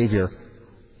the Savior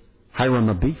Hiram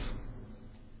Abiff.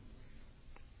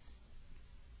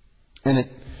 And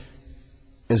it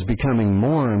is becoming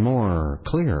more and more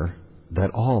clear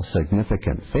that all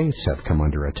significant faiths have come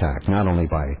under attack, not only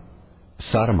by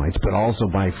sodomites, but also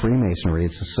by Freemasonry,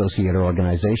 its associated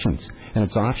organizations, and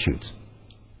its offshoots.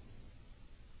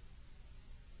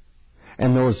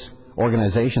 And those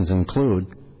organizations include,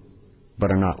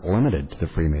 but are not limited to, the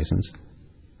Freemasons.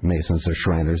 Masons, the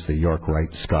Shriners, the York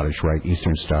Rite, Scottish Rite,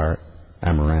 Eastern Star,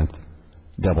 Amaranth,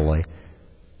 Double A,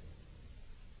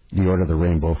 the Order of the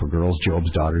Rainbow for Girls,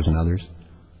 Job's Daughters, and others.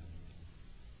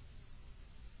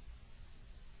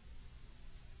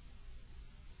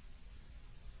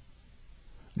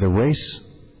 The race,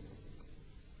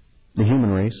 the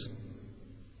human race,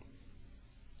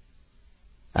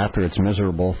 after its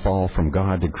miserable fall from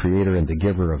God, the creator and the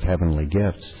giver of heavenly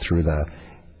gifts, through the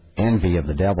envy of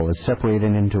the devil, is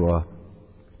separated into a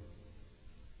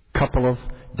couple of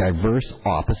diverse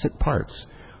opposite parts.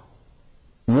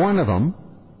 One of them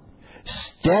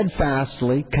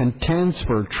steadfastly contends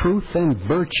for truth and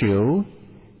virtue,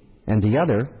 and the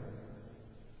other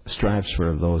strives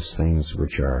for those things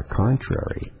which are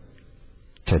contrary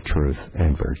to truth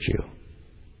and virtue.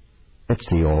 It's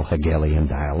the old Hegelian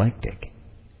dialectic.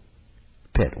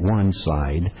 Pit one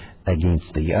side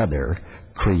against the other,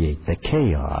 create the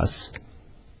chaos,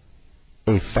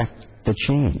 effect the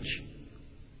change.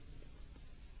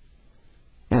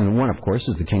 And one, of course,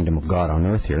 is the kingdom of God on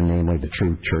earth here, namely the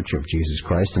true church of Jesus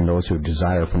Christ and those who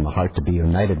desire from the heart to be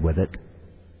united with it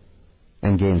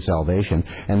and gain salvation.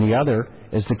 And the other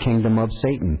is the kingdom of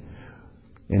Satan,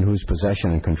 in whose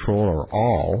possession and control are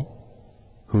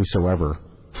all whosoever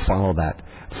follow that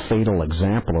fatal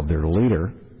example of their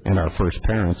leader and our first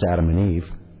parents, Adam and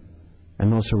Eve,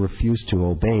 and those who refuse to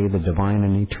obey the divine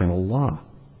and eternal law,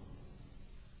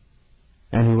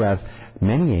 and who have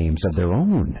many aims of their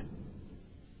own,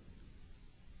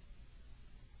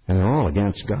 and they're all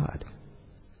against God.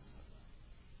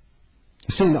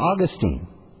 St. Augustine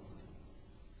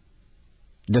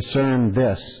discerned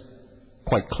this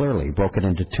quite clearly, broke it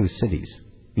into two cities.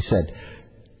 He said,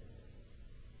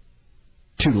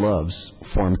 two loves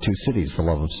form two cities, the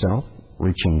love of self,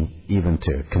 reaching even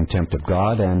to contempt of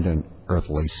God and an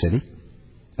earthly city,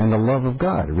 and the love of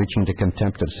God, reaching to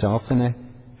contempt of self in a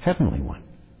heavenly one.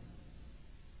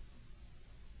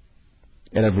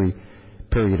 At every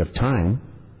period of time,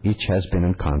 each has been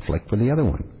in conflict with the other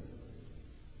one,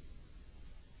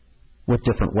 with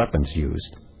different weapons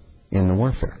used in the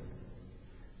warfare.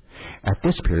 At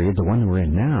this period, the one we're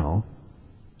in now,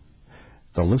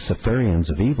 the Luciferians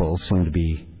of evil seem to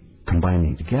be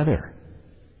combining together,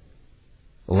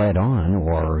 led on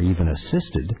or even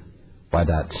assisted by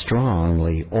that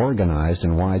strongly organized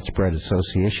and widespread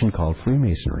association called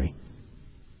Freemasonry.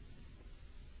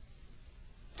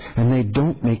 And they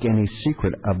don't make any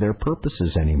secret of their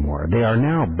purposes anymore. They are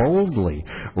now boldly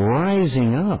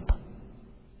rising up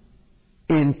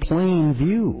in plain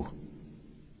view.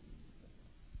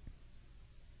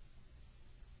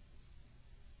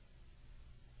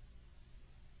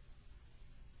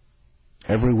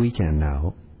 Every weekend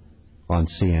now on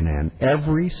CNN,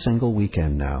 every single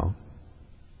weekend now,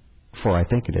 for I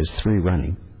think it is 3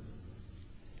 running,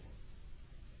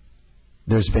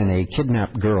 there's been a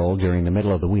kidnapped girl during the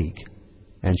middle of the week,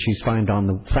 and she's found on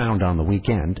the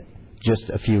weekend just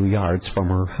a few yards from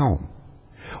her home,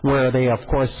 where they, of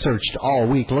course, searched all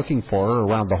week looking for her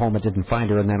around the home and didn't find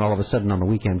her, and then all of a sudden on the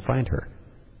weekend find her.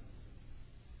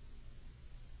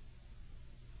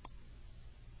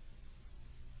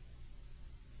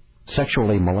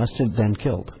 Sexually molested, then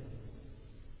killed.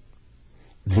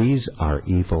 These are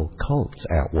evil cults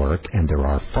at work, and there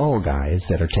are fall guys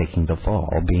that are taking the fall,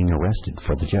 being arrested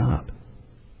for the job.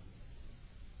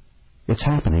 It's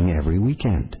happening every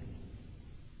weekend.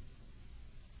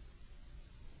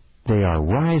 They are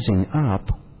rising up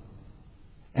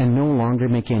and no longer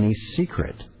make any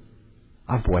secret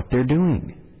of what they're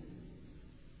doing.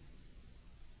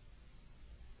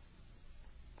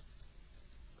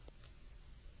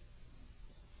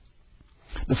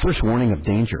 The first warning of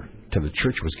danger to the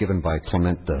church was given by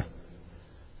Clement XII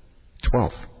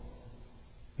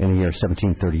in the year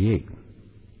 1738.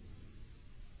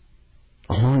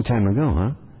 A long time ago,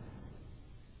 huh?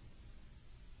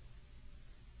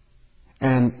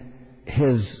 And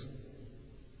his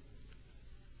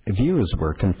views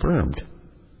were confirmed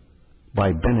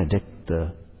by Benedict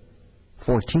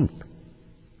XIV.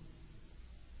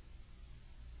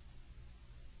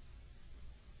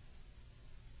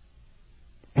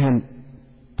 And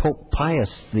Pope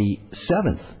Pius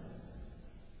VII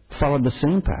followed the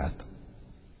same path.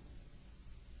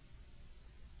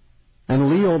 And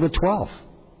Leo XII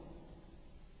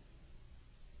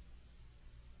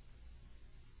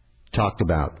talked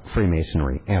about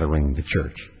Freemasonry entering the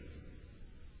church.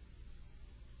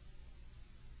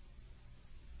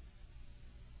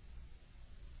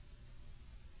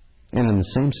 And in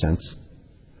the same sense,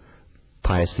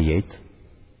 Pius VIII,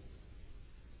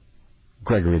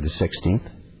 Gregory XVI,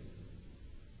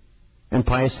 and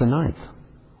Pius IX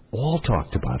all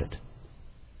talked about it.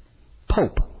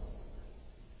 Pope,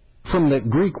 from the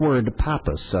Greek word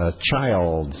papos, a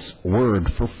child's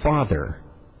word for father.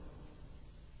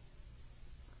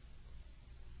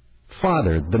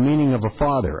 Father, the meaning of a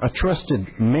father, a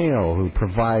trusted male who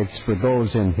provides for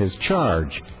those in his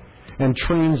charge and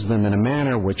trains them in a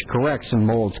manner which corrects and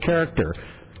molds character.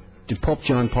 Did Pope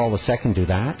John Paul II do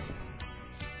that?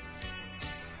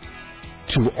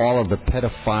 To all of the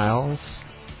pedophiles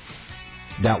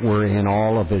that were in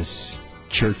all of his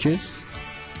churches?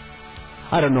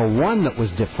 I don't know one that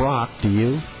was defrocked, do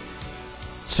you?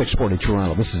 640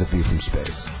 Toronto, this is A View from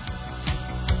Space.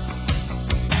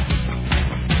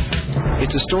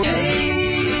 It's a story.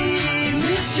 Hey,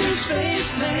 Mr.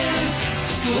 Spaceman,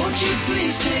 won't you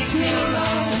please take me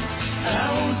along? I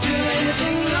won't do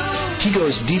anything wrong. He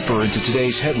goes deeper into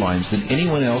today's headlines than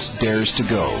anyone else dares to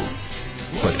go.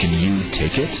 But can you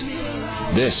take it?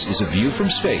 This is A View from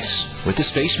Space with the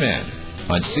Spaceman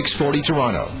on 640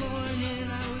 Toronto.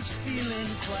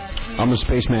 I'm the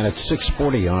Spaceman at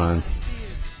 640 on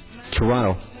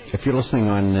Toronto. If you're listening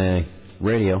on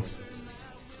radio,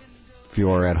 if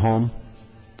you are at home,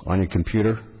 on your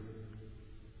computer,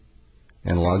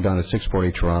 and logged on to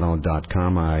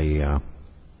 640toronto.com, I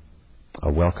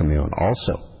welcome you. And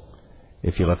also,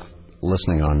 if you're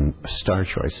listening on Star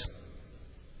Choice,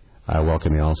 I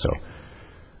welcome you also.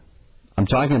 I'm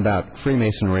talking about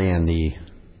Freemasonry and the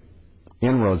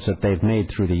inroads that they've made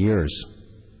through the years,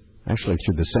 actually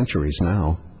through the centuries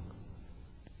now,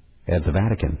 at the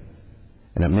Vatican.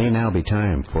 And it may now be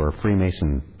time for a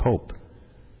Freemason Pope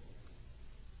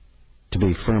to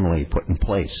be firmly put in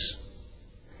place.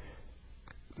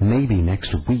 Maybe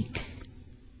next week,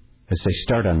 as they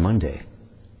start on Monday,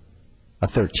 a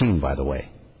 13, by the way,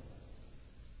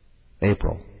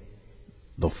 April,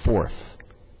 the 4th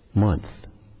month,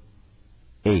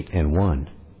 8 and 1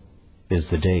 is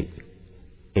the date,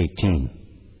 18.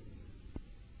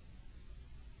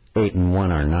 8 and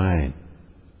 1 are 9,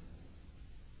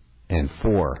 and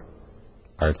 4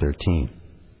 are 13.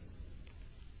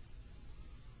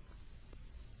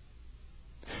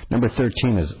 Number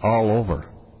 13 is all over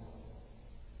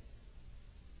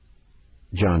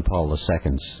John Paul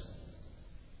II's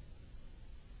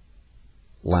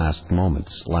last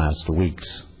moments, last weeks,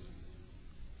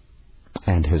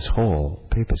 and his whole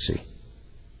papacy.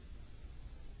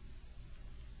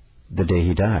 The day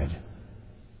he died,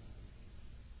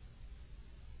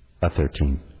 a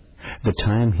 13. The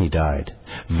time he died,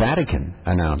 Vatican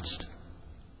announced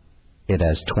it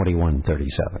as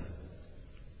 2137.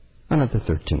 Another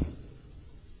 13.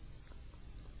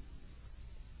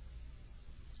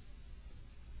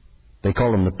 They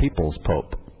call him the People's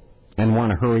Pope and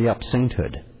want to hurry up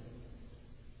sainthood.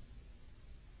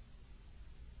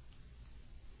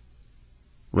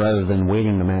 Rather than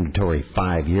waiting the mandatory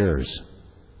 5 years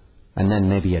and then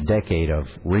maybe a decade of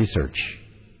research,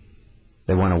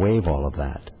 they want to waive all of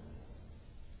that.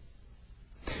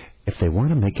 If they want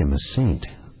to make him a saint,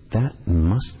 that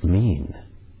must mean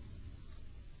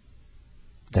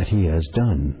that he has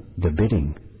done the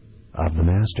bidding of the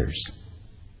masters.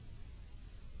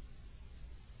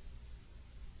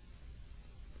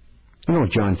 You know,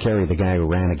 John Kerry, the guy who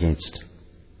ran against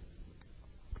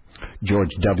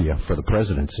George W. for the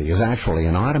presidency, is actually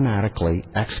an automatically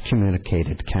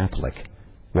excommunicated Catholic.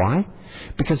 Why?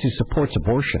 Because he supports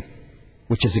abortion,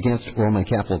 which is against Roman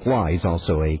Catholic law. He's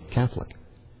also a Catholic.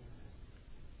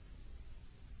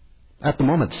 At the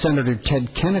moment, Senator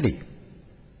Ted Kennedy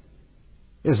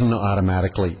is an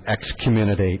automatically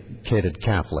excommunicated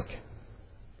Catholic.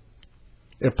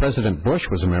 If President Bush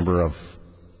was a member of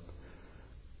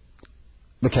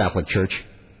the Catholic Church,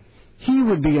 he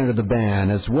would be under the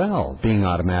ban as well, being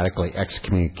automatically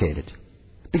excommunicated,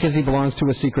 because he belongs to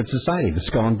a secret society, the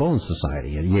Skull and Bones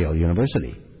Society at Yale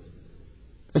University.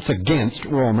 It's against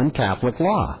Roman Catholic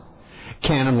law.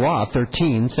 Canon Law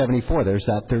 1374, there's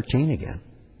that 13 again.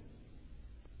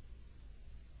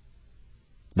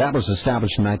 That was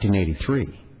established in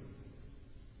 1983.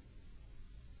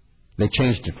 They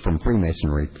changed it from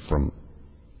Freemasonry, from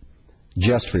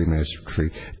just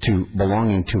Freemasonry, to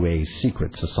belonging to a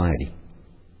secret society.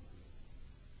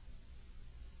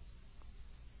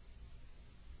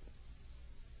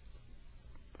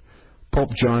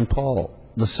 Pope John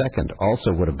Paul II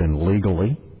also would have been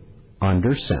legally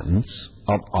under sentence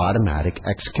of automatic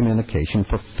excommunication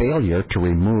for failure to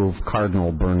remove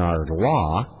Cardinal Bernard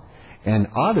Law and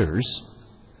others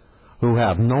who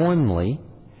have knowingly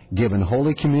given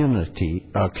Holy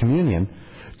Communion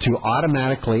to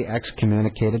automatically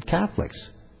excommunicated Catholics,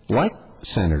 like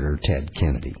Senator Ted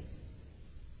Kennedy.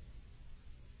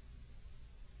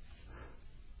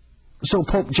 So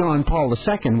Pope John Paul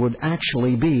II would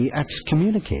actually be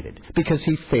excommunicated because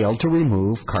he failed to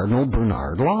remove Cardinal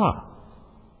Bernard Law.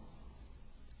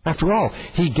 After all,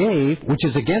 he gave, which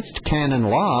is against canon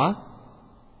law,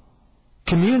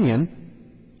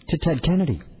 communion to Ted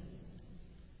Kennedy.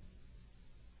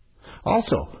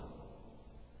 Also,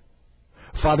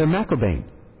 Father McIlvaine,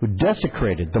 who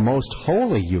desecrated the most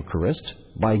holy Eucharist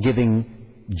by giving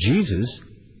Jesus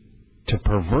to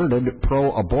perverted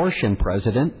pro-abortion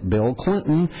President Bill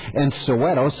Clinton in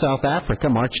Soweto, South Africa,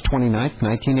 March 29,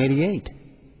 1988.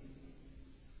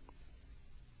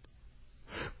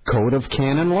 Code of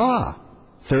Canon Law,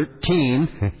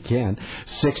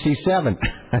 1367,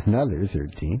 another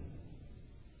 13.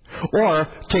 Or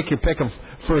take your pick of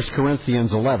 1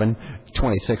 Corinthians 11,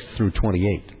 26 through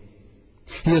 28.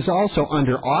 He is also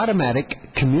under automatic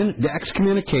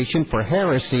excommunication for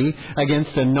heresy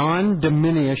against a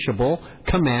non-diminishable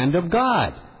command of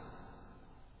God.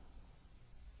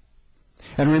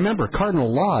 And remember,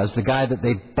 Cardinal Law is the guy that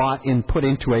they bought and put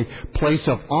into a place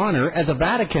of honor at the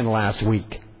Vatican last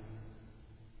week,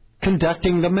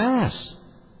 conducting the Mass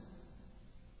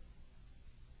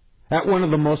at one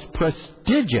of the most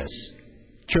prestigious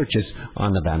churches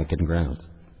on the Vatican grounds.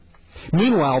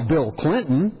 Meanwhile, Bill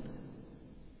Clinton,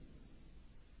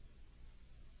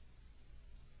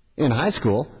 in high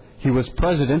school, he was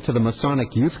president of the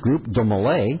Masonic youth group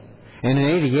Domolay, and in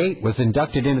 88 was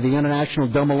inducted into the International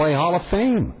Domolay Hall of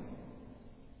Fame.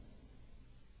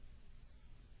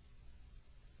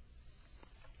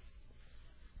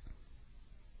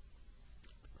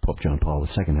 Pope John Paul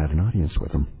II had an audience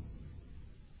with him.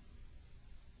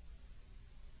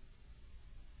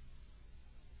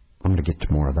 I'm going to get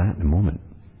to more of that in a moment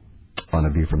on A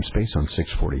View from Space on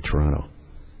 640 Toronto.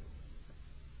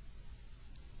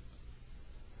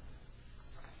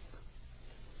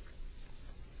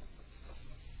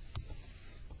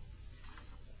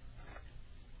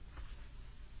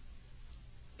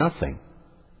 Nothing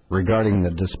regarding the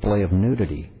display of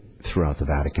nudity throughout the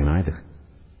Vatican either.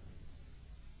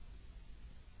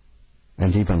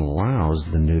 And even allows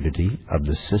the nudity of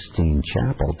the Sistine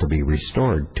Chapel to be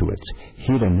restored to its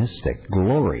hedonistic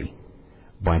glory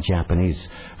by Japanese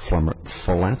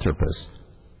philanthropists.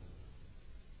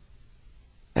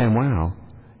 And while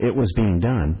it was being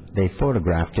done, they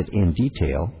photographed it in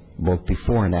detail both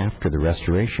before and after the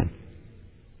restoration.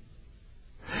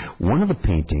 One of the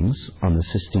paintings on the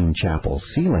Sistine Chapel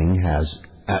ceiling has,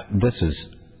 this is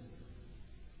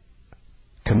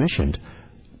commissioned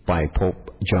by Pope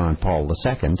John Paul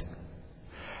II,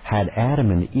 had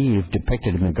Adam and Eve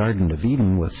depicted in the Garden of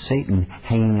Eden with Satan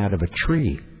hanging out of a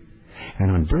tree.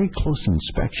 And on very close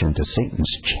inspection to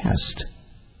Satan's chest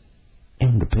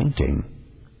in the painting,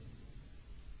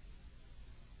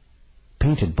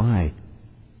 painted by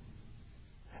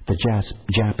the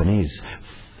Japanese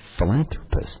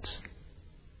philanthropists,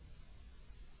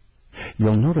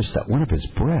 you'll notice that one of his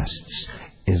breasts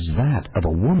is that of a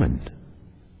woman.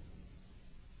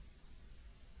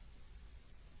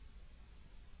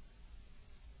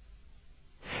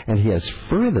 And he has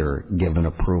further given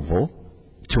approval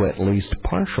to at least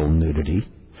partial nudity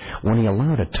when he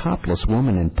allowed a topless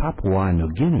woman in Papua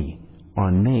New Guinea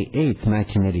on May 8,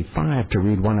 1985, to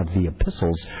read one of the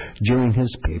epistles during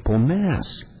his papal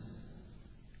Mass.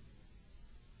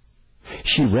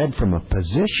 She read from a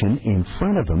position in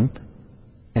front of him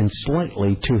and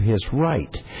slightly to his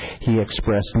right. He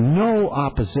expressed no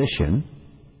opposition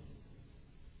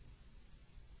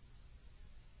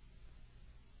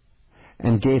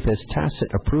and gave his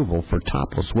tacit approval for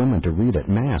topless women to read at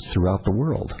Mass throughout the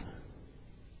world.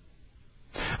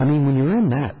 I mean, when you're in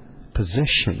that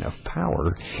position of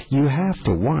power, you have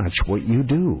to watch what you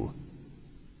do.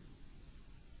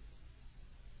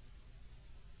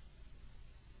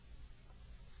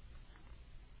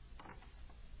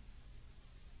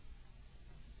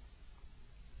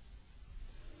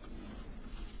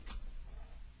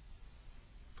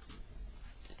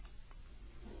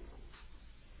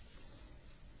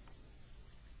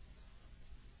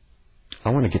 I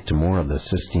want to get to more of the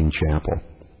Sistine Chapel.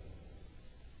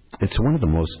 It's one of the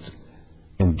most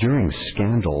enduring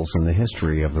scandals in the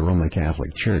history of the Roman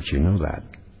Catholic Church. You know that.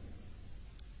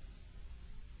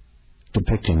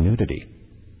 Depicting nudity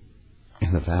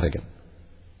in the Vatican.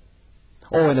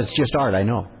 Oh, and it's just art, I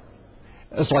know.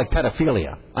 It's like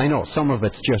pedophilia. I know. Some of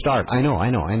it's just art. I know.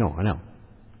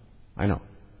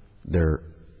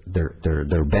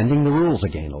 They're bending the rules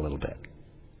again a little bit.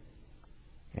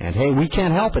 And hey, we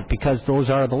can't help it because those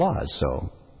are the laws.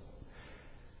 So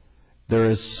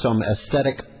there is some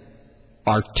aesthetic,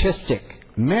 artistic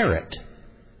merit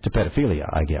to pedophilia,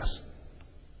 I guess.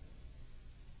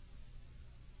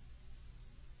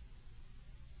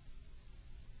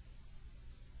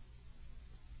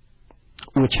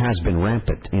 Which has been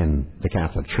rampant in the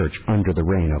Catholic Church under the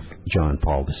reign of John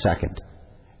Paul II.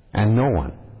 And no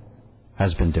one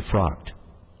has been defrocked.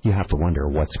 You have to wonder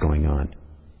what's going on.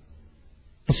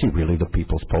 Is he really the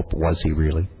people's pope? Was he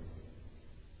really?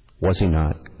 Was he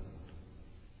not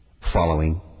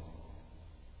following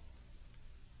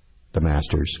the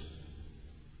masters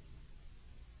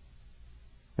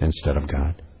instead of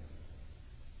God?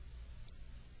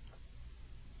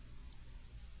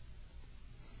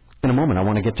 In a moment, I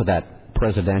want to get to that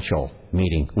presidential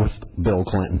meeting with Bill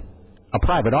Clinton. A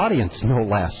private audience, no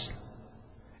less.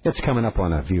 It's coming up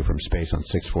on A View from Space on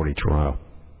 640 Toronto.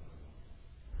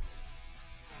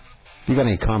 If you got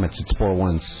any comments, it's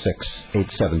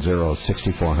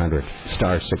 416-870-6400,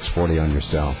 star 640 on your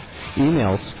cell.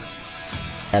 Emails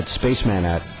at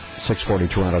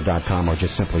spaceman@640toronto.com or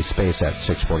just simply space at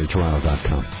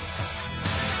 640toronto.com.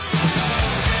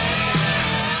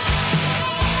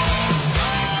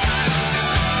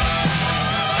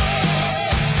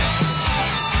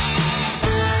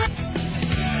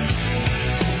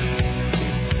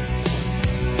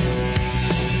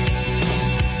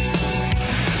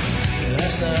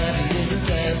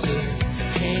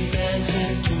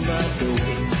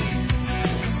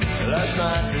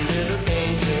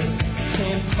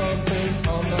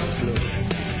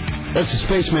 That's the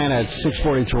Spaceman at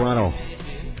 640 Toronto.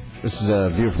 This is A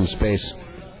View from Space.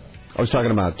 I was talking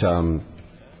about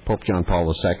Pope John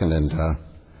Paul II and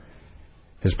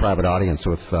his private audience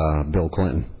with Bill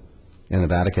Clinton in the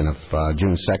Vatican of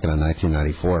June 2nd of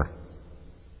 1994.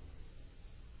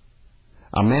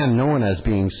 A man known as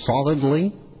being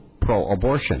solidly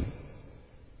pro-abortion,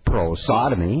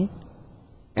 pro-sodomy,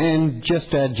 and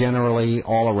just a generally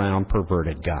all-around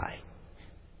perverted guy.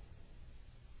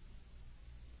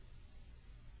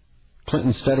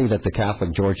 Clinton studied at the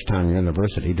Catholic Georgetown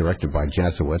University, directed by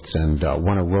Jesuits, and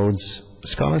won a Rhodes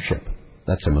Scholarship.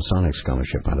 That's a Masonic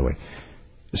scholarship, by the way.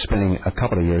 Spending a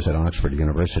couple of years at Oxford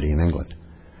University in England.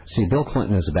 See, Bill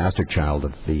Clinton is a bastard child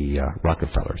of the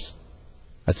Rockefellers.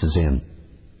 That's his in.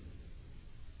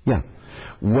 Yeah.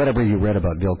 Whatever you read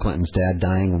about Bill Clinton's dad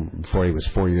dying before he was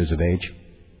 4 years of age,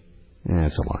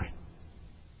 it's a lie.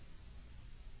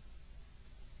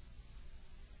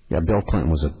 Yeah, Bill Clinton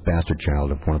was a bastard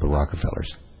child of one of the Rockefellers.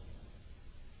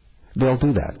 They'll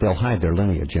do that. They'll hide their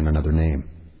lineage in another name.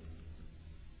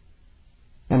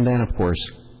 And then, of course,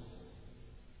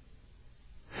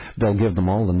 they'll give them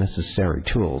all the necessary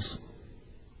tools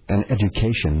and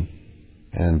education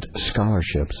and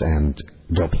scholarships and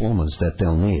diplomas that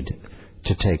they'll need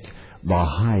to take the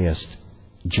highest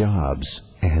jobs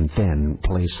and then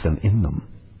place them in them.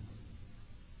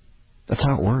 That's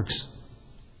how it works.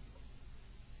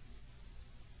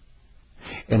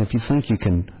 And if you think you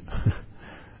can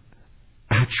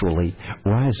actually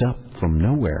rise up from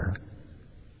nowhere,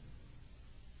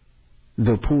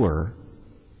 the poor,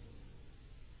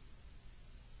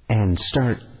 and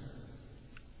start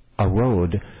a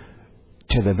road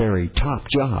to the very top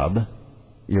job,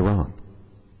 you're wrong.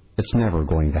 It's never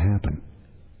going to happen.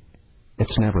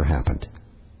 It's never happened.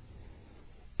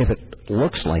 If it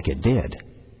looks like it did,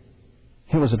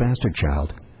 he was a bastard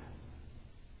child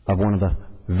of one of the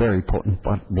very potent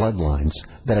bloodlines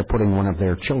that are putting one of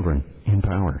their children in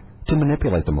power. To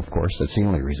manipulate them, of course. That's the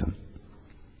only reason.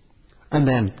 And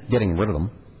then getting rid of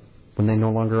them when they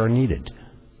no longer are needed.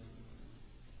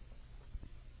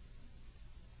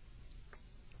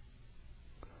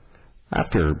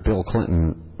 After Bill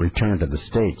Clinton returned to the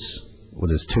States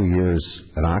with his 2 years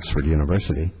at Oxford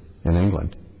University in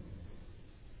England,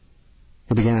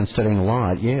 he began studying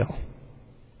law at Yale.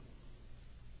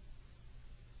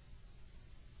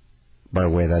 By the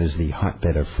way, that is the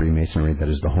hotbed of Freemasonry, that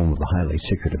is the home of the highly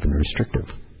secretive and restrictive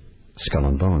Skull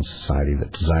and Bones Society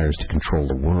that desires to control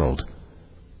the world.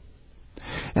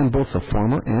 And both the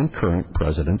former and current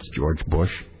presidents, George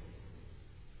Bush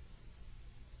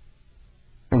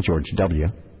and George W.,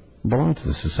 belong to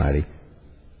the society.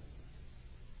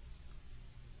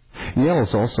 Yale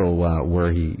is also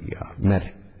where he met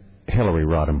Hillary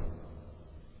Rodham,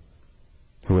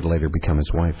 who would later become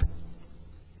his wife.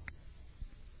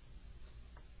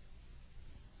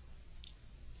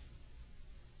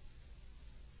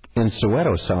 In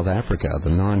Soweto, South Africa, the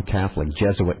non-Catholic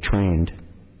Jesuit-trained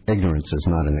ignorance is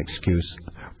not an excuse.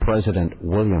 President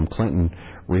William Clinton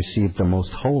received the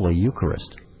Most Holy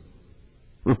Eucharist.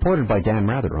 Reported by Dan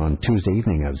Rather on Tuesday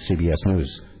evening of CBS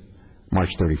News, March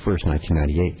 31st,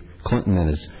 1998. Clinton and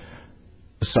his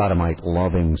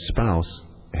sodomite-loving spouse,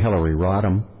 Hillary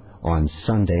Rodham, on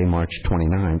Sunday, March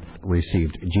 29th,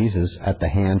 received Jesus at the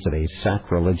hands of a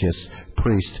sacrilegious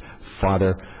priest,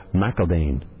 Father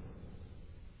McEldain.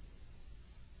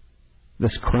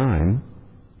 This crime,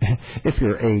 if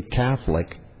you're a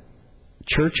Catholic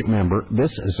church member,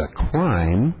 this is a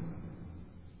crime,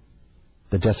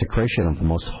 the desecration of the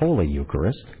Most Holy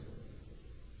Eucharist,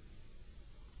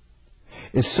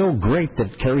 is so great that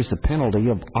it carries the penalty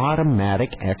of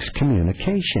automatic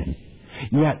excommunication.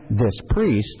 Yet this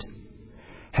priest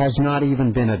has not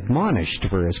even been admonished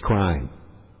for his crime,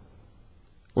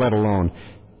 let alone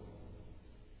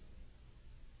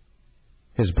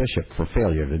his bishop for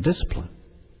failure to discipline.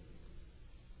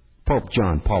 Pope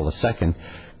John Paul II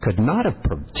could not have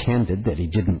pretended that he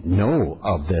didn't know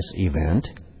of this event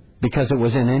because it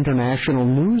was an international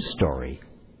news story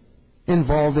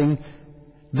involving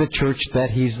the church that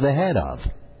he's the head of,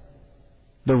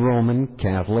 the Roman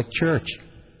Catholic Church.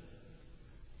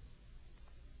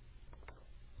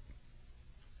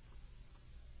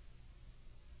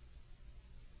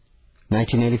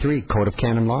 (1983) Code of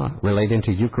Canon Law relating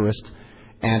to Eucharist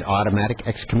and automatic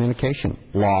excommunication.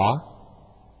 Law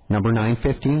number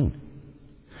 915.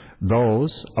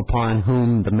 Those upon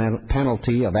whom the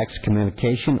penalty of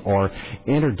excommunication or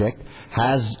interdict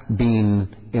has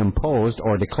been imposed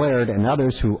or declared, and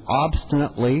others who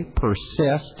obstinately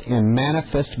persist in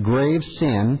manifest grave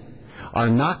sin, are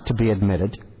not to be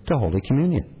admitted to Holy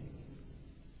Communion.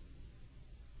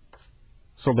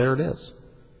 So there it is.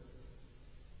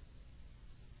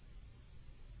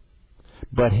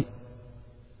 But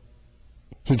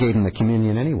he gave him the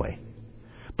communion anyway.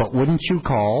 But wouldn't you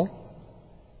call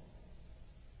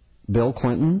Bill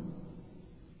Clinton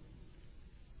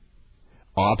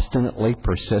obstinately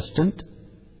persistent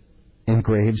in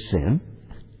grave sin?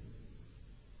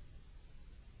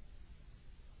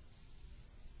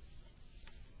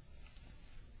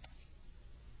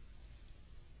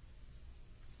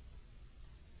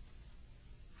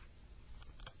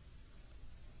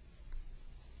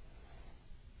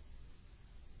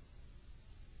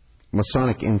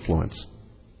 Masonic influence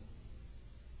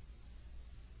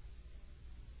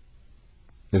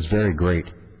is very great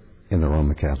in the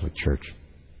Roman Catholic Church.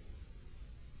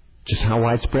 Just how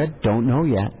widespread? Don't know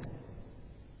yet.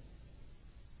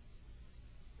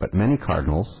 But many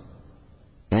cardinals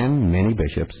and many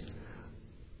bishops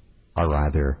are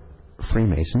either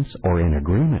Freemasons or in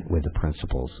agreement with the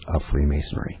principles of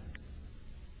Freemasonry.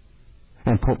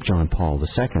 And Pope John Paul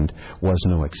II was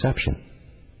no exception.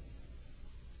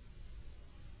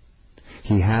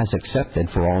 He has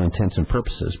accepted, for all intents and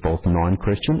purposes, both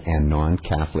non-Christian and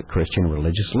non-Catholic Christian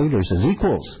religious leaders as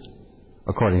equals,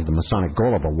 according to the Masonic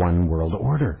goal of a one-world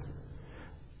order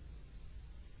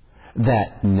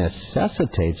that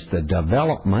necessitates the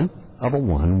development of a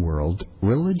one-world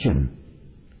religion.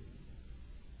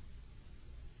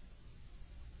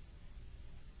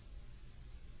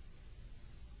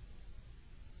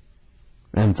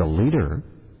 And the leader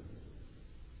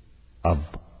of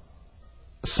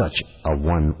such a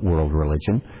one-world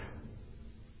religion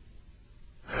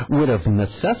would of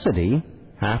necessity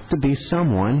have to be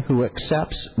someone who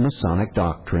accepts Masonic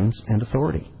doctrines and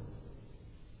authority.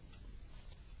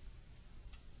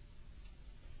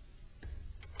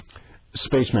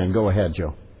 Spaceman, go ahead,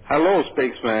 Joe. Hello,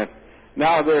 Spaceman.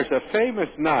 Now, there's a famous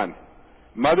nun,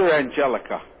 Mother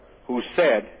Angelica, who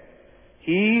said,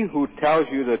 "He who tells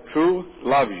you the truth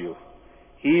loves you.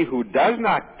 He who does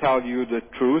not tell you the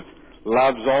truth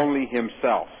loves only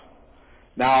himself."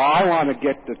 Now, I want to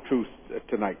get the truth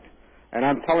tonight, and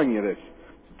I'm telling you this.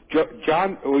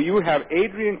 John, you have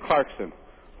Adrienne Clarkson,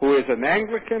 who is an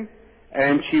Anglican,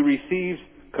 and she receives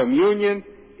communion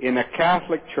in a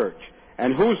Catholic church.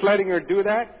 And who's letting her do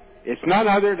that? It's none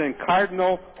other than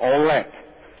Cardinal Ouellette.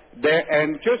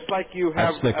 And just like you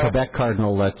have... That's the Quebec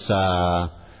Cardinal that's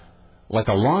like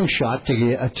a long shot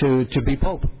to be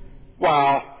Pope.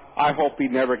 Well, I hope he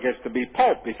never gets to be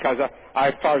Pope, because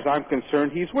as far as I'm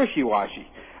concerned, he's wishy-washy.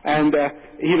 And,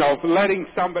 letting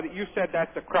somebody, you said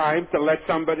that's a crime to let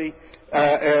somebody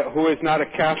who is not a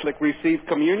Catholic receive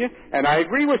communion, and I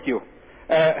agree with you.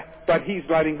 But he's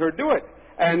letting her do it.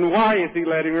 And why is he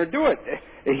letting her do it?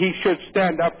 He should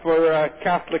stand up for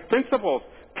Catholic principles,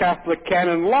 Catholic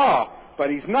canon law, but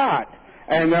he's not.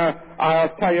 And I'll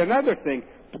tell you another thing.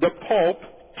 The Pope,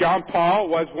 John Paul,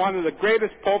 was one of the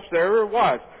greatest popes there ever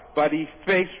was, but he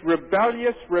faced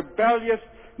rebellious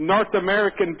North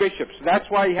American bishops. That's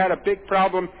why he had a big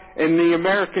problem in the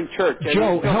American church. And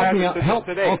Joe, help me out.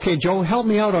 Okay, Joe, help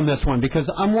me out on this one, because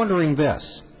I'm wondering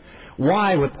this.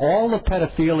 Why, with all the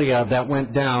pedophilia that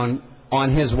went down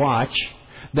on his watch,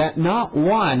 that not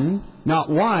one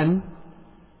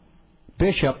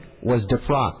bishop was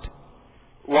defrocked?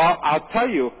 Well, I'll tell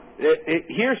you,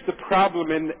 here's the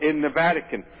problem in the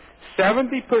Vatican.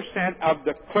 70% of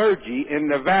the clergy in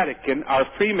the Vatican are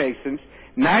Freemasons.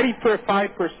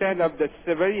 95% of the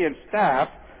civilian staff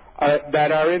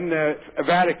that are in the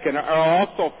Vatican are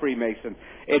also Freemason.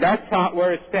 That's not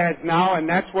where it stands now, and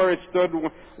that's where it stood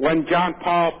when John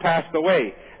Paul passed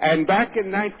away. And back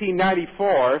in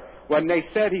 1994, when they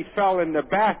said he fell in the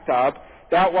bathtub,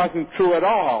 that wasn't true at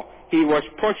all. He was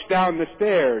pushed down the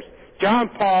stairs. John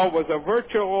Paul was a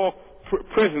virtual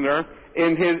prisoner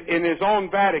in his own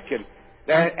Vatican,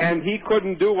 and he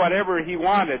couldn't do whatever he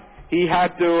wanted. He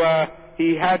had to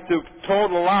toe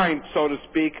the line, so to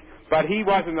speak, but he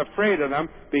wasn't afraid of them,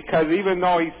 because even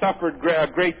though he suffered a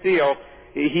great deal,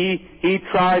 he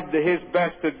tried his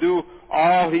best to do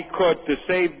all he could to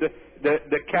save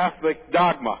the Catholic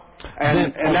dogma.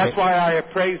 And that's why I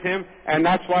praise him, and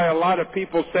that's why a lot of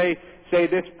people say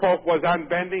this Pope was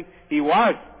unbending. He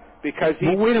was, because he...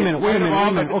 Well, wait a minute.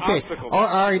 Okay, all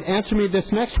right, answer me this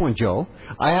next one, Joe.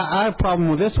 I have a problem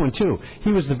with this one, too.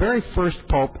 He was the very first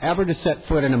Pope ever to set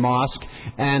foot in a mosque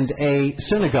and a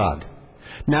synagogue.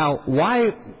 Now,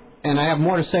 why... And I have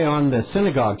more to say on the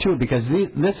synagogue, too, because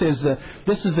this is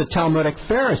the Talmudic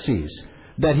Pharisees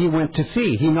that he went to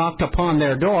see. He knocked upon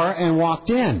their door and walked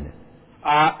in.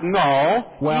 No.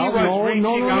 Well,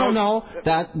 no.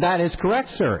 That is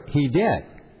correct, sir. He did.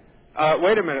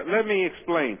 Wait a minute. Let me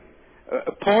explain.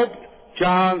 Pope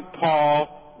John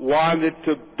Paul wanted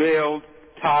to build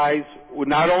ties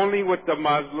not only with the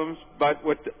Muslims, but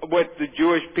with the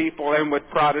Jewish people and with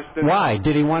Protestants. Why?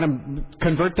 Did he want to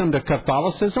convert them to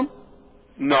Catholicism?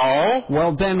 No.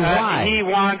 Well, then why? He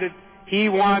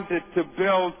wanted to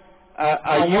build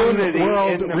a unity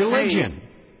world in the religion.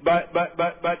 faith. But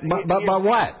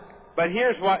what? But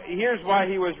here's why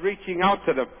he was reaching out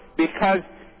to them, because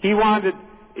he wanted.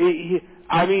 He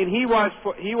was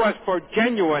for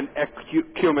genuine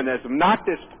ecumenism, not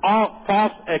this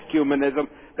false ecumenism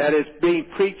that is being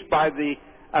preached by the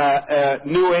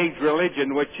New Age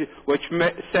religion, which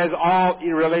says all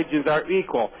religions are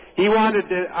equal. He wanted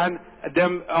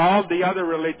all the other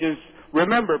religions.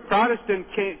 Remember, Protestant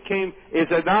is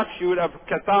an offshoot of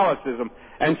Catholicism,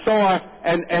 and so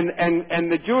and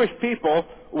the Jewish people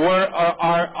were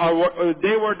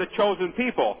the chosen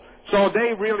people. So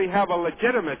they really have a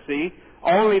legitimacy.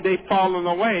 Only they've fallen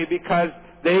away because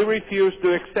they refuse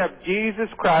to accept Jesus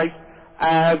Christ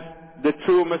as the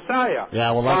true Messiah.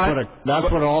 Yeah, well,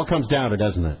 that's what it all comes down to,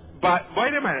 doesn't it? But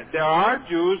wait a minute, there are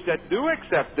Jews that do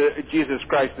accept Jesus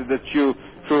Christ as the true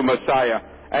Messiah.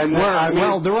 And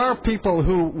there are people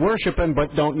who worship him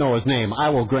but don't know his name. I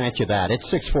will grant you that. It's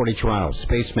 640 Toronto,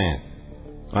 Spaceman,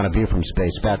 on A View from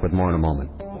Space. Back with more in a moment.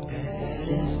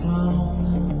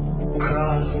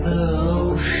 Across the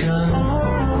ocean,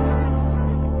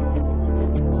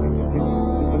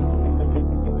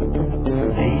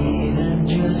 leaving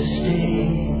just a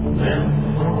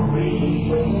memory.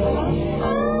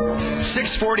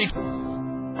 640.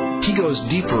 He goes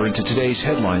deeper into today's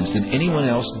headlines than anyone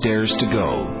else dares to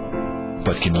go.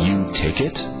 But can you take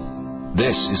it?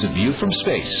 This is A View from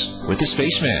Space with the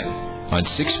Spaceman on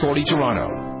 640 Toronto.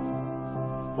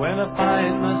 When I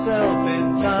find myself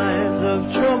in times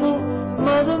of trouble,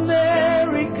 Mother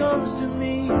Mary comes to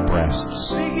me, breasts,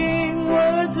 speaking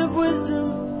words of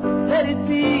wisdom, let it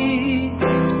be.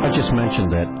 I just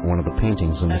mentioned that one of the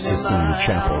paintings in the Sistine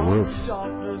Chapel roof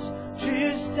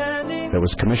that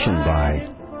was commissioned by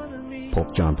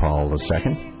Pope John Paul II,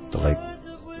 the late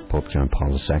Pope John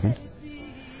Paul II,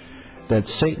 that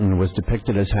Satan was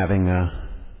depicted as having a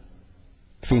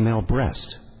female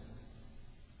breast,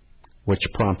 which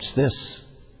prompts this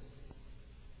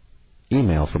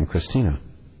email from Christina.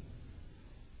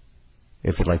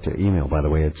 If you'd like to email, by the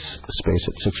way, it's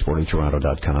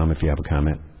space@640toronto.com if you have a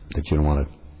comment that you don't want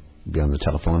to be on the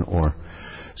telephone, or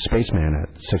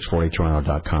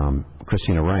spaceman@640toronto.com.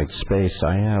 Christina writes, Space,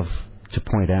 I have to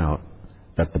point out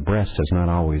that the breast has not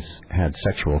always had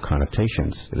sexual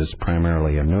connotations. It is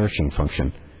primarily a nourishing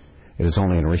function. It is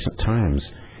only in recent times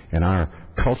in our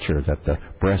culture that the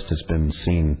breast has been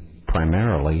seen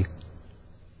primarily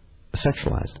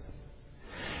sexualized.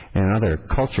 And in other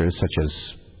cultures, such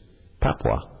as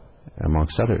Papua,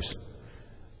 amongst others,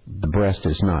 the breast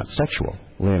is not sexual.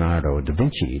 Leonardo da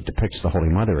Vinci depicts the Holy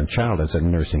Mother and Child as a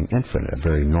nursing infant, a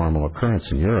very normal occurrence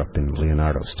in Europe in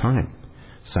Leonardo's time.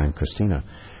 Signed, Christina.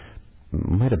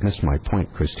 Might have missed my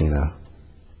point, Christina.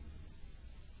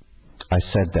 I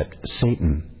said that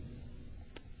Satan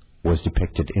was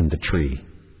depicted in the tree,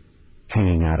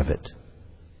 hanging out of it,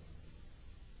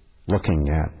 looking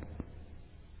at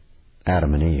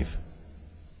Adam and Eve.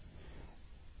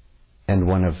 And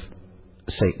one of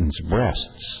Satan's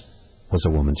breasts was a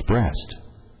woman's breast.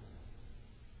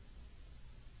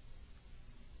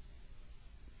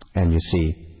 And you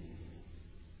see,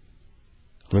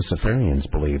 Luciferians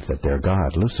believe that their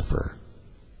god, Lucifer,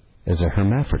 is a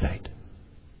hermaphrodite,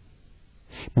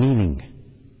 meaning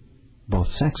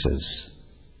both sexes,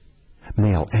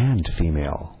 male and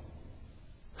female.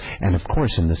 And of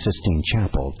course, in the Sistine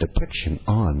Chapel, depiction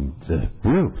on the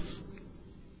roof,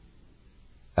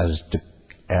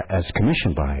 as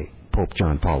commissioned by Pope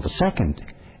John Paul II,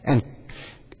 and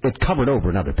it covered over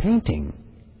another painting.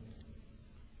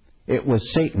 It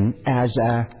was Satan as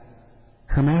a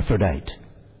hermaphrodite.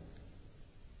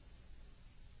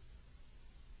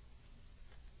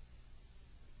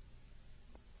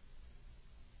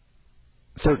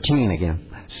 again,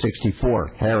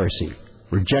 64, heresy.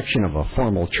 Rejection of a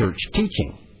formal church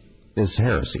teaching is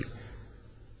heresy.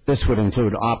 This would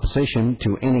include opposition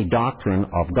to any doctrine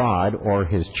of God or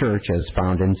His church as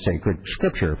found in sacred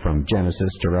Scripture from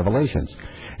Genesis to Revelations,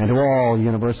 and to all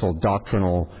universal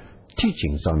doctrinal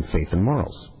teachings on faith and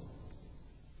morals.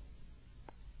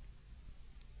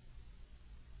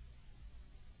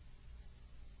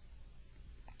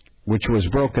 Which was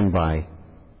broken by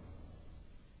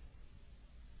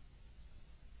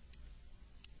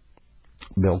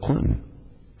Bill Clinton,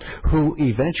 who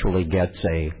eventually gets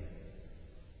a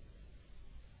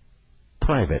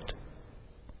private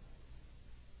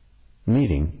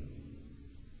meeting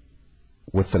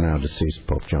with the now deceased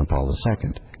Pope John Paul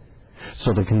II.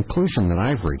 So the conclusion that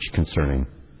I've reached concerning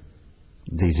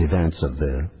these events of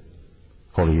the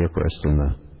Holy Eucharist and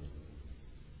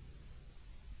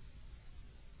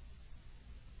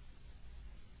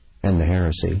the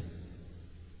heresy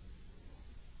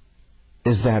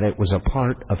is that it was a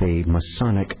part of a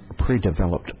Masonic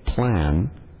pre-developed plan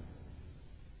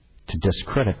to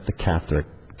discredit the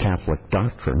Catholic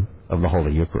doctrine of the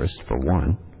Holy Eucharist, for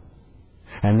one,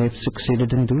 and they've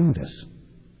succeeded in doing this.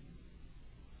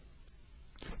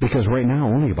 Because right now,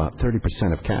 only about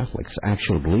 30% of Catholics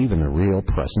actually believe in the real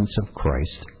presence of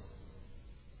Christ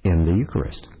in the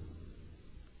Eucharist.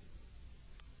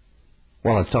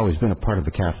 While it's always been a part of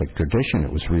the Catholic tradition,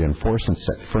 it was reinforced and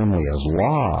set firmly as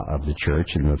law of the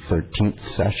Church in the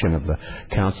 13th session of the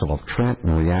Council of Trent in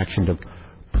reaction to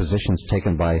positions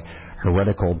taken by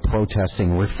heretical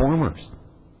protesting reformers.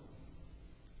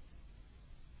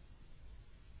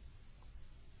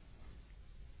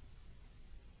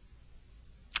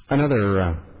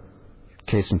 Another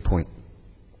case in point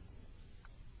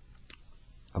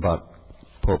about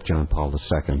Pope John Paul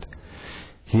II.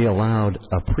 He allowed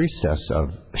a priestess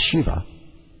of Shiva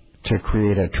to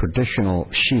create a traditional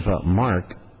Shiva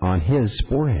mark on his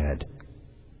forehead.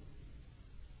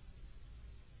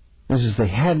 This is the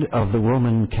head of the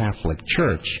Roman Catholic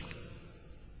Church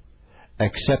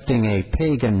accepting a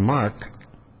pagan mark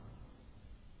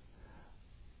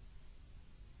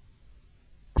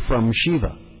from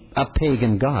Shiva, a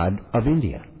pagan god of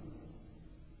India.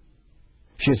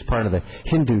 She is part of the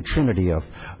Hindu trinity of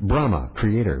Brahma,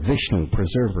 creator, Vishnu,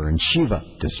 preserver, and Shiva,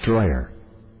 destroyer.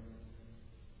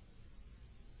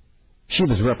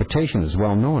 Shiva's reputation is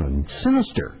well known and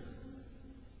sinister.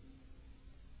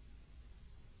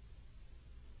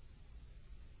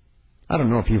 I don't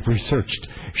know if you've researched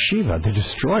Shiva, the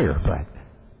destroyer, but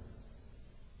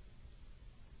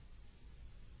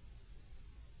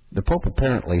the Pope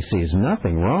apparently sees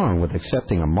nothing wrong with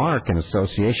accepting a mark in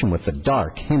association with the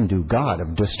dark Hindu god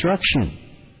of destruction.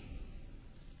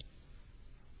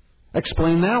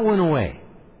 Explain that one away.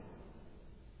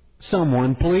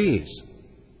 Someone, please.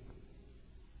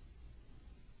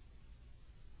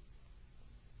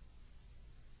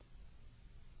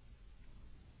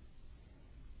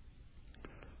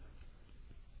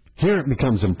 Here it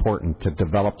becomes important to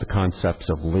develop the concepts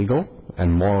of legal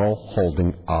and moral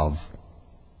holding of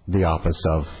the office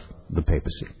of the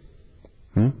papacy.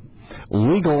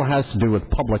 Legal has to do with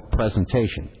public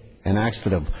presentation and acts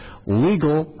that have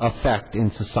legal effect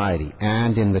in society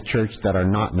and in the church that are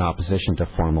not in opposition to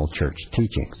formal church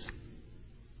teachings.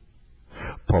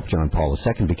 Pope John Paul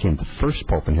II became the first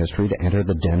pope in history to enter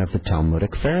the den of the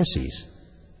Talmudic Pharisees.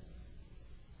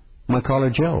 my caller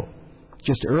Joe,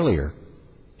 just earlier,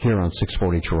 here on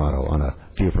 640 Toronto on A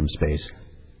View from Space,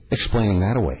 explaining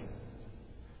that away.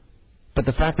 But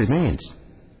the fact remains,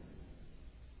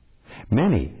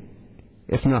 many,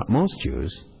 if not most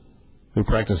Jews, who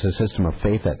practice a system of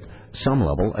faith at some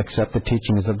level accept the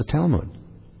teachings of the Talmud,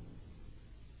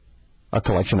 a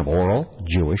collection of oral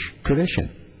Jewish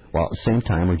tradition, while at the same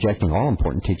time rejecting all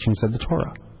important teachings of the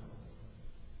Torah.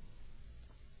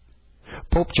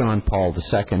 Pope John Paul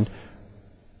II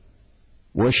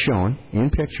was shown in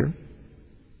picture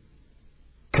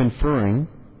conferring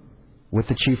with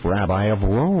the chief rabbi of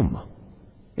Rome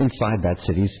inside that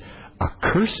city's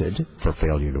accursed, for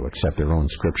failure to accept their own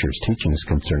scriptures' teachings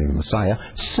concerning the Messiah,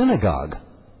 synagogue.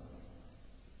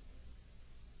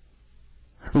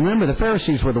 Remember, the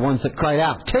Pharisees were the ones that cried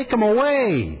out, "Take him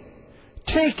away!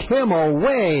 Take him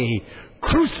away!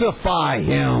 Crucify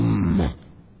him!"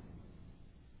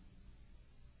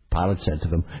 Pilate said to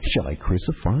them, "Shall I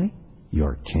crucify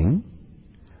your king?"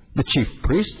 The chief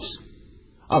priests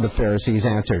of the Pharisees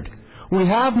answered, "We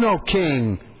have no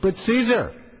king but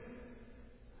Caesar."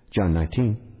 John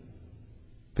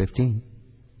 19:15.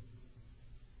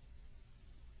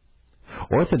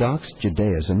 Orthodox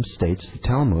Judaism states the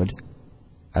Talmud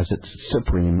as its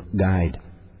supreme guide.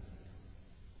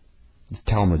 The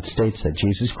Talmud states that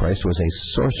Jesus Christ was a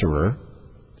sorcerer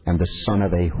and the son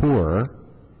of a whore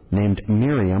named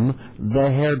Miriam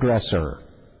the hairdresser.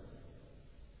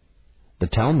 The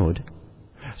Talmud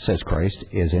says Christ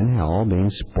is in hell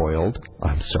being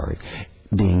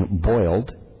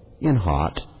boiled in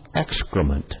hot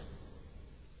excrement.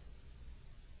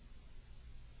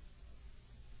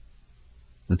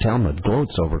 The Talmud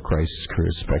gloats over Christ's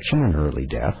crucifixion and early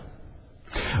death.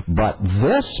 But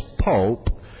this Pope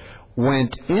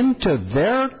went into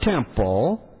their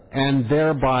temple and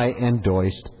thereby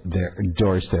endorsed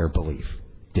their belief.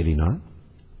 Did he not?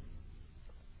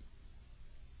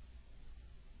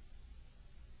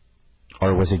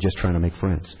 Or was he just trying to make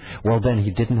friends? Well, then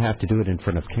he didn't have to do it in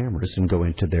front of cameras and go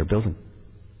into their building.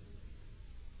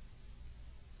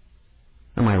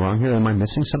 Am I wrong here? Am I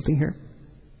missing something here?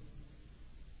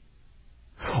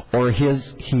 Or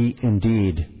is he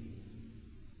indeed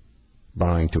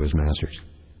bowing to his masters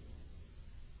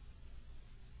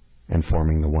and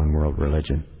forming the one world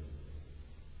religion?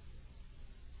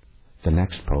 The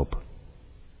next Pope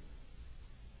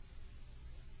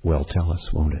will tell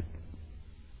us, won't it,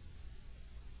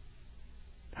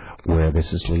 where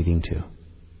this is leading to.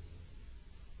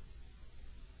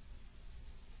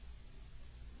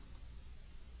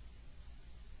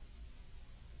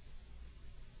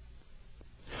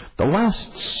 The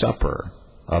Last Supper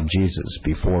of Jesus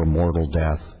before mortal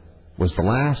death was the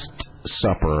last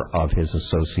supper of his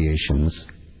associations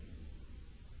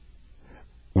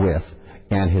with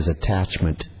and his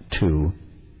attachment to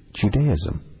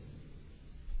Judaism.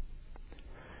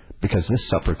 Because this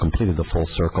supper completed the full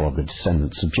circle of the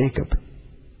descendants of Jacob,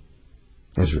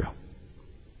 Israel,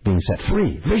 being set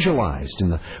free, visualized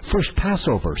in the first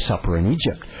Passover supper in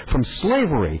Egypt, from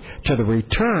slavery to the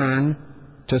return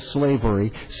to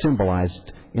slavery,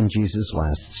 symbolized in Jesus'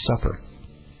 Last Supper.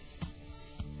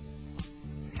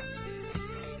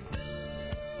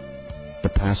 The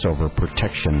Passover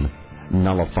protection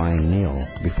nullifying meal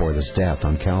before his death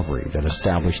on Calvary that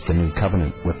established the new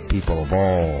covenant with people of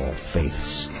all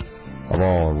faiths, of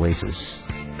all races.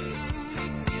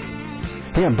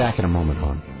 Hey, I'm back in a moment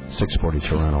on 640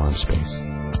 Toronto on Space.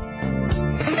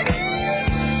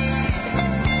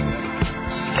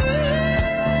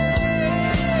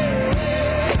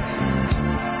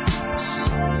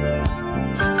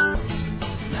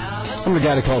 I'm the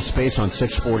guy to call Space on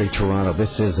 640 Toronto.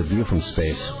 This is A View from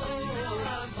Space.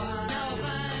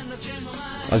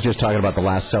 I was just talking about the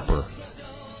Last Supper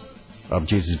of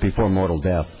Jesus before mortal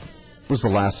death. It was the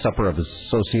Last Supper of his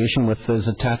association with his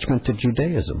attachment to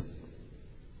Judaism.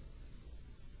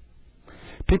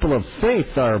 People of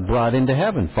faith are brought into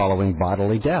heaven following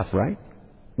bodily death, right?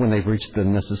 When they've reached the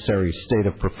necessary state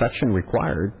of perfection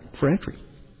required for entry.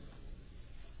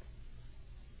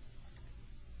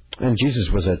 And Jesus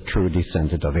was a true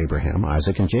descendant of Abraham,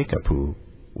 Isaac, and Jacob, who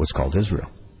was called Israel.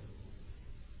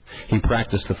 He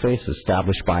practiced the faith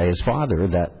established by his father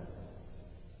that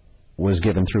was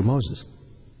given through Moses.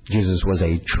 Jesus was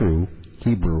a true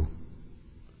Hebrew.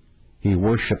 He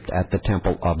worshipped at the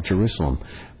temple of Jerusalem.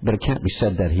 But it can't be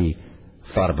said that he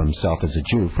thought of himself as a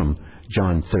Jew from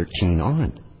John 13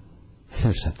 on.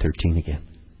 There's that 13 again.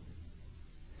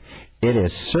 It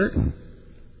is certain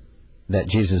that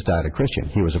Jesus died a Christian.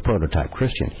 He was a prototype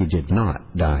Christian. He did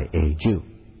not die a Jew.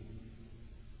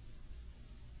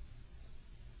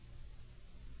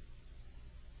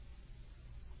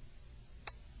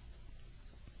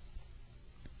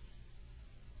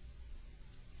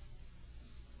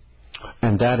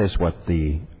 And that is what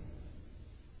the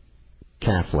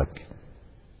Catholic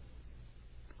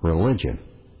religion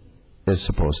is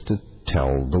supposed to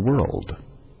tell the world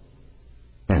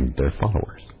and their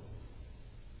followers.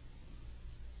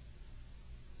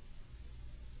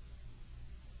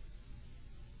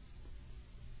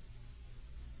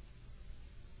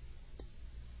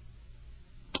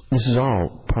 This is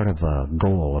all part of a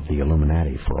goal of the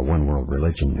Illuminati for a one-world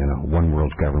religion and a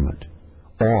one-world government,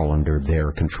 all under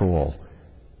their control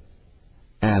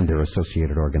and their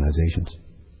associated organizations.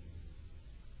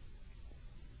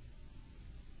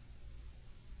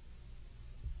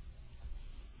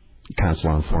 Council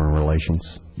on Foreign Relations,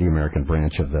 the American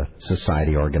branch of the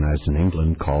society organized in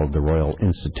England called the Royal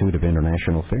Institute of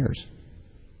International Affairs.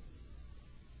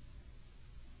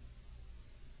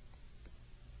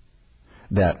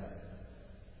 That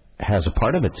has a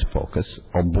part of its focus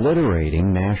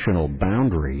obliterating national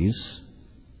boundaries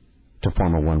to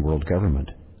form a one-world government.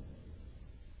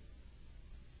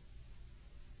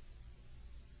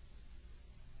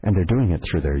 And they're doing it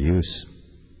through their use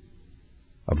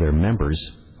of their members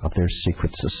of their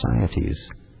secret societies.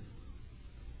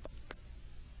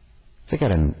 I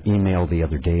got an email the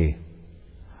other day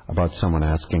about someone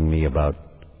asking me about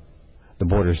the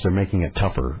borders. They're making it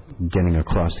tougher getting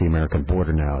across the American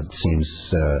border now. It seems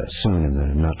soon, in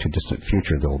the not-too-distant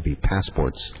future, there will be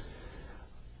passports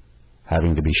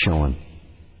having to be shown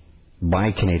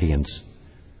by Canadians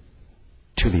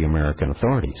to the American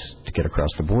authorities to get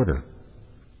across the border.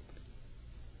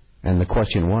 And the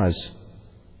question was,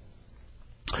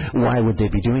 why would they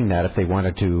be doing that if they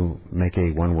wanted to make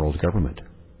a one-world government?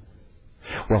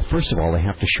 Well, first of all, they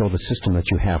have to show the system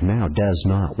that you have now does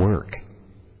not work.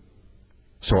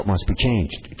 So it must be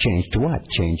changed. Changed to what?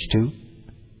 Changed to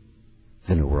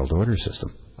the New World Order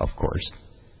system, of course.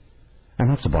 And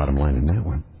that's the bottom line in that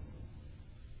one.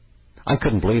 I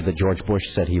couldn't believe that George Bush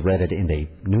said he read it in a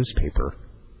newspaper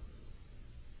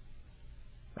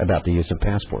about the use of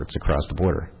passports across the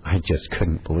border. I just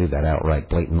couldn't believe that outright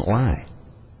blatant lie.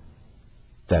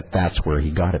 That's where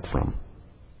he got it from.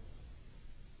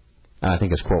 And I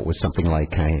think his quote was something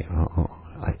like,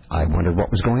 I wondered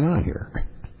what was going on here.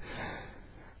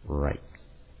 Right.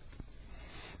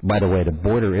 By the way, the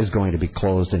border is going to be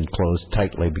closed and closed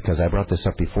tightly because I brought this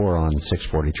up before on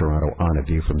 640 Toronto on A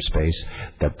View from Space,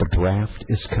 that the draft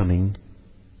is coming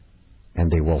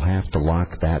and they will have to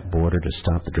lock that border to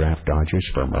stop the draft dodgers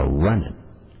from running.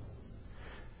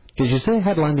 Did you see a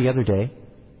headline the other day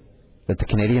that the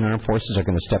Canadian Armed Forces are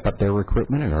going to step up their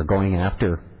recruitment and are going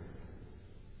after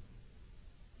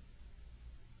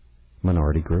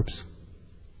minority groups?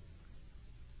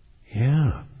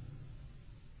 Yeah.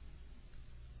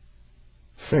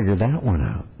 Figure that one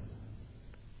out.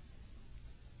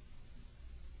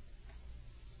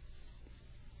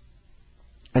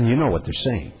 And you know what they're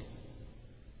saying.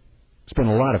 There's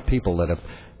been a lot of people that have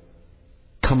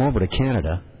come over to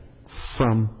Canada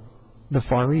from the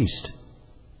Far East.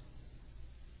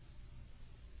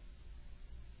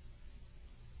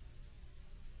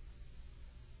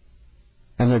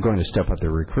 And they're going to step up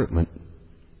their recruitment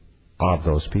of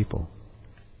those people.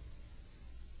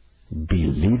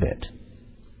 Believe it.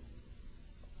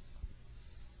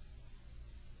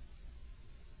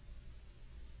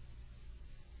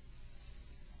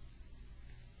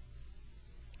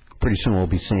 Pretty soon we'll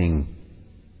be seeing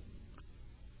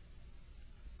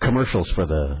commercials for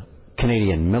the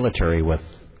Canadian military with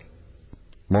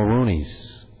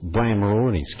Brian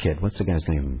Mulroney's kid. What's the guy's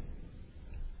name?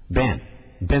 Ben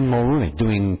Mulroney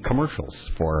doing commercials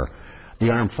for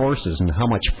the armed forces and how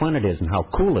much fun it is and how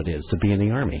cool it is to be in the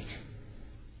Army.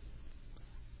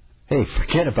 Hey,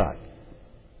 forget about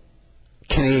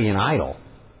Canadian Idol.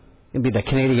 It'll be the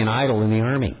Canadian Idol in the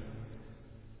Army.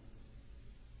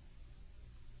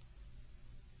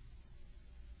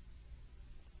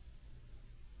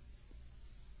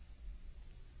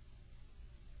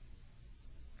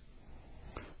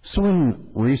 So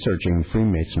in researching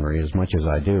Freemasonry as much as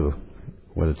I do,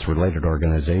 with its related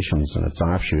organizations and its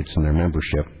offshoots and their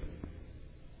membership,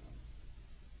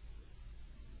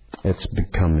 it's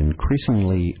become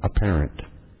increasingly apparent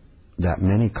that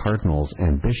many cardinals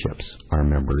and bishops are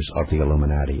members of the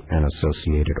Illuminati and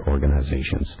associated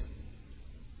organizations.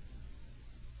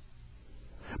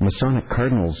 Masonic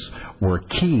cardinals were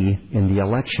key in the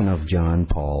election of John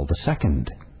Paul II,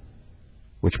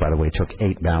 which, by the way, took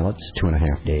 8 ballots,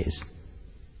 2.5 days.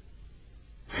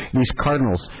 These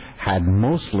cardinals had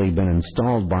mostly been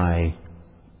installed by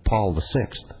Paul VI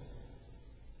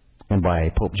and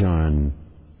by Pope John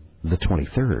the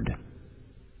 23rd,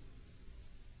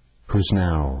 who's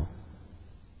now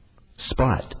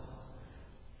spot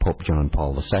Pope John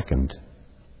Paul II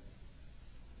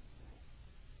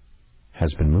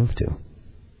has been moved to.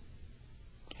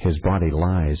 His body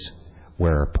lies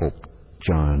where Pope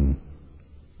John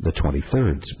the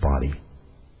 23rd's body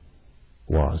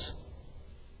was.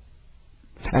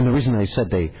 And the reason I said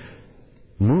they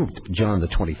moved John the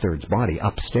 23rd's body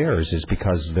upstairs is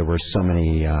because there were so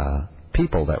many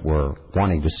people that were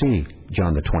wanting to see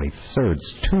John the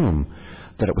 23rd's tomb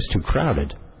that it was too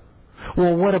crowded.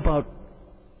 Well,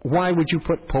 why would you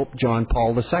put Pope John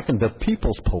Paul II, the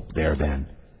people's pope, there then?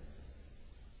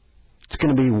 It's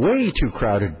going to be way too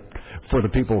crowded for the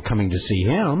people coming to see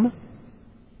him.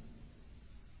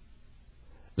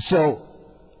 So,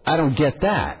 I don't get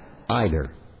that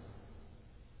either.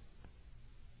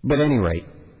 But at any rate,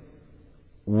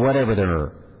 whatever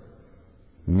their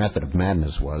method of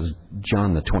madness was,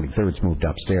 John the 23rd's moved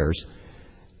upstairs,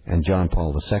 and John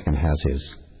Paul II has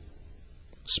his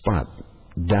spot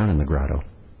down in the grotto,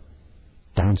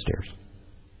 downstairs.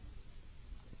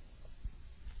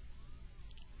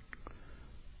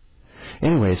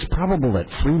 Anyway, it's probable that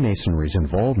Freemasonry's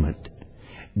involvement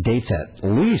dates at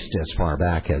least as far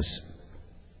back as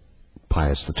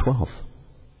Pius XII,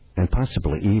 and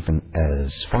possibly even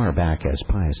as far back as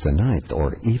Pius IX,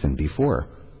 or even before.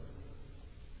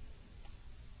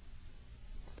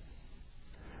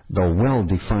 The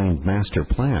well-defined master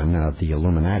plan of the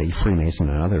Illuminati, Freemason,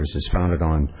 and others is founded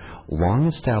on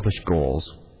long-established goals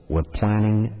with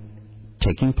planning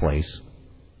taking place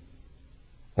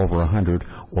over 100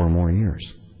 or more years.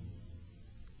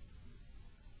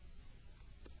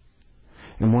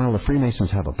 And while the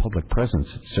Freemasons have a public presence,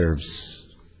 it serves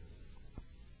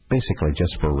basically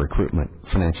just for recruitment,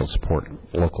 financial support,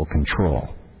 local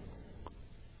control.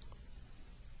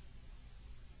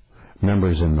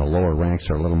 Members in the lower ranks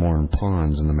are little more than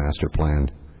pawns in the master plan.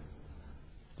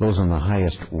 Those in the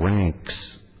highest ranks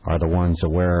are the ones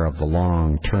aware of the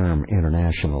long-term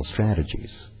international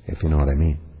strategies, if you know what I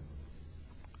mean.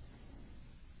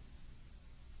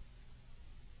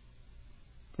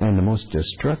 And the most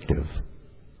destructive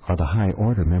are the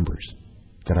high-order members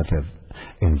that have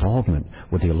involvement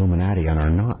with the Illuminati and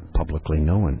are not publicly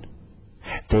known.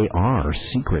 They are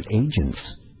secret agents.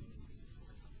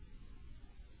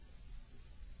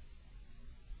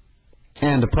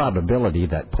 And the probability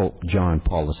that Pope John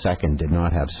Paul II did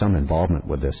not have some involvement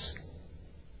with this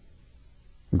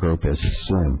group is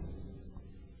slim.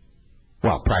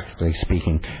 Well, practically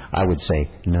speaking, I would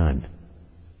say none.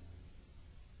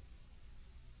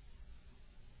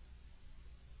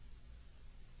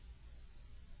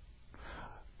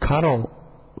 Karol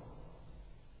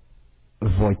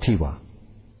Wojtyła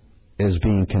is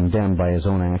being condemned by his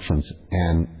own actions,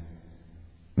 and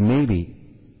maybe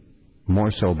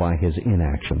more so by his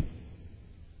inaction.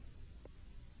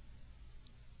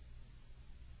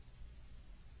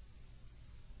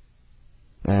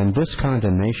 And this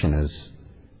condemnation is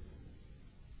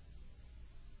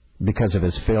because of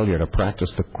his failure to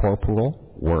practice the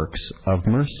corporal works of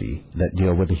mercy that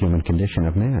deal with the human condition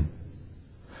of man.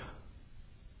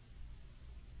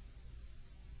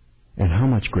 And how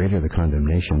much greater the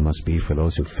condemnation must be for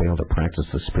those who fail to practice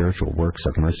the spiritual works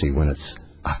of mercy when it's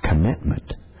a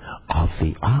commitment of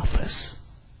the office.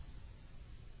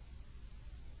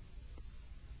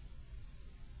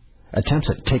 Attempts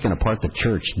at taking apart the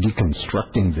church,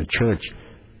 deconstructing the church,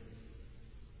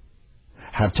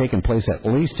 have taken place at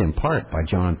least in part by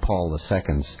John Paul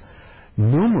II's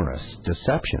numerous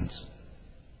deceptions.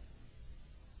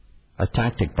 A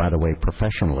tactic, by the way,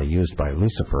 professionally used by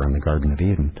Lucifer in the Garden of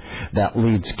Eden, that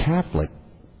leads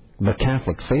the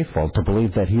Catholic faithful to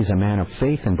believe that he's a man of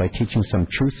faith, and by teaching some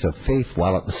truths of faith,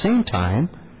 while at the same time,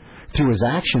 through his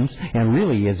actions, and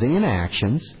really his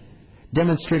inactions,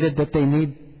 demonstrated that they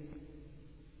need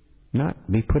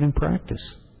not be put in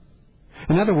practice.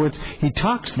 In other words, he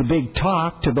talks the big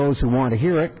talk to those who want to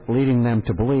hear it, leading them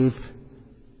to believe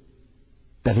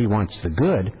that he wants the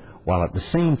good, while at the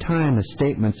same time his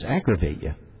statements aggravate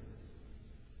you.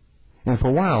 And for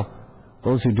a while,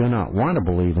 those who do not want to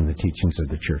believe in the teachings of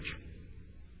the church.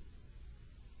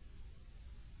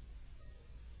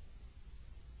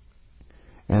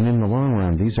 And in the long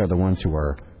run, these are the ones who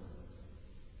are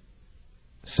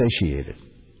satiated,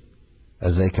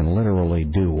 as they can literally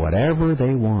do whatever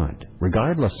they want,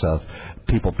 regardless of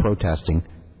people protesting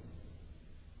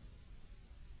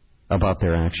about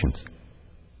their actions.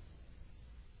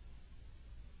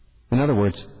 In other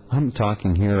words, I'm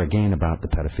talking here again about the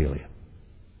pedophilia.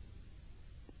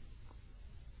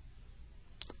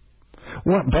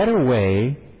 What better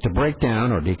way to break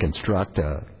down or deconstruct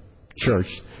a church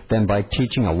than by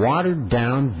teaching a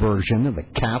watered-down version of the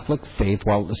Catholic faith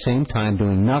while at the same time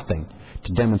doing nothing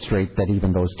to demonstrate that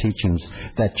even those teachings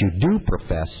that you do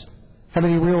profess have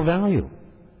any real value?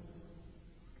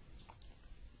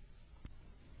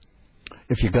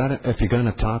 If you're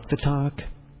gonna talk the talk,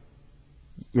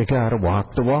 you gotta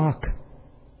walk the walk.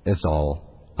 Is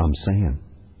all I'm saying.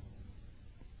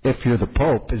 If you're the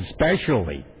Pope,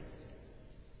 especially.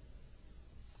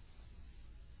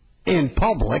 In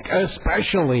public,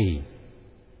 especially.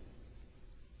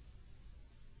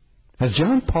 Has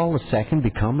John Paul II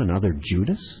become another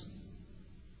Judas?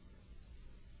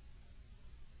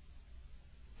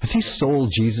 Has he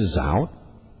sold Jesus out?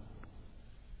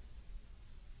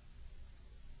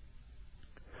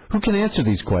 Who can answer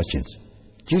these questions?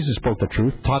 Jesus spoke the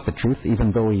truth, taught the truth,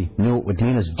 even though he knew it would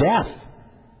mean his death.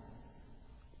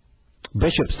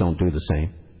 Bishops don't do the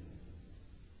same.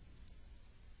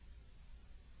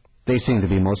 They seem to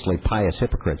be mostly pious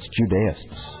hypocrites,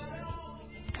 Judaists,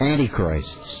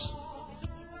 antichrists.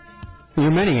 There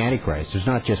are many antichrists. There's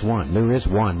not just one. There is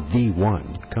one, the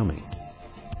one, coming.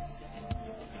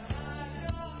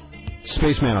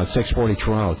 Spaceman on 640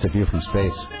 Toronto. It's a view from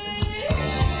space.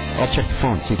 I'll check the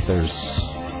phone, see if there's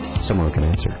someone who can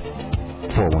answer.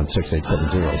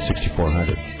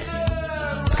 416-870-6400.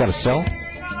 You got a cell?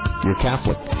 You're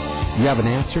Catholic. You have an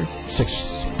answer?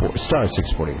 Star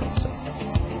 640 also.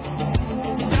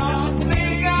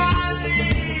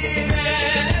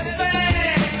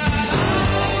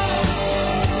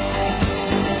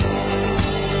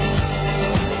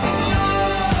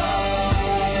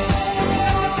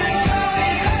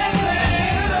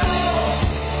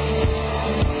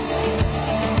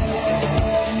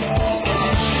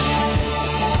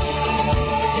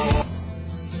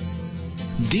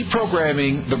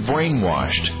 Deprogramming the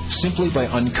brainwashed simply by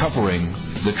uncovering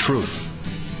the truth.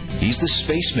 He's the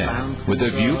Spaceman with a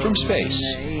view from space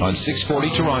on 640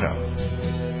 Toronto.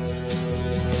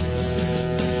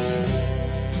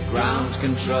 Ground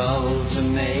control to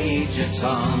Major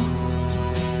Tom.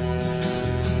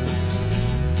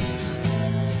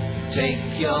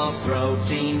 Take your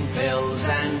protein pills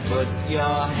and put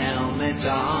your helmet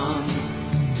on.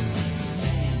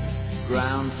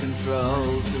 Ground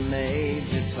control to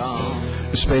Major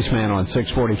Tom. Spaceman on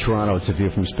 640 Toronto. It's a view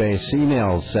from space.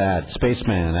 Emails at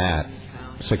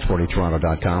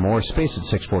spaceman@640toronto.com or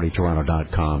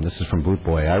space@640toronto.com. This is from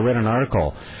Bootboy. I read an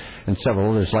article and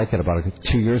several others like it about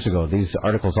 2 years ago. These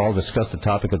articles all discuss the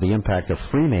topic of the impact of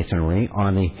Freemasonry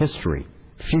on the history,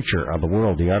 future of the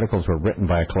world. The articles were written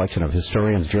by a collection of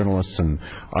historians, journalists, and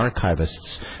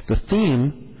archivists. The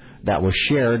theme that was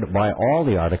shared by all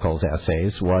the articles'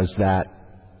 essays was that,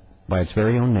 by its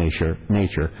very own nature,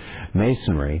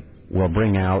 Masonry will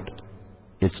bring out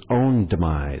its own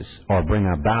demise, or bring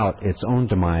about its own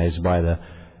demise by the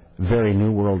very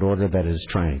new world order that it is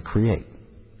trying to create.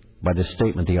 By this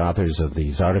statement, the authors of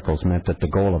these articles meant that the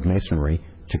goal of Masonry,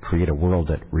 to create a world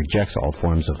that rejects all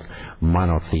forms of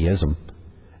monotheism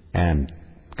and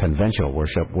conventional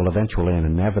worship, will eventually and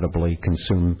inevitably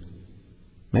consume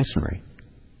Masonry.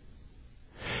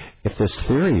 If this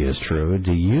theory is true,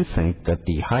 do you think that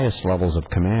the highest levels of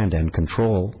command and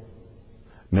control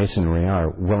Masonry are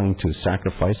willing to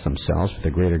sacrifice themselves for the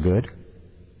greater good?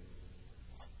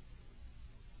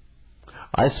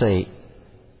 I say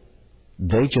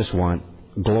they just want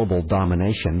global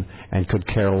domination and could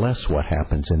care less what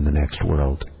happens in the next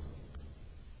world.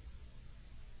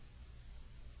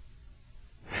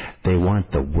 They want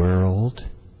the world,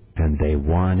 and they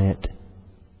want it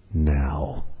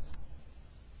now.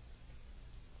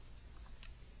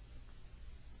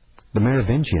 The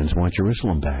Merovingians want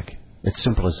Jerusalem back. It's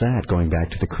simple as that, going back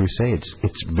to the Crusades.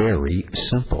 It's very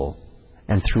simple.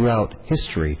 And throughout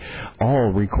history,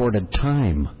 all recorded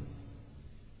time,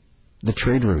 the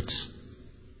trade routes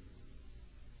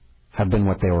have been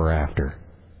what they were after.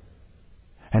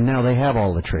 And now they have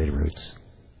all the trade routes.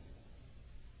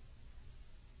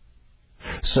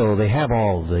 So they have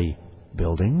all the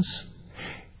buildings.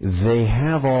 They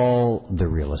have all the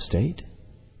real estate.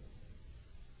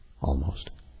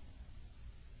 Almost.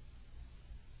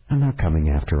 And they're coming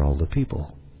after all the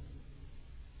people.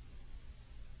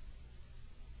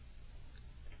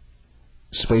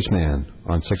 Spaceman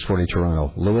on 640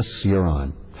 Toronto. Lewis, you're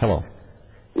on. Hello.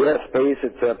 Yes, Space,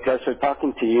 it's a pleasure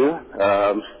talking to you.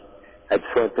 I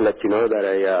just wanted to let you know that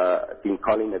I've been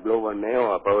calling the Globe and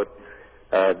Mail about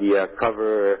the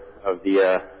cover of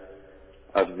the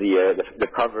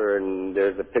cover, and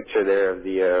there's a picture there of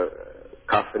the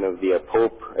coffin of the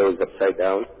Pope. It was upside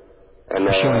down. And,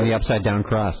 showing the upside-down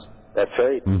cross. That's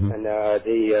right. Mm-hmm. And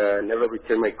they never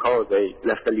returned my calls. I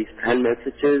left at least 10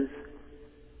 messages,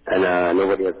 and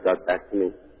nobody has got back to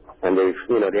me. And they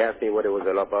asked me what it was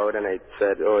all about, and I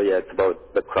said, oh, yeah, it's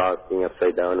about the cross being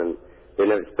upside down, and they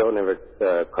still never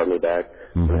called me back.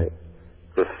 Mm-hmm. I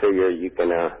just figure you can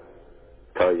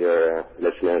tell your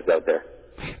listeners out there.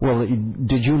 Well,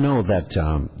 did you know that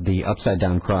the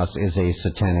upside-down cross is a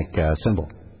satanic symbol?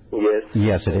 Yes.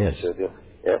 Yes, it is.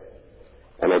 Yeah.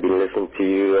 And I've been listening to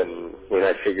you, and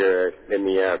I figure let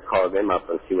me call them up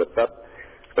and see what's up.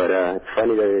 But it's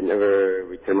funny that they never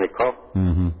return my call.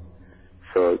 Mm-hmm.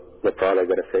 So that's all I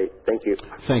got to say. Thank you.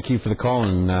 Thank you for the call,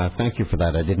 and thank you for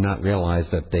that. I did not realize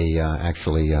that they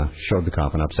actually showed the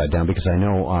coffin upside down, because I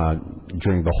know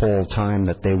during the whole time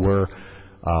that they were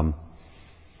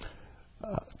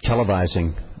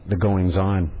televising the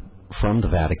goings-on from the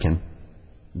Vatican,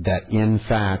 that in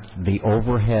fact the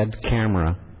overhead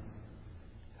camera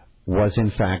was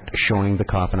in fact showing the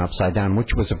coffin upside down,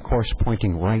 which was of course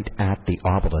pointing right at the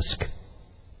obelisk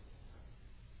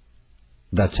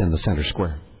that's in the center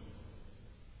square.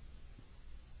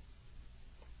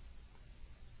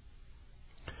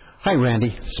 Hi,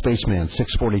 Randy, Spaceman,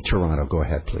 640 Toronto. Go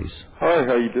ahead, please. Hi,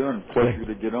 how you doing? Pleasure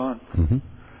to get on. Mm-hmm.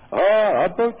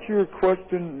 About your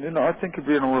question, I think you're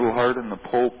being a little hard on the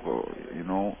Pope.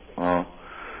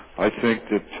 I think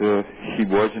that he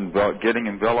was getting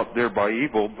enveloped there by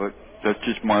evil, but that's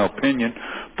just my opinion.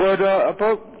 But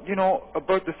about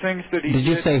the things that he did. Did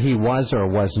you say he was or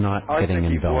was not getting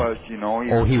enveloped? I think he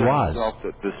was. He was. Himself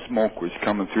that the smoke was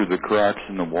coming through the cracks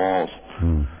in the walls.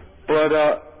 But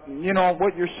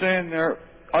what you're saying there,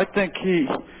 I think he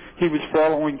was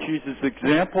following Jesus'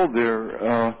 example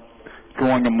there,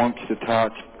 going amongst the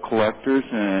tax collectors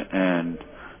and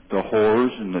the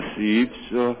whores and the thieves.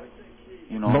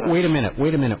 But wait a minute.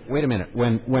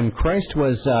 When Christ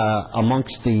was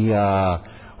amongst the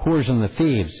whores and the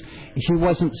thieves, he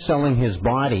wasn't selling his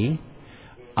body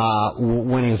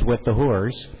when he was with the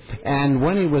whores, and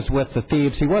when he was with the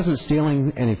thieves, he wasn't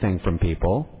stealing anything from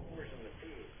people.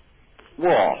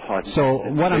 Well, so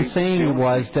what I'm saying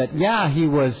was that he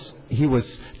was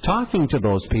talking to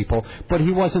those people, but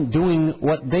he wasn't doing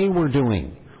what they were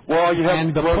doing. Well, you have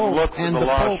and to the Pope, look and for the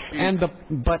the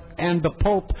Pope, and the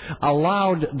Pope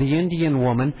allowed the Indian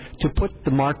woman to put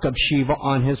the mark of Shiva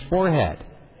on his forehead.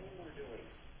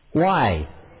 Why?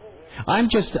 I'm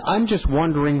just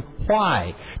wondering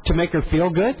why. To make her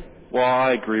feel good? Well,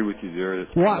 I agree with you there.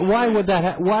 Why would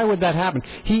that happen?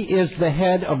 He is the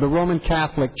head of the Roman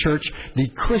Catholic Church, the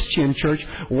Christian Church.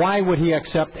 Why would he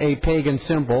accept a pagan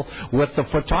symbol with the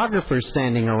photographers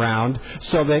standing around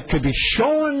so that it could be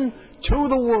shown to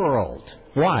the world?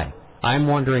 Why? I'm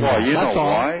wondering. Well, That's all.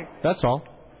 Why? That's all.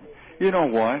 You know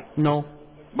why? No.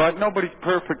 But nobody's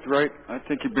perfect, right? I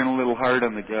think you've been a little hard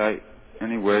on the guy.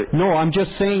 Anyway. No, I'm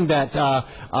just saying that.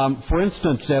 For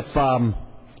instance,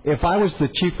 if I was the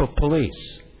chief of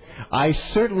police, I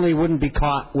certainly wouldn't be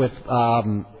caught with,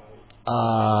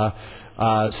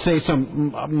 say, a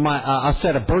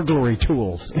set of burglary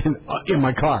tools in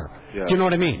my car. Yeah. Do you know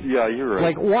what I mean? Yeah, you're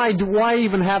right. Like, why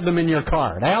even have them in your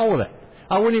car? The hell with it.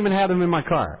 I wouldn't even have them in my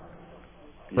car.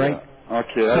 Right? Yeah.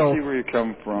 Okay, I see where you're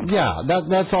coming from. Yeah,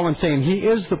 that's all I'm saying. He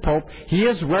is the Pope. He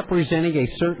is representing a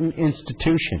certain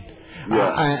institution.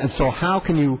 Yeah. And so how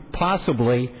can you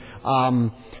possibly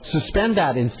suspend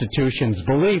that institution's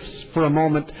beliefs for a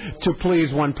moment to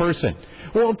please one person?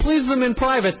 Well, please them in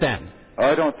private then.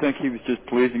 I don't think he was just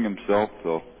pleasing himself,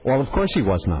 though. Well, of course he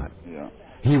was not. Yeah.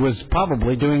 He was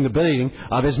probably doing the bidding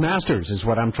of his masters, is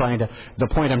what the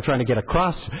point I'm trying to get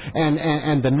across.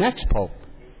 And the next Pope.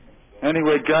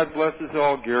 Anyway, God bless us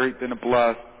all, Gary. Been a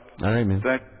blast. All right, man.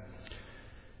 Thanks.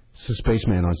 This is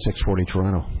Spaceman on 640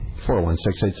 Toronto.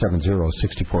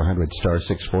 416-870-6400 star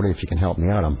 640. If you can help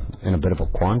me out, I'm in a bit of a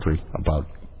quandary about,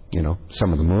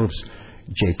 some of the moves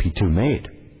JP2 made.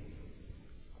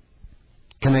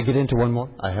 Can I get into one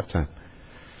more? I have time.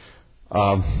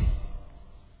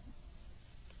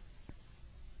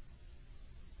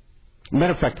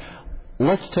 Matter of fact,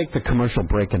 let's take the commercial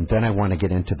break, and then I want to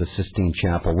get into the Sistine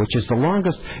Chapel, which is the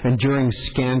longest enduring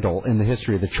scandal in the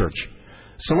history of the church.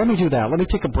 So let me do that. Let me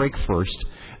take a break first.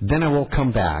 Then I will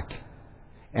come back,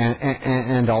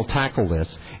 and I'll tackle this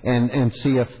and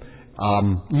see if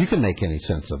you can make any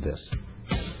sense of this.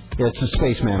 It's the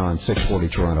Spaceman on 640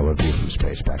 Toronto, a view from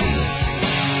space. Back to you.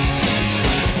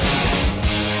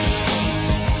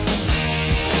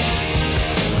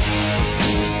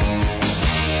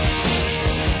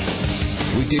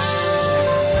 We did.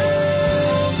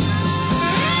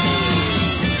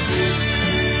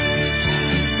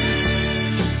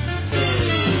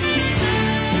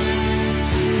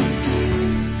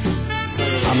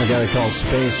 I'm the guy that calls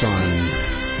space on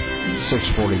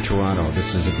 640 Toronto.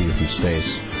 This is a view from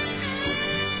space.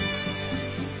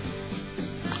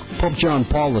 Pope John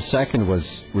Paul II was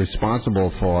responsible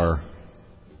for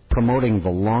promoting the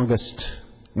longest,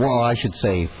 well, I should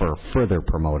say for further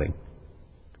promoting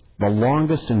The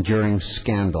longest enduring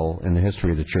scandal in the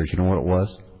history of the church. You know what it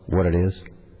was? What it is?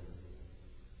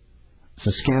 It's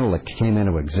a scandal that came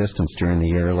into existence during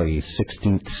the early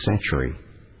 16th century.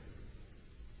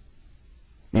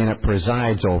 And it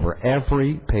presides over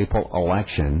every papal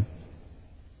election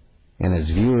and is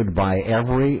viewed by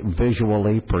every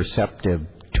visually perceptive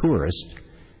tourist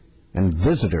and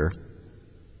visitor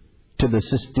to the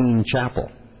Sistine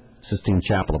Chapel. Sistine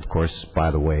Chapel, of course,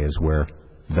 by the way, is where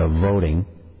the voting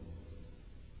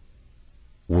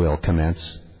will commence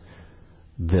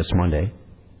this Monday.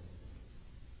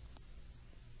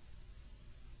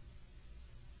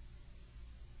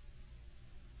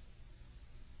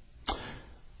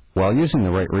 While using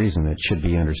the right reason, it should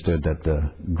be understood that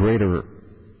the greater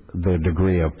the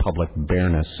degree of public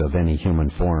bareness of any human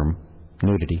form,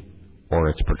 nudity, or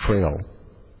its portrayal,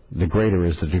 the greater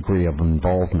is the degree of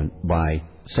involvement by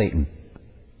Satan.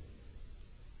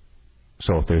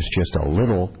 So if there's just a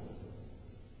little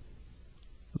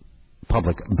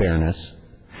public bareness,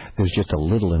 there's just a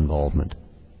little involvement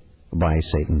by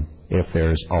Satan. If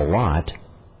there's a lot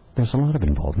of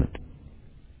involvement.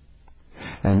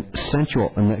 And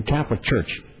the Catholic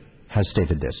Church has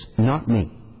stated this, not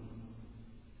me.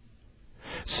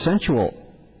 Sensual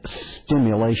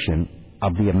stimulation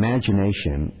of the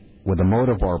imagination with a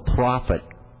motive or profit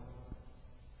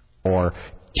or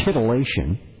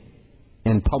titillation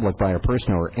in public by a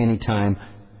person or any time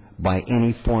by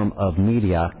any form of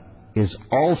media is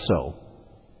also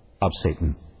of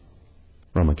Satan.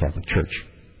 Roman Catholic Church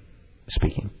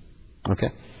speaking. Okay?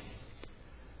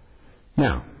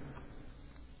 Now,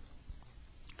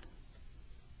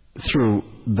 through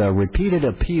the repeated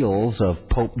appeals of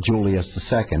Pope Julius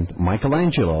II,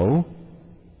 Michelangelo,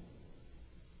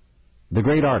 the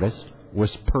great artist, was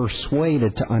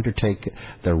persuaded to undertake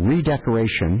the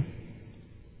redecoration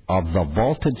of the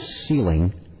vaulted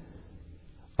ceiling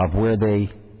of where they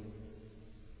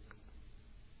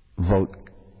vote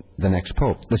the next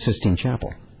pope, the Sistine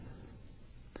Chapel,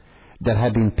 that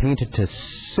had been painted to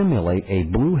simulate a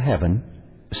blue heaven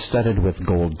studded with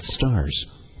gold stars.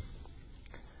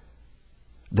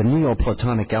 The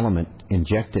Neoplatonic element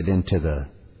injected into the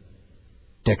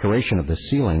decoration of the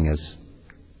ceiling is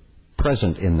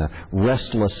present in the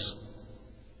restless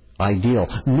ideal.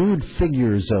 Nude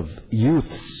figures of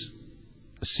youths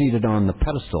seated on the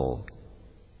pedestal.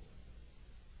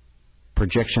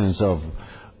 Projections of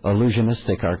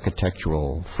illusionistic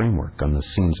architectural framework on the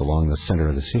scenes along the center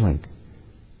of the ceiling.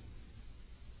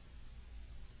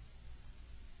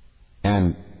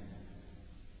 And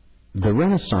the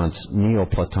Renaissance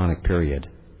Neoplatonic period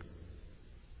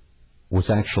was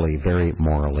actually very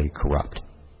morally corrupt.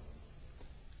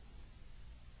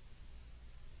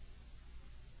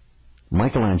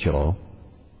 Michelangelo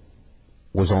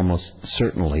was almost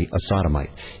certainly a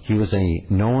sodomite. He was a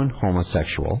known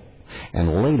homosexual,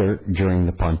 and later, during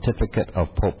the pontificate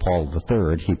of Pope Paul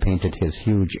III, he painted his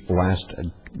huge Last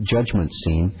Judgment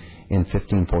scene in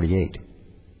 1548.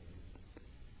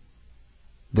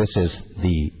 This is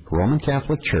the Roman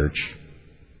Catholic Church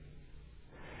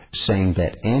saying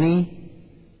that any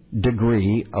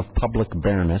degree of public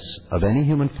bareness of any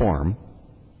human form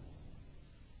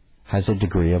has a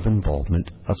degree of involvement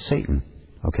of Satan.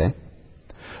 Okay?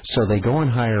 So they go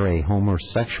and hire a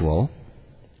homosexual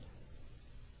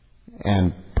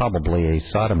and probably a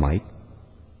sodomite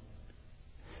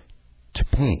to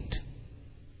paint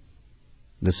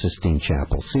the Sistine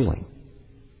Chapel ceiling.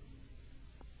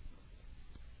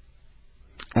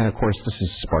 And of course, this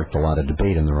has sparked a lot of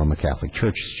debate in the Roman Catholic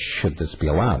Church. Should this be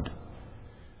allowed?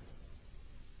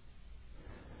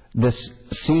 This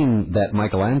scene that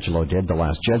Michelangelo did, the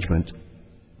Last Judgment,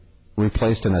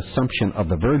 replaced an Assumption of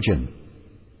the Virgin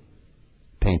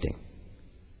painting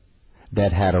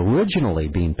that had originally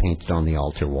been painted on the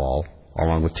altar wall,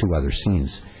 along with two other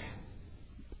scenes.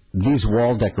 These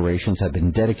wall decorations had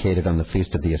been dedicated on the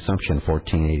Feast of the Assumption,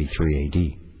 1483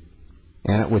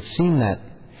 AD. And it would seem that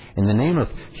in the name of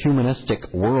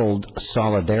humanistic world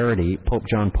solidarity, Pope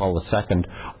John Paul II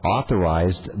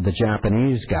authorized the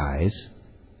Japanese guys,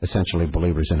 essentially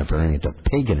believers in a variant of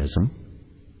paganism,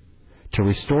 to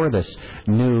restore this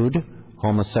nude,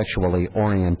 homosexually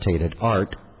orientated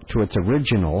art to its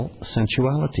original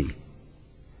sensuality.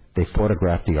 They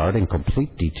photographed the art in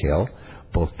complete detail,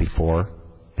 both before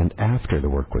and after the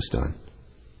work was done.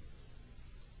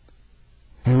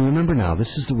 And remember now,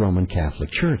 this is the Roman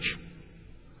Catholic Church,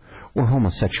 where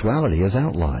homosexuality is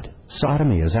outlawed,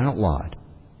 sodomy is outlawed.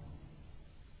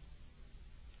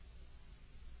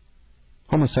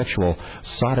 Homosexual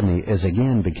sodomy is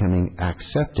again becoming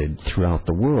accepted throughout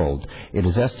the world. It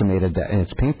is estimated that, and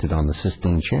it's painted on the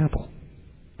Sistine Chapel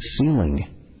ceiling,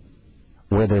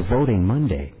 where they're voting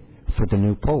Monday for the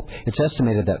new pope. It's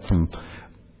estimated that from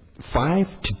 5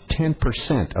 to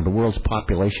 10% of the world's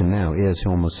population now is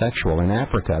homosexual. In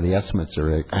Africa, the estimates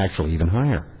are actually even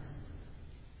higher.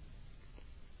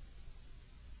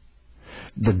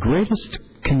 The greatest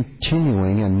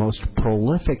continuing and most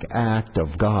prolific act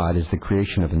of God is the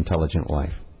creation of intelligent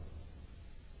life.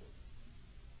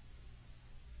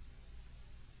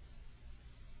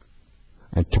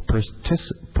 And to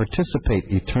participate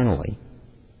eternally,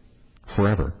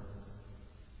 forever,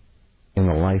 in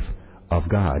the life of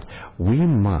God, we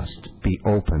must be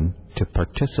open to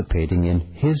participating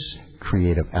in His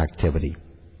creative activity,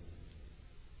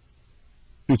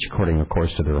 each according, of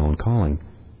course, to their own calling.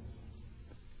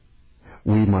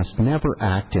 We must never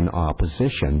act in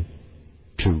opposition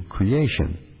to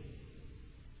creation.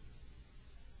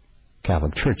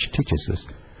 Catholic Church teaches this.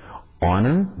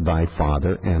 Honor thy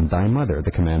father and thy mother,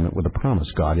 the commandment with a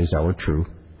promise. God is our true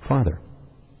Father.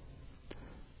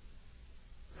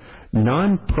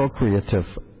 Non-procreative,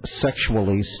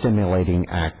 sexually stimulating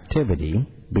activity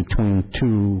between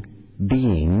two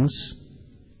beings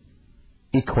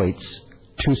equates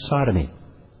to sodomy.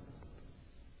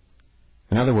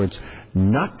 In other words,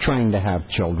 not trying to have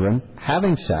children,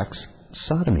 having sex,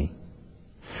 sodomy.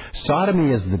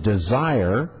 Sodomy is the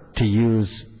desire to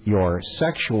use your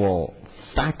sexual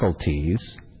faculties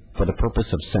for the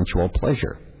purpose of sensual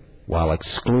pleasure, while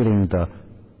excluding the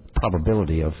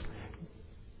probability of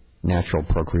natural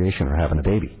procreation or having a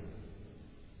baby.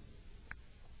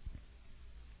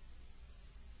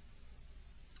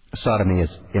 Sodomy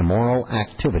is immoral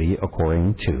activity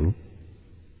according to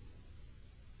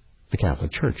the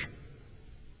Catholic Church.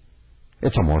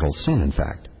 It's a mortal sin, in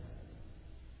fact.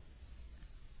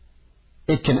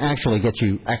 It can actually get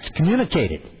you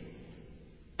excommunicated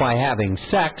by having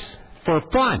sex for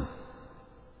fun.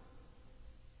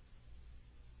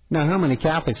 Now, how many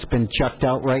Catholics have been chucked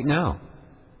out right now?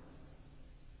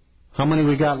 How many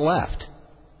we got left?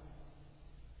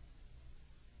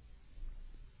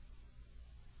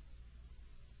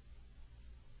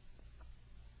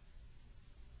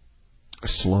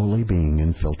 Slowly being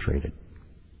infiltrated.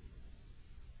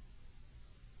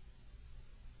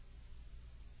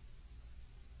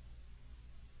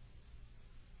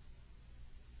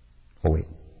 Oh, wait.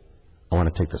 I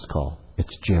want to take this call.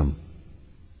 It's Jim.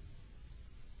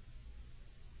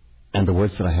 And the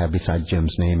words that I have beside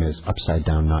Jim's name is upside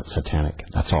down, not satanic.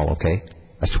 That's all, okay?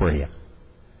 I swear to you.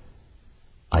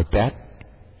 I bet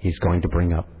he's going to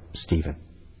bring up Stephen.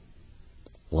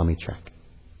 Let me check.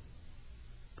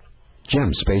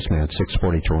 Jim, Spaceman,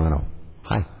 640 Toronto.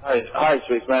 Hi. Hi,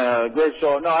 Spaceman. Great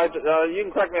show. No, you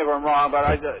can correct me if I'm wrong, but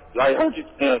I heard you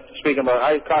speaking about.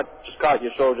 I just caught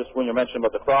your show just when you mentioned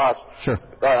about the cross. Sure.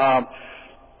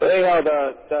 But anyhow,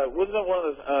 wasn't it one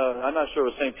of the? I'm not sure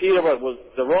it was St. Peter, but was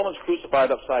the Romans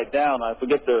crucified upside down? I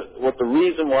forget what the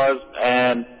reason was,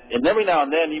 and every now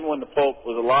and then, even when the Pope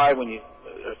was alive, when you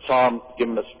saw him give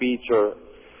him a speech, or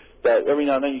that every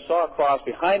now and then you saw a cross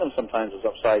behind him. Sometimes it was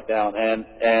upside down, and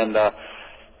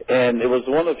it was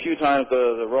one of the few times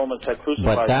the Romans had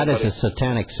crucified. But that somebody. is a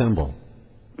satanic symbol.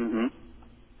 Mm-hmm.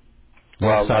 The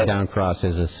upside-down cross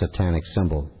is a satanic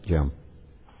symbol, Jim.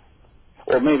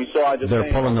 Well, maybe so.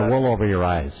 They're pulling the wool over your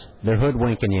eyes. They're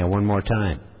hoodwinking you one more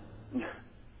time.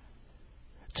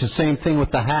 It's the same thing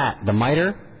with the hat, the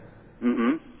mitre.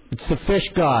 Mm-hmm. It's the fish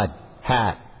god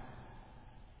hat.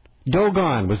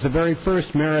 Dogon was the very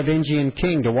first Merovingian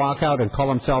king to walk out and call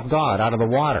himself God out of the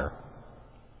water.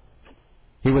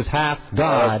 He was half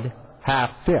God,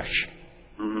 half fish.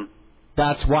 Mm-hmm.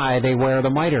 That's why they wear the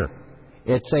mitre.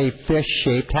 It's a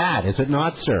fish-shaped hat, is it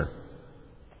not, sir?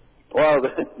 Well,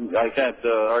 I can't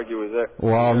argue with that.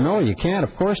 Well, no, you can't.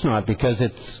 Of course not, because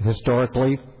it's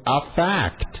historically a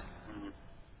fact.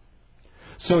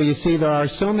 So you see, there are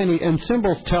so many, and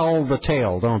symbols tell the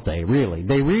tale, don't they? Really,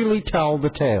 they really tell the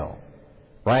tale,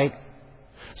 right?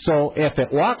 So if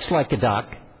it walks like a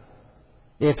duck,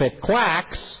 if it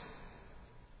quacks,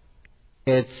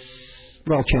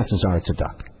 chances are it's a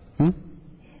duck.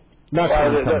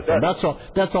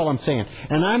 That's all I'm saying.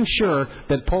 And I'm sure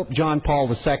that Pope John Paul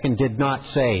II did not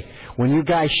say, when you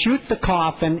guys shoot the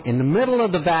coffin in the middle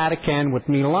of the Vatican with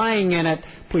me lying in it,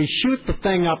 please shoot the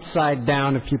thing upside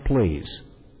down if you please.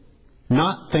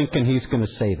 Not thinking he's going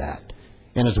to say that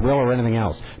in his will or anything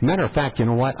else. Matter of fact, you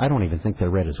know what? I don't even think they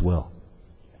read his will.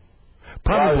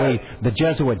 Probably the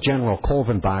Jesuit General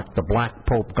Kolvenbach, the Black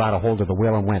Pope, got a hold of the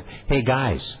will and went, hey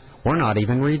guys, we're not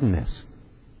even reading this.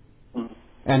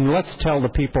 And let's tell the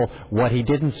people what he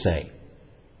didn't say.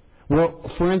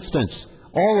 Well, for instance,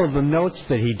 all of the notes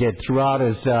that he did throughout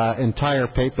his entire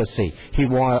papacy, he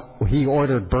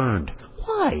ordered burned.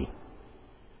 Why?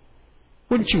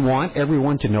 Wouldn't you want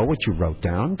everyone to know what you wrote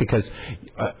down? Because,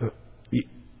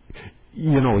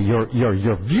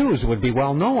 your views would be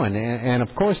well known, and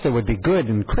of course they would be good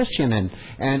and Christian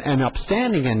and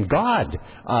upstanding and God,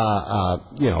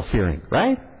 fearing,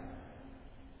 right?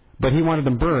 But he wanted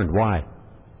them burned. Why?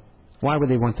 Why would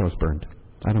they want those burned?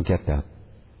 I don't get that.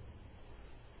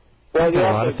 Well, there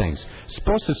are a lot of things.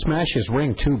 Supposed to smash his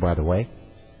ring too, by the way.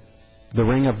 The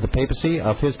ring of the papacy,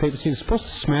 of his papacy, is supposed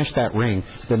to smash that ring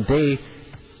the day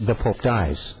the Pope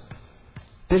dies.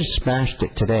 They just smashed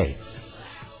it today.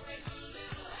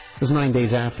 It was 9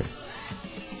 days after.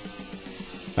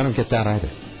 I don't get that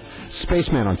either.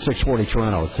 Spaceman on 640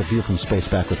 Toronto. It's A View from Space.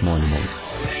 Back with more in a moment.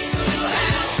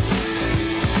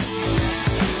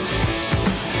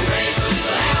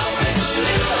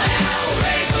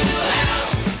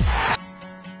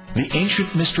 The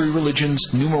ancient mystery religions,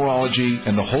 numerology,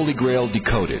 and the Holy Grail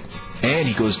decoded. And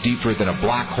he goes deeper than a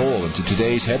black hole into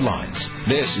today's headlines.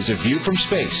 This is A View from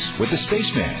Space with the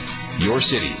Spaceman. Your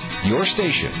city, your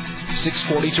station,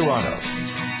 640 Toronto.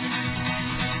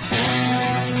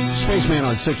 Spaceman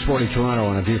on 640 Toronto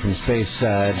on A View from Space.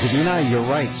 Davina, you're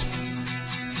right.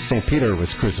 St. Peter was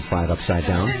crucified upside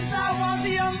down.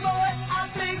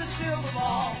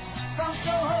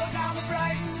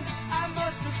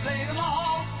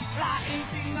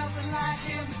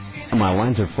 My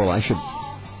lines are full. I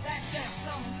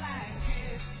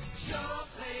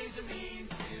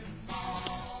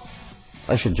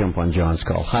should jump on John's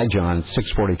call. Hi, John.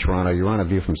 640 Toronto. You're on A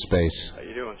View from Space. How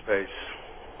you doing, Space?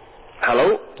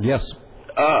 Hello? Yes.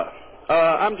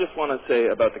 I'm just want to say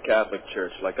about the Catholic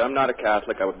Church. Like, I'm not a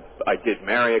Catholic. I did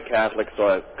marry a Catholic, so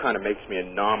it kind of makes me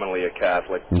nominally a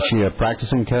Catholic. Is she a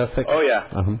practicing Catholic? Oh, yeah.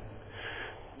 Uh-huh.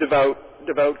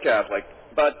 Devout Catholic.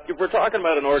 But if we're talking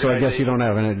about an organization... So I guess you don't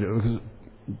have any...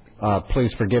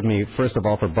 please forgive me, first of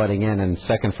all, for butting in, and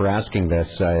second, for asking this.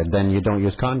 Then you don't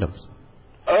use condoms?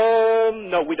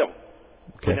 No, we don't.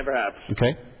 Okay. We never have.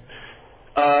 Okay.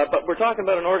 But we're talking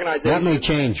about an organization... That may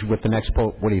change with the next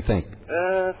Pope. What do you think?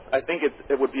 I think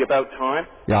it would be about time.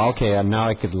 Yeah, okay. Now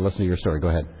I could listen to your story. Go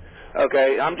ahead.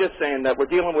 Okay, I'm just saying that we're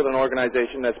dealing with an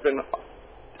organization that's been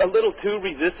a little too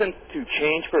resistant to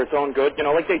change for its own good. You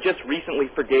know, like they just recently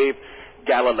forgave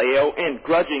Galileo, and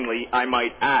grudgingly, I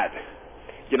might add.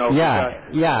 You know,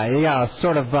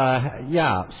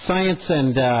 science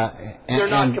and they're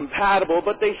not compatible,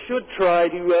 but they should try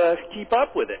to keep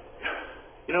up with it.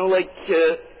 You know, like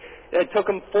it took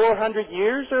them 400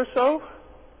 years or so.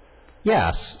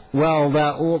 Yes. Well,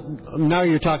 now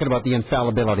you're talking about the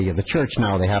infallibility of the church.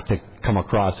 Now they have to come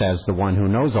across as the one who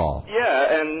knows all.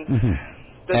 Yeah, and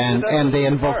and they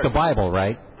invoke the Bible,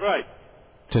 right? Right.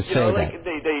 To say that. Like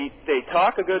they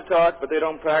talk a good talk, but they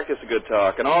don't practice a good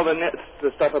talk. And all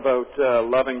the stuff about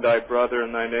loving thy brother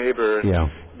and thy neighbor and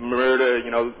murder,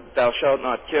 you know, thou shalt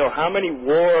not kill. How many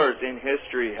wars in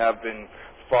history have been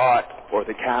fought for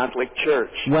the Catholic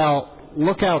Church? Well,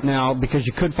 look out now, because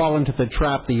you could fall into the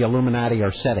trap the Illuminati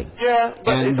are setting. Yeah,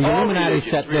 but and the Illuminati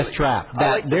set really. this trap,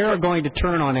 that they're going to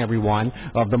turn on everyone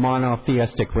of the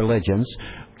monotheistic religions,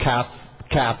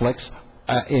 Catholics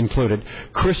included,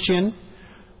 Christian,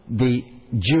 the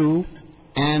Jew,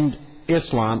 and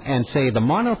Islam, and say the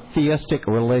monotheistic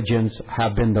religions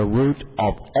have been the root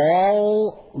of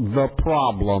all the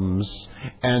problems,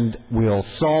 and we'll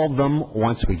solve them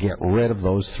once we get rid of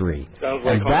those three. Sounds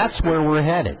like and that's where we're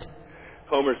headed.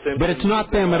 Homer Simpson. But it's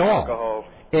not them at all. Alcohol.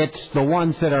 It's the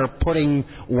ones that are putting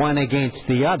one against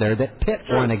the other, that pit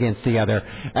one against the other,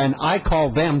 and I call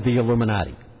them the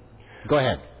Illuminati. Go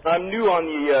ahead. I'm new on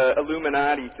the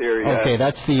Illuminati theory. Okay,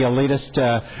 that's the elitist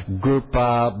group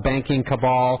banking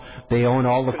cabal. They own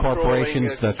all the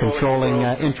corporations, the controlling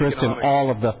interest in all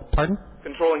of the... Pardon?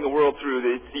 Controlling the world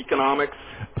through its economics.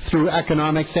 Through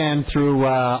economics and through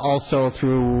also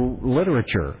through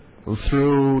literature,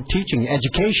 through teaching,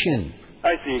 education.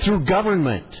 I see. Through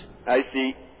government. I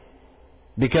see.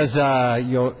 Because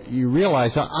you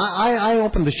realize, I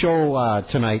opened the show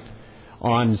tonight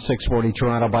on 640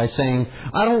 Toronto by saying,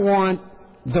 I don't want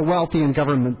the wealthy in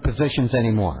government positions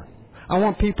anymore. I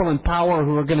want people in power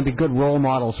who are going to be good role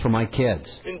models for my kids.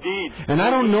 Indeed. And I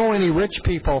don't know any rich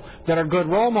people that are good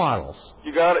role models.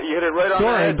 You got it. You hit it right on the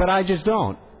Sorry, head. but I just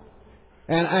don't.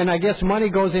 And I guess money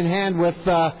goes in hand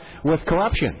with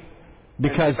corruption.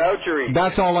 Because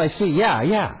that's all I see.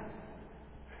 Yeah.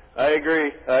 I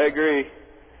agree.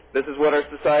 This is what our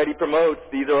society promotes.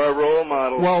 These are our role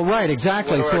models. Well, right,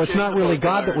 exactly. So it's not really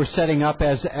God that we're setting up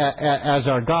as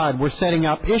our God. We're setting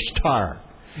up Ishtar.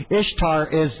 Ishtar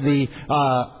is the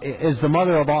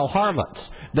mother of all harlots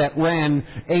that ran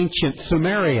ancient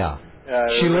Sumeria.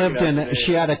 She lived in.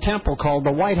 She had a temple called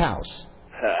the White House.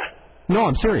 No,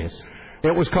 I'm serious.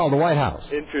 It was called the White House.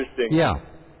 Interesting. Yeah.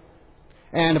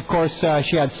 And, of course,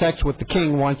 she had sex with the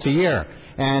king once a year.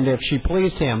 And if she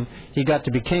pleased him, he got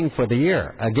to be king for the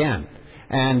year again.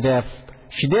 And if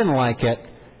she didn't like it,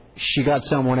 she got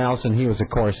someone else, and he was, of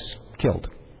course, killed.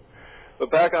 But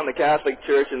back on the Catholic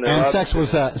Church, and sex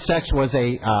was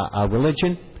a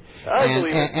religion. I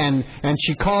believe it. And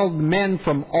she called men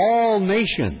from all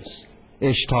nations,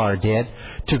 Ishtar did,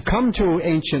 to come to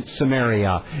ancient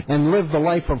Samaria and live the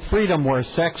life of freedom where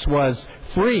sex was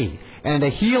free and a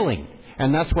healing.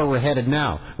 And that's where we're headed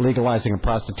now, legalizing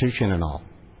prostitution and all.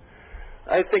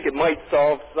 I think it might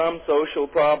solve some social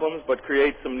problems, but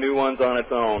create some new ones on its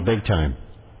own. Big time.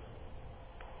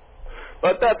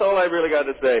 But that's all I really got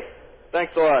to say.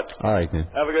 Thanks a lot. All right, man.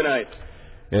 Have a good night.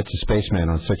 It's a Spaceman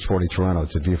on 640 Toronto.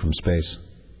 It's a view from space.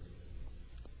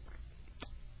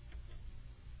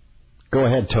 Go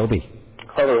ahead, Toby.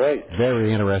 All right.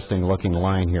 Very interesting looking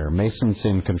line here. Mason's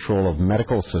in control of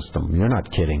medical system. You're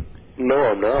not kidding. No,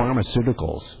 I'm not.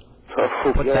 Pharmaceuticals.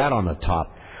 Oh, Put that on the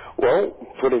top. Well,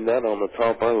 putting that on the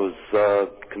top, I was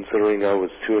considering I was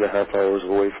 2.5 hours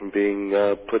away from being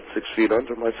put 6 feet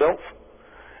under myself.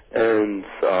 And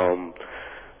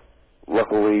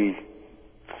luckily,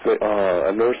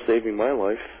 a nurse saving my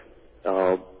life,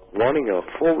 wanting a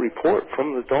full report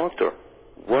from the doctor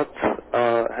what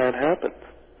had happened.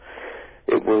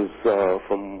 It was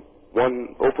from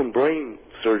one open brain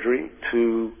surgery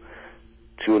to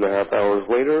 2.5 hours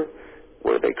later,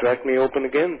 where they cracked me open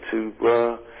again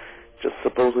to just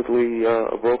supposedly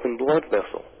a broken blood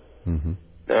vessel. Mm-hmm.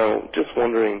 Now, just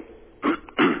wondering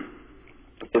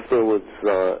if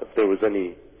there was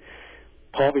any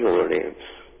popular names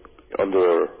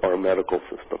under our medical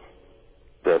system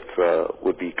that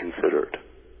would be considered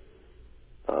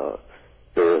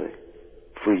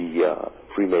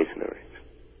Freemasonry.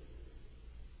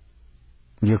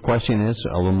 Your question is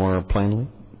a little more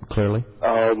clearly?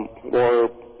 Or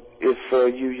if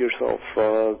you yourself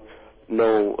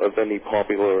know of any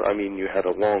popular, I mean, you had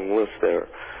a long list there,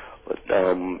 but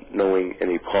knowing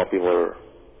any popular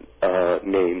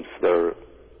names that are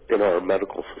in our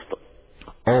medical system.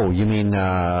 Oh, you mean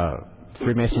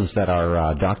Freemasons that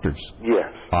are doctors?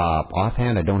 Yes.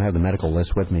 Offhand, I don't have the medical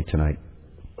list with me tonight.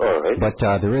 All right. But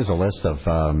there is a list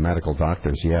of medical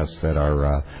doctors, yes,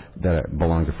 that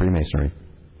belong to Freemasonry.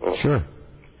 Oh. Sure.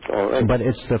 All right. But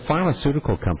it's the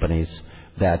pharmaceutical companies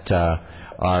that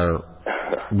are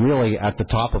really at the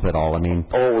top of it all. I mean,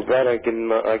 that I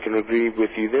can agree with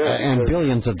you there. And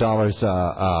billions of dollars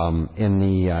in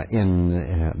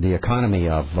the economy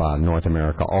of North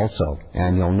America also.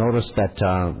 And you'll notice that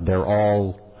they're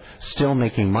all still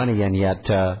making money, and yet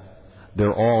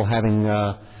they're all having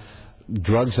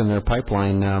drugs in their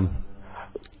pipeline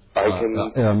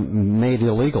made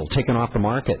illegal, taken off the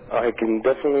market. I can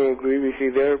definitely agree with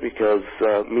you there, because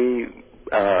me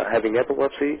having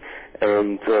epilepsy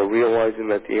and realizing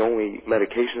that the only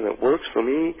medication that works for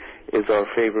me is our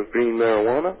favorite green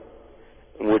marijuana,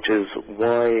 which is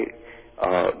why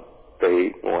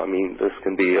this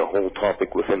can be a whole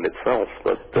topic within itself.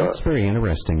 But that's very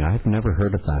interesting. I've never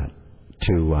heard of that,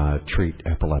 to treat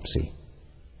epilepsy.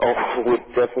 Oh, it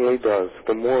definitely does.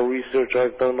 The more research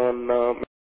I've done on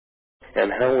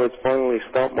and how it's finally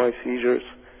stopped my seizures.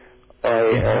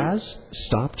 It has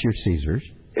stopped your seizures?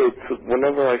 It's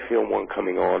whenever I feel one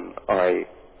coming on, I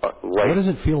What does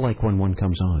it feel like when one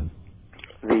comes on?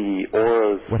 The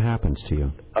auras. What happens to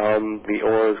you? The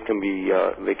auras can be,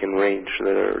 they can range.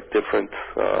 They're different.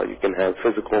 You can have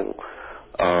physical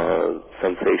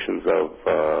sensations of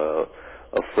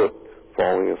a foot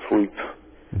falling asleep,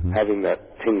 having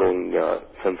that tingling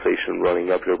sensation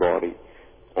running up your body,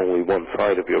 only one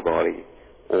side of your body,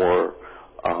 or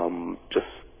just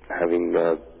having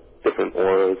different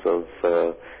auras of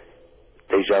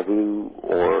deja vu,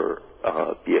 or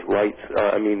be it light.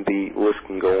 The list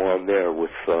can go on there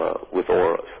with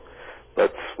auras.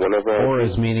 But whenever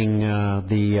auras meaning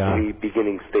the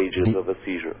beginning stages of a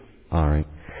seizure. All right.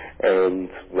 And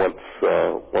once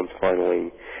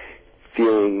finally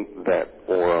feeling that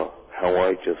aura, how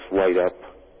I just light up,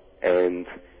 and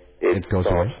it goes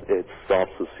away. It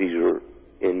stops the seizure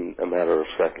in a matter of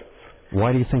seconds.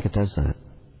 Why do you think it does that?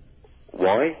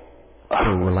 Why?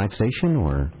 For relaxation,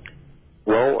 or?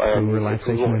 Well,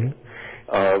 relaxation.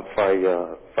 If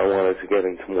I wanted to get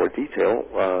into more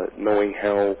detail, knowing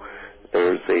how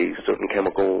there's a certain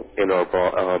chemical in our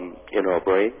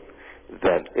brain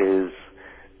that is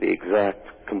the exact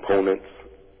components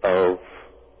of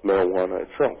marijuana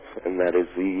itself, and that is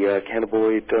the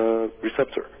cannabinoid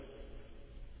receptor.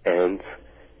 And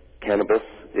cannabis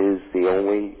is the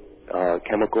only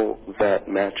chemical that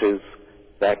matches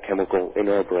that chemical in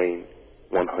our brain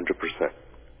 100%.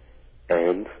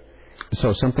 And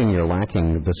so something you're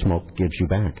lacking, the smoke gives you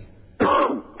back.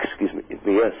 Excuse me.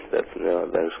 Yes, that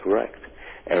is correct.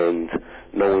 And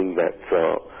knowing that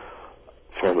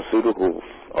pharmaceuticals,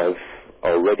 I've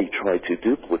already tried to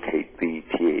duplicate the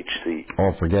THC.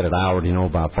 Oh, forget it. I already know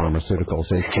about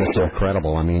pharmaceuticals. It's just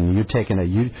incredible. I mean, you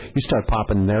start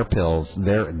popping their pills,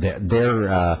 their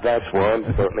that's where I'm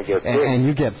starting to get sick. And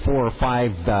you get 4 or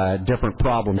 5 different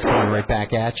problems coming right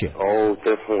back at you. Oh,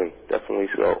 definitely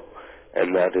so.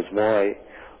 And that is why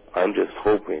I'm just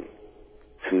hoping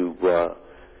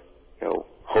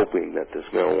that this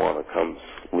marijuana comes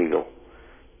legal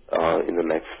in the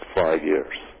next 5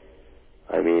 years.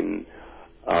 I mean,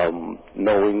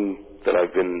 knowing that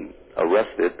I've been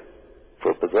arrested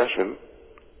for possession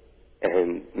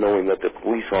and knowing that the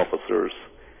police officers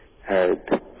had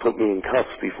put me in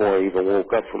cuffs before I even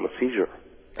woke up from a seizure,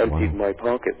 emptied my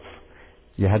pockets.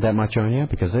 You had that much on you?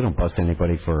 Because they don't bust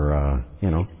anybody for,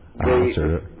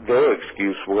 Their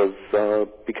excuse was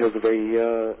because of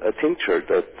a tincture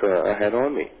that I had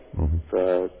on me.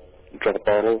 Mm-hmm. Drop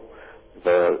bottle,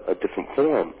 a different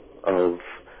form of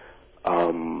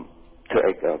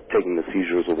taking the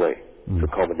seizures away. Mm-hmm. It's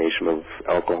a combination of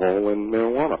alcohol and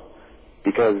marijuana.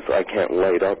 Because I can't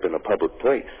light up in a public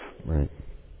place. Right.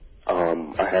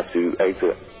 I have to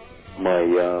exit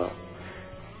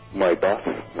my bus,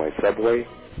 my subway,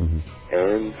 mm-hmm.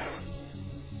 and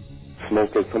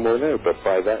smoke it somewhere there. But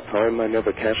by that time, I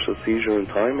never catch the seizure in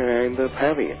time, and I end up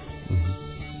having it.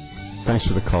 Mm-hmm. Thanks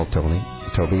for the call, Toby,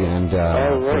 and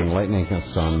for enlightening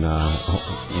us on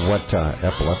what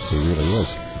epilepsy really is.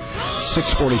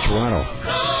 640 Toronto.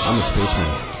 I'm the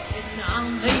Spaceman. I'll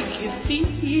make you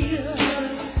feel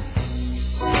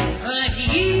like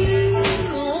you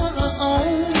are the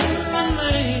only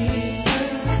man.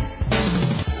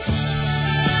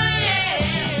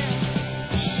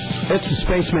 It's the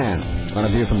Spaceman on A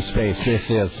View from Space. This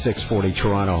is 640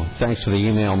 Toronto. Thanks for the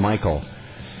email, Michael.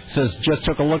 Says, just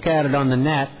took a look at it on the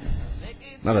net.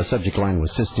 Now, the subject line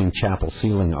was Sistine Chapel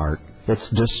ceiling art. It's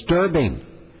disturbing.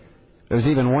 There's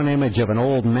even one image of an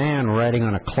old man riding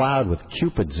on a cloud with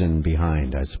cupids in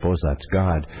behind. I suppose that's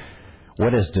God.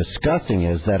 What is disgusting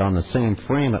is that on the same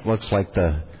frame it looks like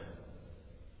the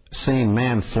same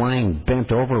man flying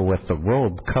bent over with the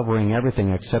robe covering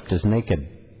everything except his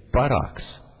naked buttocks.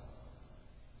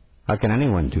 How can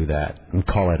anyone do that and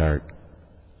call it art?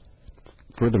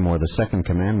 Furthermore, the second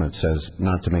commandment says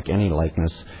not to make any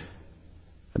likeness.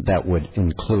 That would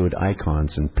include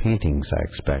icons and paintings, I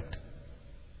expect.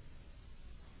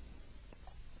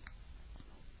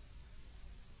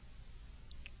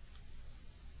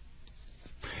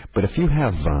 But if you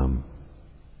have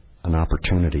an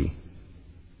opportunity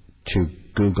to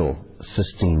Google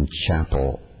Sistine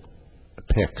Chapel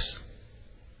pics,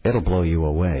 it'll blow you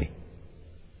away.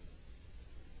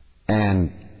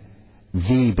 And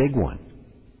the big one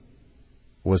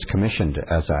was commissioned,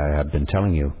 as I have been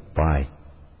telling you,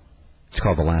 it's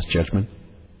called The Last Judgment,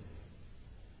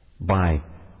 by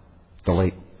the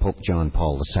late Pope John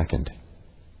Paul II.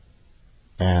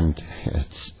 And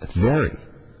it's very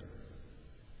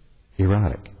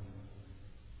erotic,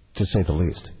 to say the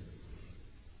least.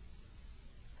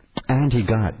 And he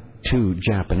got 2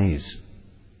 Japanese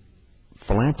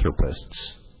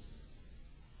philanthropists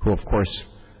who, of course,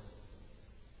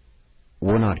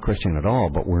 were not Christian at all,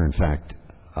 but were in fact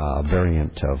a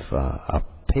variant of a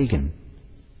pagan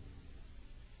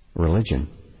religion,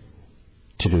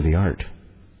 to do the art.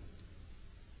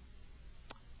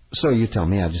 So you tell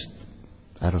me, I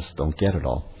just don't get it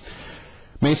all.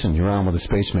 Mason, you're on with the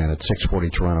Spaceman at 640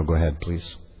 Toronto. Go ahead, please.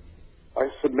 I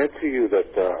submit to you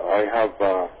that I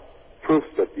have proof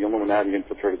that the Illuminati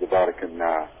infiltrated the Vatican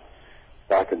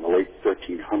back in the late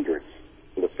 1300s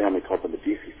with a family called the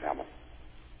Medici family.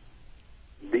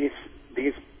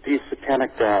 These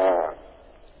satanic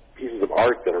pieces of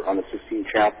art that are on the Sistine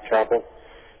Chapel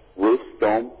roof,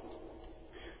 dome,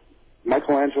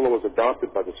 Michelangelo was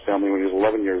adopted by this family when he was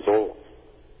 11 years old.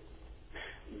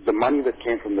 The money that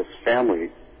came from this family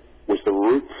was the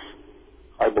roots,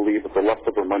 I believe, of the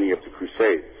leftover money of the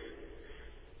Crusades.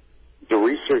 The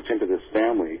research into this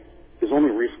family is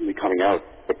only recently coming out,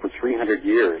 but for 300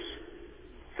 years,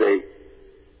 they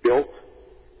built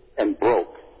and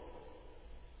broke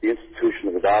the institution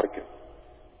of the Vatican.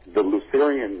 The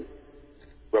Lutheran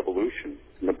Revolution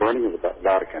and the burning of the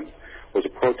Vatican was a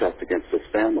protest against this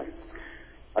family.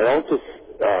 I also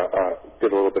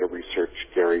did a little bit of research,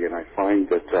 Gary, and I find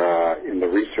that in the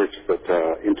research that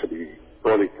into the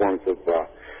early forms of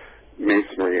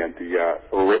Masonry and the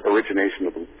origination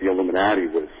of the Illuminati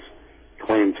was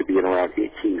claimed to be in around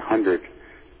 1800,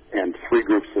 and 3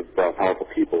 groups of powerful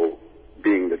people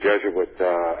being the Jesuit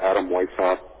Adam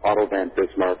Weishaupt, Otto von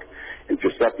Bismarck, and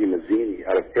Giuseppe Mazzini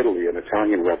out of Italy, an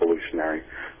Italian revolutionary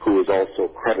who is also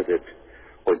credited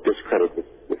or discredited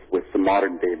with the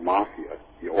modern-day mafia.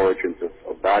 The origins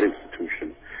of that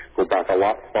institution go back a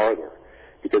lot farther,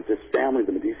 because this family,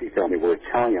 the Medici family, were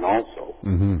Italian also,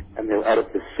 and they're out of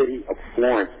the city of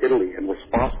Florence, Italy, and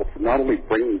responsible for not only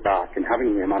bringing back and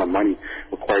having the amount of money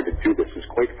required to do this is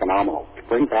quite phenomenal, to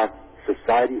bring back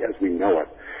society as we know it,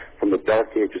 from the Dark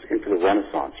Ages into the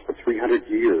Renaissance. For 300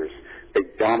 years, they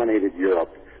dominated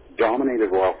Europe,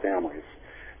 dominated royal families,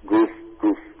 grew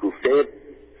through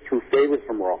favors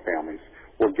from royal families,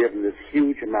 were given this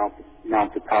huge amount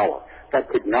of power. That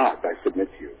could not, I submit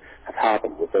to you, have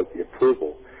happened without the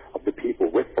approval of the people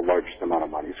with the largest amount of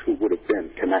monies who would have been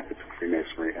connected to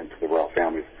Freemasonry and to the royal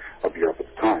families of Europe at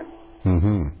the time.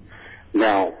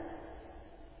 Now,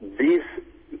 this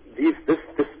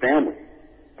family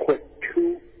put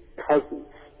two cousins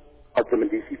of the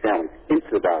Medici family into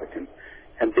the Vatican,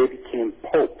 and they became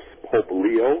popes. Pope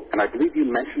Leo, and I believe you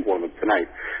mentioned one of them tonight,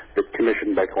 that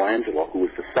commissioned Michelangelo, who was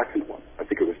the second one. I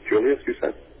think it was Julius, you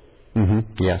said?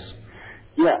 Yes.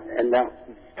 Yeah, and now,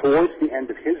 towards the end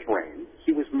of his reign,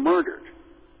 he was murdered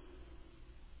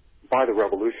by the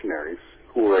revolutionaries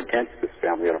who were against this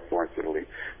family out of Florence, Italy,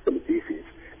 the Medicis,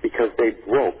 because they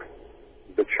broke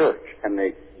the church, and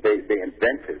they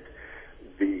invented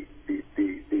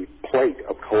the plate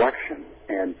of collection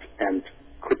and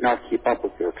could not keep up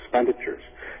with their expenditures.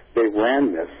 They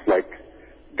ran this like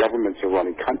governments are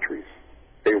running countries.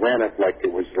 They ran it like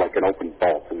it was like an open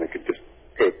vault, and they could just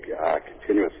take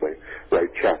continuously,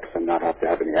 write checks, and not have to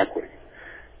have any equity.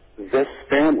 This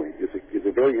family is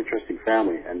a very interesting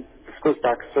family, and this goes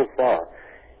back so far.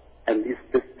 And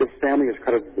this family is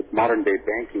credited with modern-day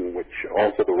banking, which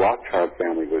also the Rothschild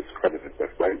family was credited with,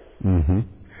 right?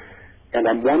 And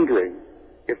I'm wondering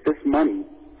if this money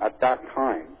at that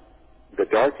time, the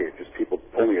Dark Ages,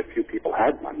 only a few people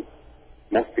had money.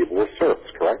 Most people were serfs,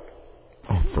 correct?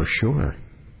 Oh, for sure.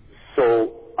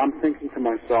 So I'm thinking to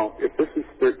myself, if this is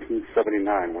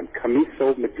 1379, when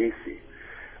Camiso Medici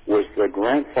was the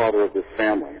grandfather of this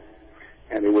family,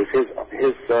 and it was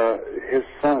his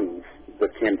sons that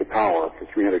came to power for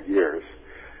 300 years,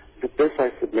 that this, I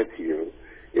submit to you,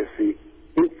 is the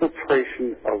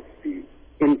infiltration of the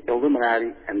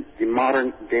Illuminati and the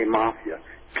modern-day mafia,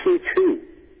 P2,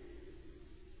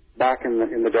 back in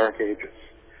the Dark Ages.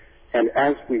 And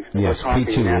as we yes,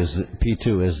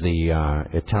 P2 is the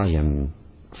Italian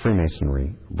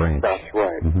Freemasonry branch. That's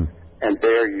right. And they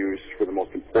are used for the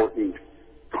most important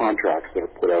contracts that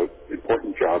are put out,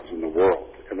 important jobs in the world,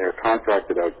 and they're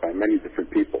contracted out by many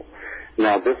different people.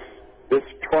 Now, this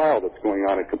trial that's going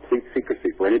on in complete secrecy,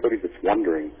 for anybody that's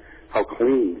wondering how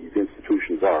clean these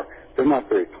institutions are, they're not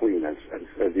very clean, as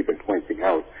you've been pointing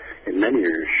out in many of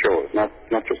your shows, not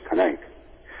just tonight.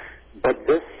 But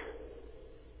this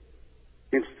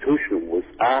institution was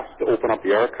asked to open up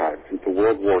the archives into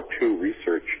World War II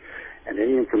research, and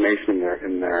any information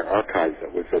in their archives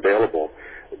that was available,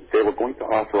 they were going to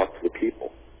offer up to the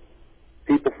people.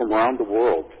 People from around the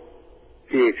world,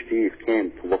 PhDs,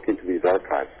 came to look into these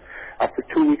archives. After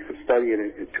 2 weeks of study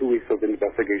and 2 weeks of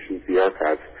investigation into the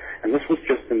archives, and this was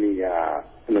just in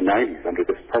the 90s under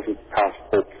this present past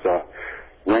Pope's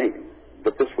reign,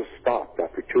 but this was stopped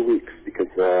after 2 weeks because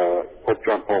Pope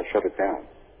John Paul shut it down.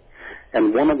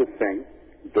 And one other thing,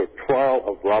 the trial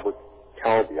of Robert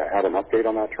Calvi, I have an update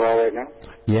on that trial right now.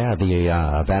 Yeah,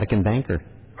 the Vatican banker.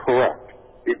 Correct.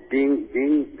 It being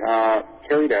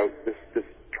carried out, this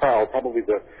trial, probably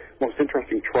the most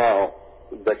interesting trial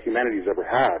that humanity's ever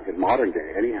had in modern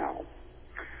day, anyhow,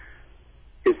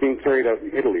 is being carried out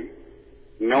in Italy.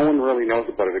 No one really knows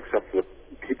about it except for the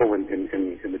people in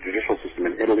the judicial system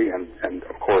in Italy and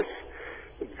of course,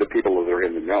 the people that are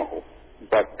in the know.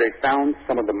 But they found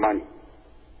some of the money.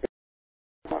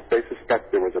 They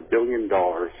suspect there was $1 billion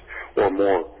or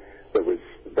more that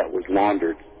was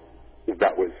laundered,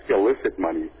 that was illicit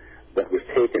money that was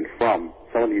taken from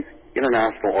some of these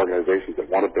international organizations that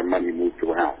wanted their money moved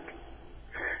around.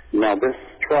 Now, this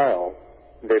trial,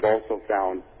 they've also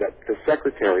found that the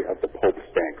secretary of the Pope's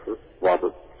banker,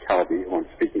 Robert Calvi, who I'm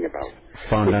speaking about,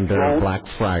 found under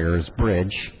Blackfriars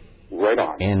Bridge, right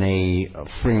on, in a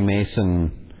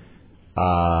Freemason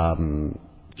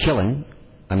killing.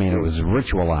 I mean, it was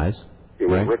ritualized. It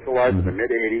was ritualized in the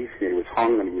mid-'80s. He was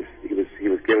hung, and he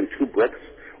was given 2 bricks,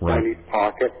 one in each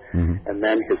pocket, and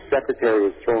then his secretary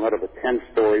was thrown out of a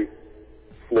 10-story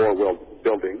floor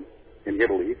building in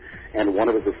Italy, and one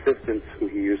of his assistants, who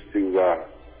he used to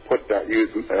use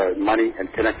money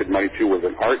and connected money to, was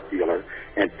an art dealer,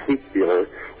 antique dealer,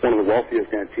 one of the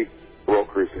wealthiest antique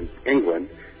brokers in England.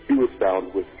 he was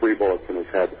found with 3 bullets in his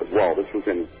head as well. This was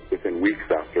within weeks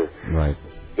after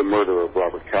the murder of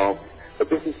Robert Calhoun. But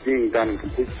this is being done in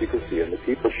complete secrecy, and the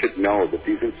people should know that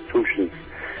these institutions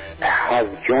have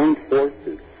joined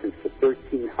forces since the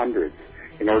 1300s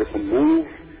in order to move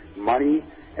money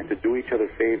and to do each other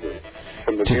favors.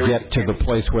 From the to get to the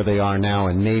place where they are now,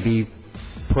 and maybe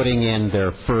putting in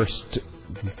their first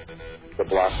the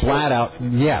Black flat out,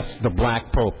 yes, the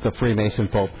Black Pope, the Freemason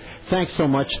Pope. Thanks so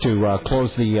much to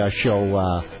close the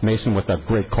show, Mason, with a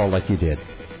great call like you did.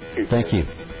 Thank you.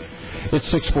 It's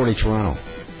 6:40 Toronto.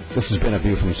 This has been A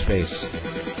View from Space.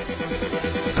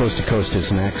 Coast to Coast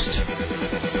is next.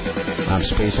 I'm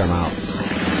Space, I'm out.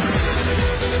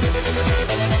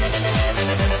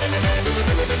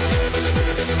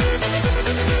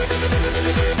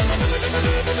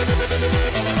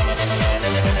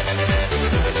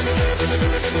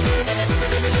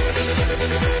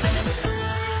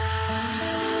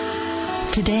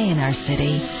 Today in our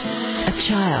city, a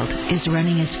child is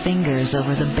running his fingers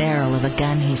over the barrel of a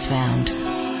gun he's found.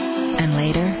 And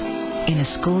later, in a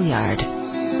schoolyard,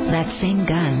 that same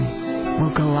gun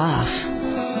will go off.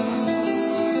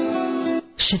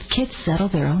 Should kids settle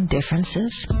their own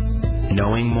differences?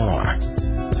 Knowing more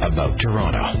about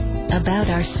Toronto. About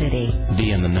our city.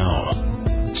 Be in the know.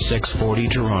 640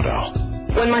 Toronto.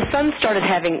 When my son started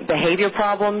having behavior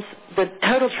problems, the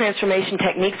total transformation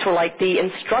techniques were like the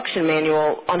instruction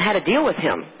manual on how to deal with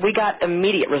him. We got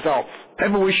immediate results.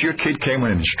 Ever wish your kid came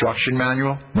with an instruction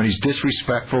manual when he's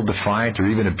disrespectful, defiant, or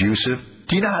even abusive?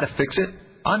 Do you know how to fix it?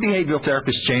 I'm behavioral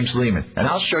therapist James Lehman, and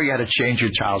I'll show you how to change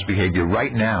your child's behavior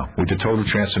right now with the Total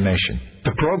Transformation.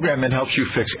 The program that helps you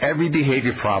fix every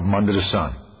behavior problem under the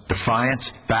sun. Defiance,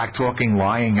 backtalking,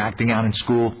 lying, acting out in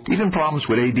school, even problems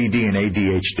with ADD and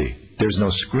ADHD. There's no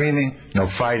screaming, no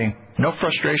fighting, no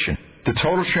frustration. The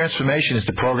Total Transformation is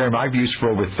the program I've used for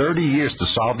over 30 years to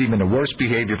solve even the worst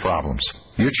behavior problems.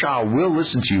 Your child will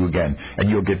listen to you again, and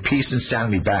you'll get peace and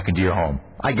sanity back into your home.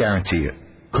 I guarantee it.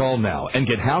 Call now and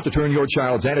get how to turn your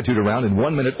child's attitude around in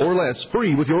 1 minute or less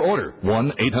free with your order.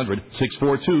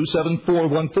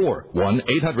 1-800-642-7414.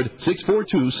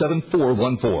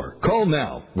 1-800-642-7414. Call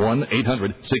now.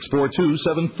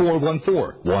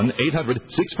 1-800-642-7414.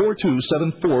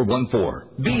 1-800-642-7414.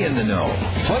 Be in the know.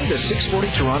 Play the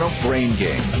 640 Toronto Brain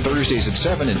Game. Thursdays at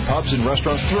 7 in pubs and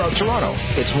restaurants throughout Toronto.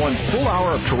 It's 1 full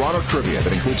hour of Toronto trivia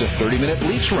that includes a 30-minute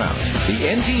leech round. The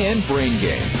NTN Brain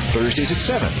Game. Thursdays at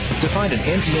 7. To find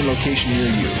an NTN location near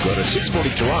you, go to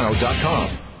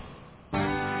 640toronto.com.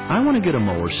 I want to get a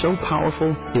mower so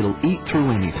powerful it'll eat through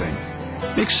anything,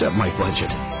 except my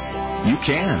budget. You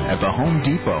can at the Home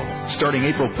Depot. Starting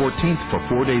April 14th for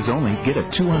 4 days only, get a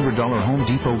 $200 Home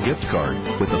Depot gift card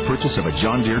with the purchase of a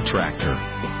John Deere tractor,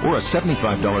 or a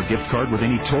 $75 gift card with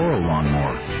any Toro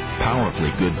lawnmower.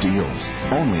 Powerfully good deals.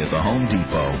 Only at the Home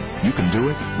Depot. You can do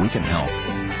it, we can help.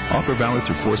 Offer valid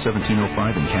through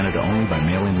 4/17/05 in Canada only by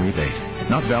mail-in rebate.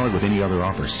 Not valid with any other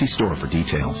offer. See store for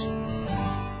details.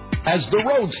 As the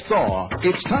roads thaw,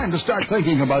 it's time to start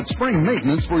thinking about spring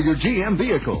maintenance for your GM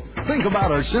vehicle. Think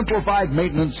about our simplified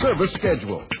maintenance service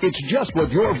schedule. It's just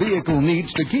what your vehicle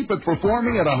needs to keep it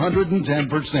performing at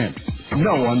 110%.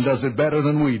 No one does it better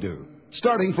than we do.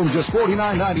 Starting from just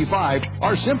 $49.95,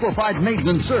 our simplified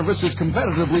maintenance service is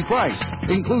competitively priced.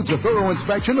 Includes a thorough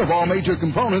inspection of all major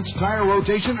components, tire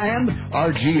rotation, and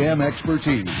our GM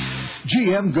expertise.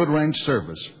 GM Good Ranch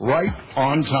Service, right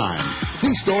on time.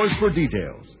 See stores for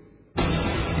details.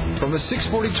 From the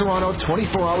 640 Toronto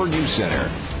 24-hour News Center,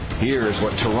 here's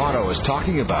what Toronto is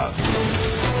talking about.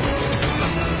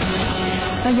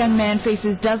 A young man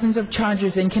faces dozens of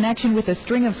charges in connection with a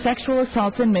string of sexual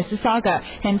assaults in Mississauga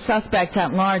and suspects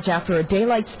at large after a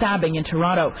daylight stabbing in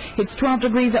Toronto. It's 12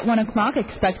 degrees at 1 o'clock.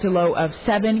 Expect a low of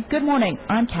 7. Good morning.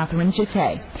 I'm Catherine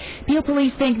Jete. Peel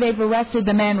police think they've arrested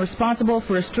the man responsible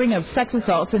for a string of sex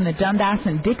assaults in the Dundas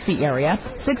and Dixie area.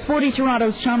 640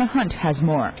 Toronto's Shauna Hunt has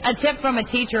more. A tip from a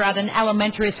teacher at an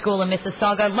elementary school in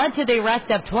Mississauga led to the arrest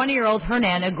of 20-year-old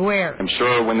Hernan Aguirre. I'm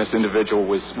sure when this individual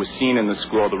was seen in the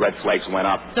school, the red flags went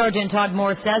up. Sergeant Todd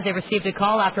Moore says they received a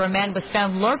call after a man was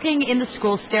found lurking in the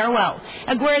school stairwell.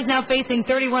 Aguirre is now facing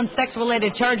 31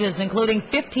 sex-related charges, including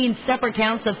 15 separate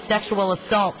counts of sexual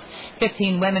assault.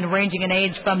 15 women ranging in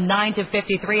age from 9 to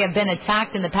 53 have been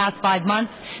attacked in the past 5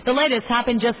 months. The latest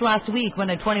happened just last week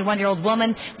when a 21-year-old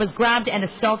woman was grabbed and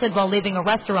assaulted while leaving a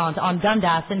restaurant on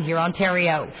Dundas in here,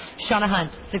 Ontario. Shauna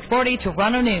Hunt, 640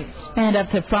 Toronto News. And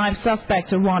up to 5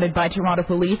 suspects are wanted by Toronto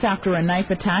police after a knife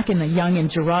attack in the Yonge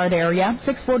and Gerrard area.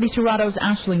 640 Toronto's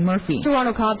Ashling Murphy.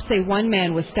 Toronto cops say one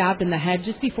man was stabbed in the head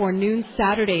just before noon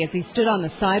Saturday as he stood on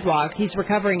the sidewalk. He's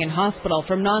recovering in hospital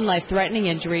from non-life-threatening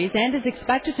injuries and is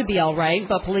expected to be all right,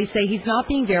 but police say he's not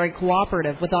being very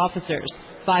cooperative with officers.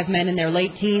 5 men in their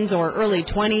late teens or early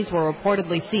 20s were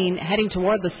reportedly seen heading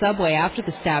toward the subway after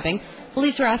the stabbing.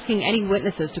 Police are asking any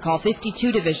witnesses to call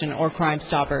 52 Division or Crime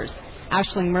Stoppers.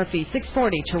 Ashling Murphy,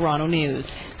 640 Toronto News.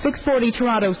 640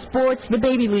 Toronto Sports. The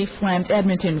Baby Leafs slammed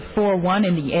Edmonton 4-1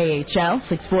 in the AHL.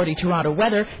 640 Toronto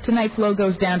weather. Tonight's low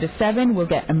goes down to 7. We'll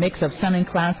get a mix of sun and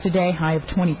clouds today, high of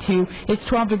 22. It's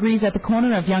 12 degrees at the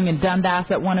corner of Yonge and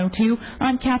Dundas at 102.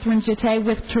 I'm Catherine Jete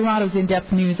with Toronto's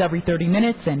in-depth news every 30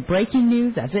 minutes and breaking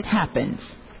news as it happens.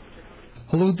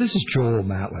 Hello, this is Joel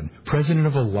Matlin, president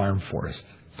of Alarm Force.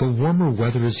 The warmer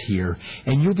weather is here,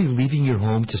 and you'll be leaving your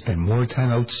home to spend more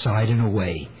time outside and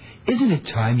away. Isn't it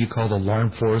time you called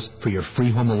Alarm Force for your free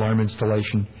home alarm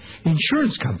installation?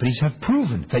 Insurance companies have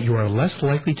proven that you are less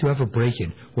likely to have a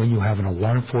break-in when you have an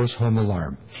Alarm Force home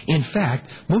alarm. In fact,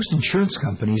 most insurance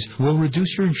companies will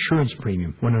reduce your insurance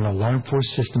premium when an Alarm Force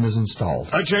system is installed.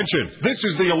 Attention! This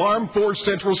is the Alarm Force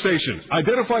Central Station.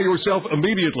 Identify yourself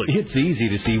immediately. It's easy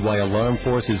to see why Alarm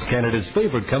Force is Canada's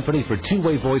favorite company for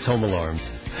two-way voice home alarms.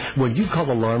 When you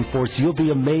call Alarm Force, you'll be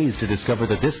amazed to discover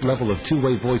that this level of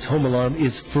two-way voice home alarm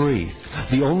is free.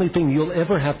 The only thing you'll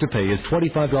ever have to pay is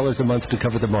 $25 a month to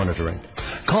cover the monitoring.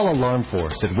 Call Alarm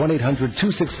Force at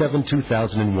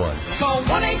 1-800-267-2001. Call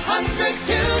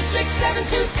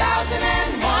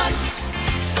 1-800-267-2001.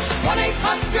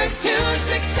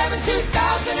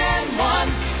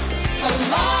 1-800-267-2001.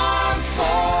 Alarm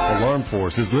Force. Alarm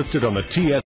Force is listed on the TS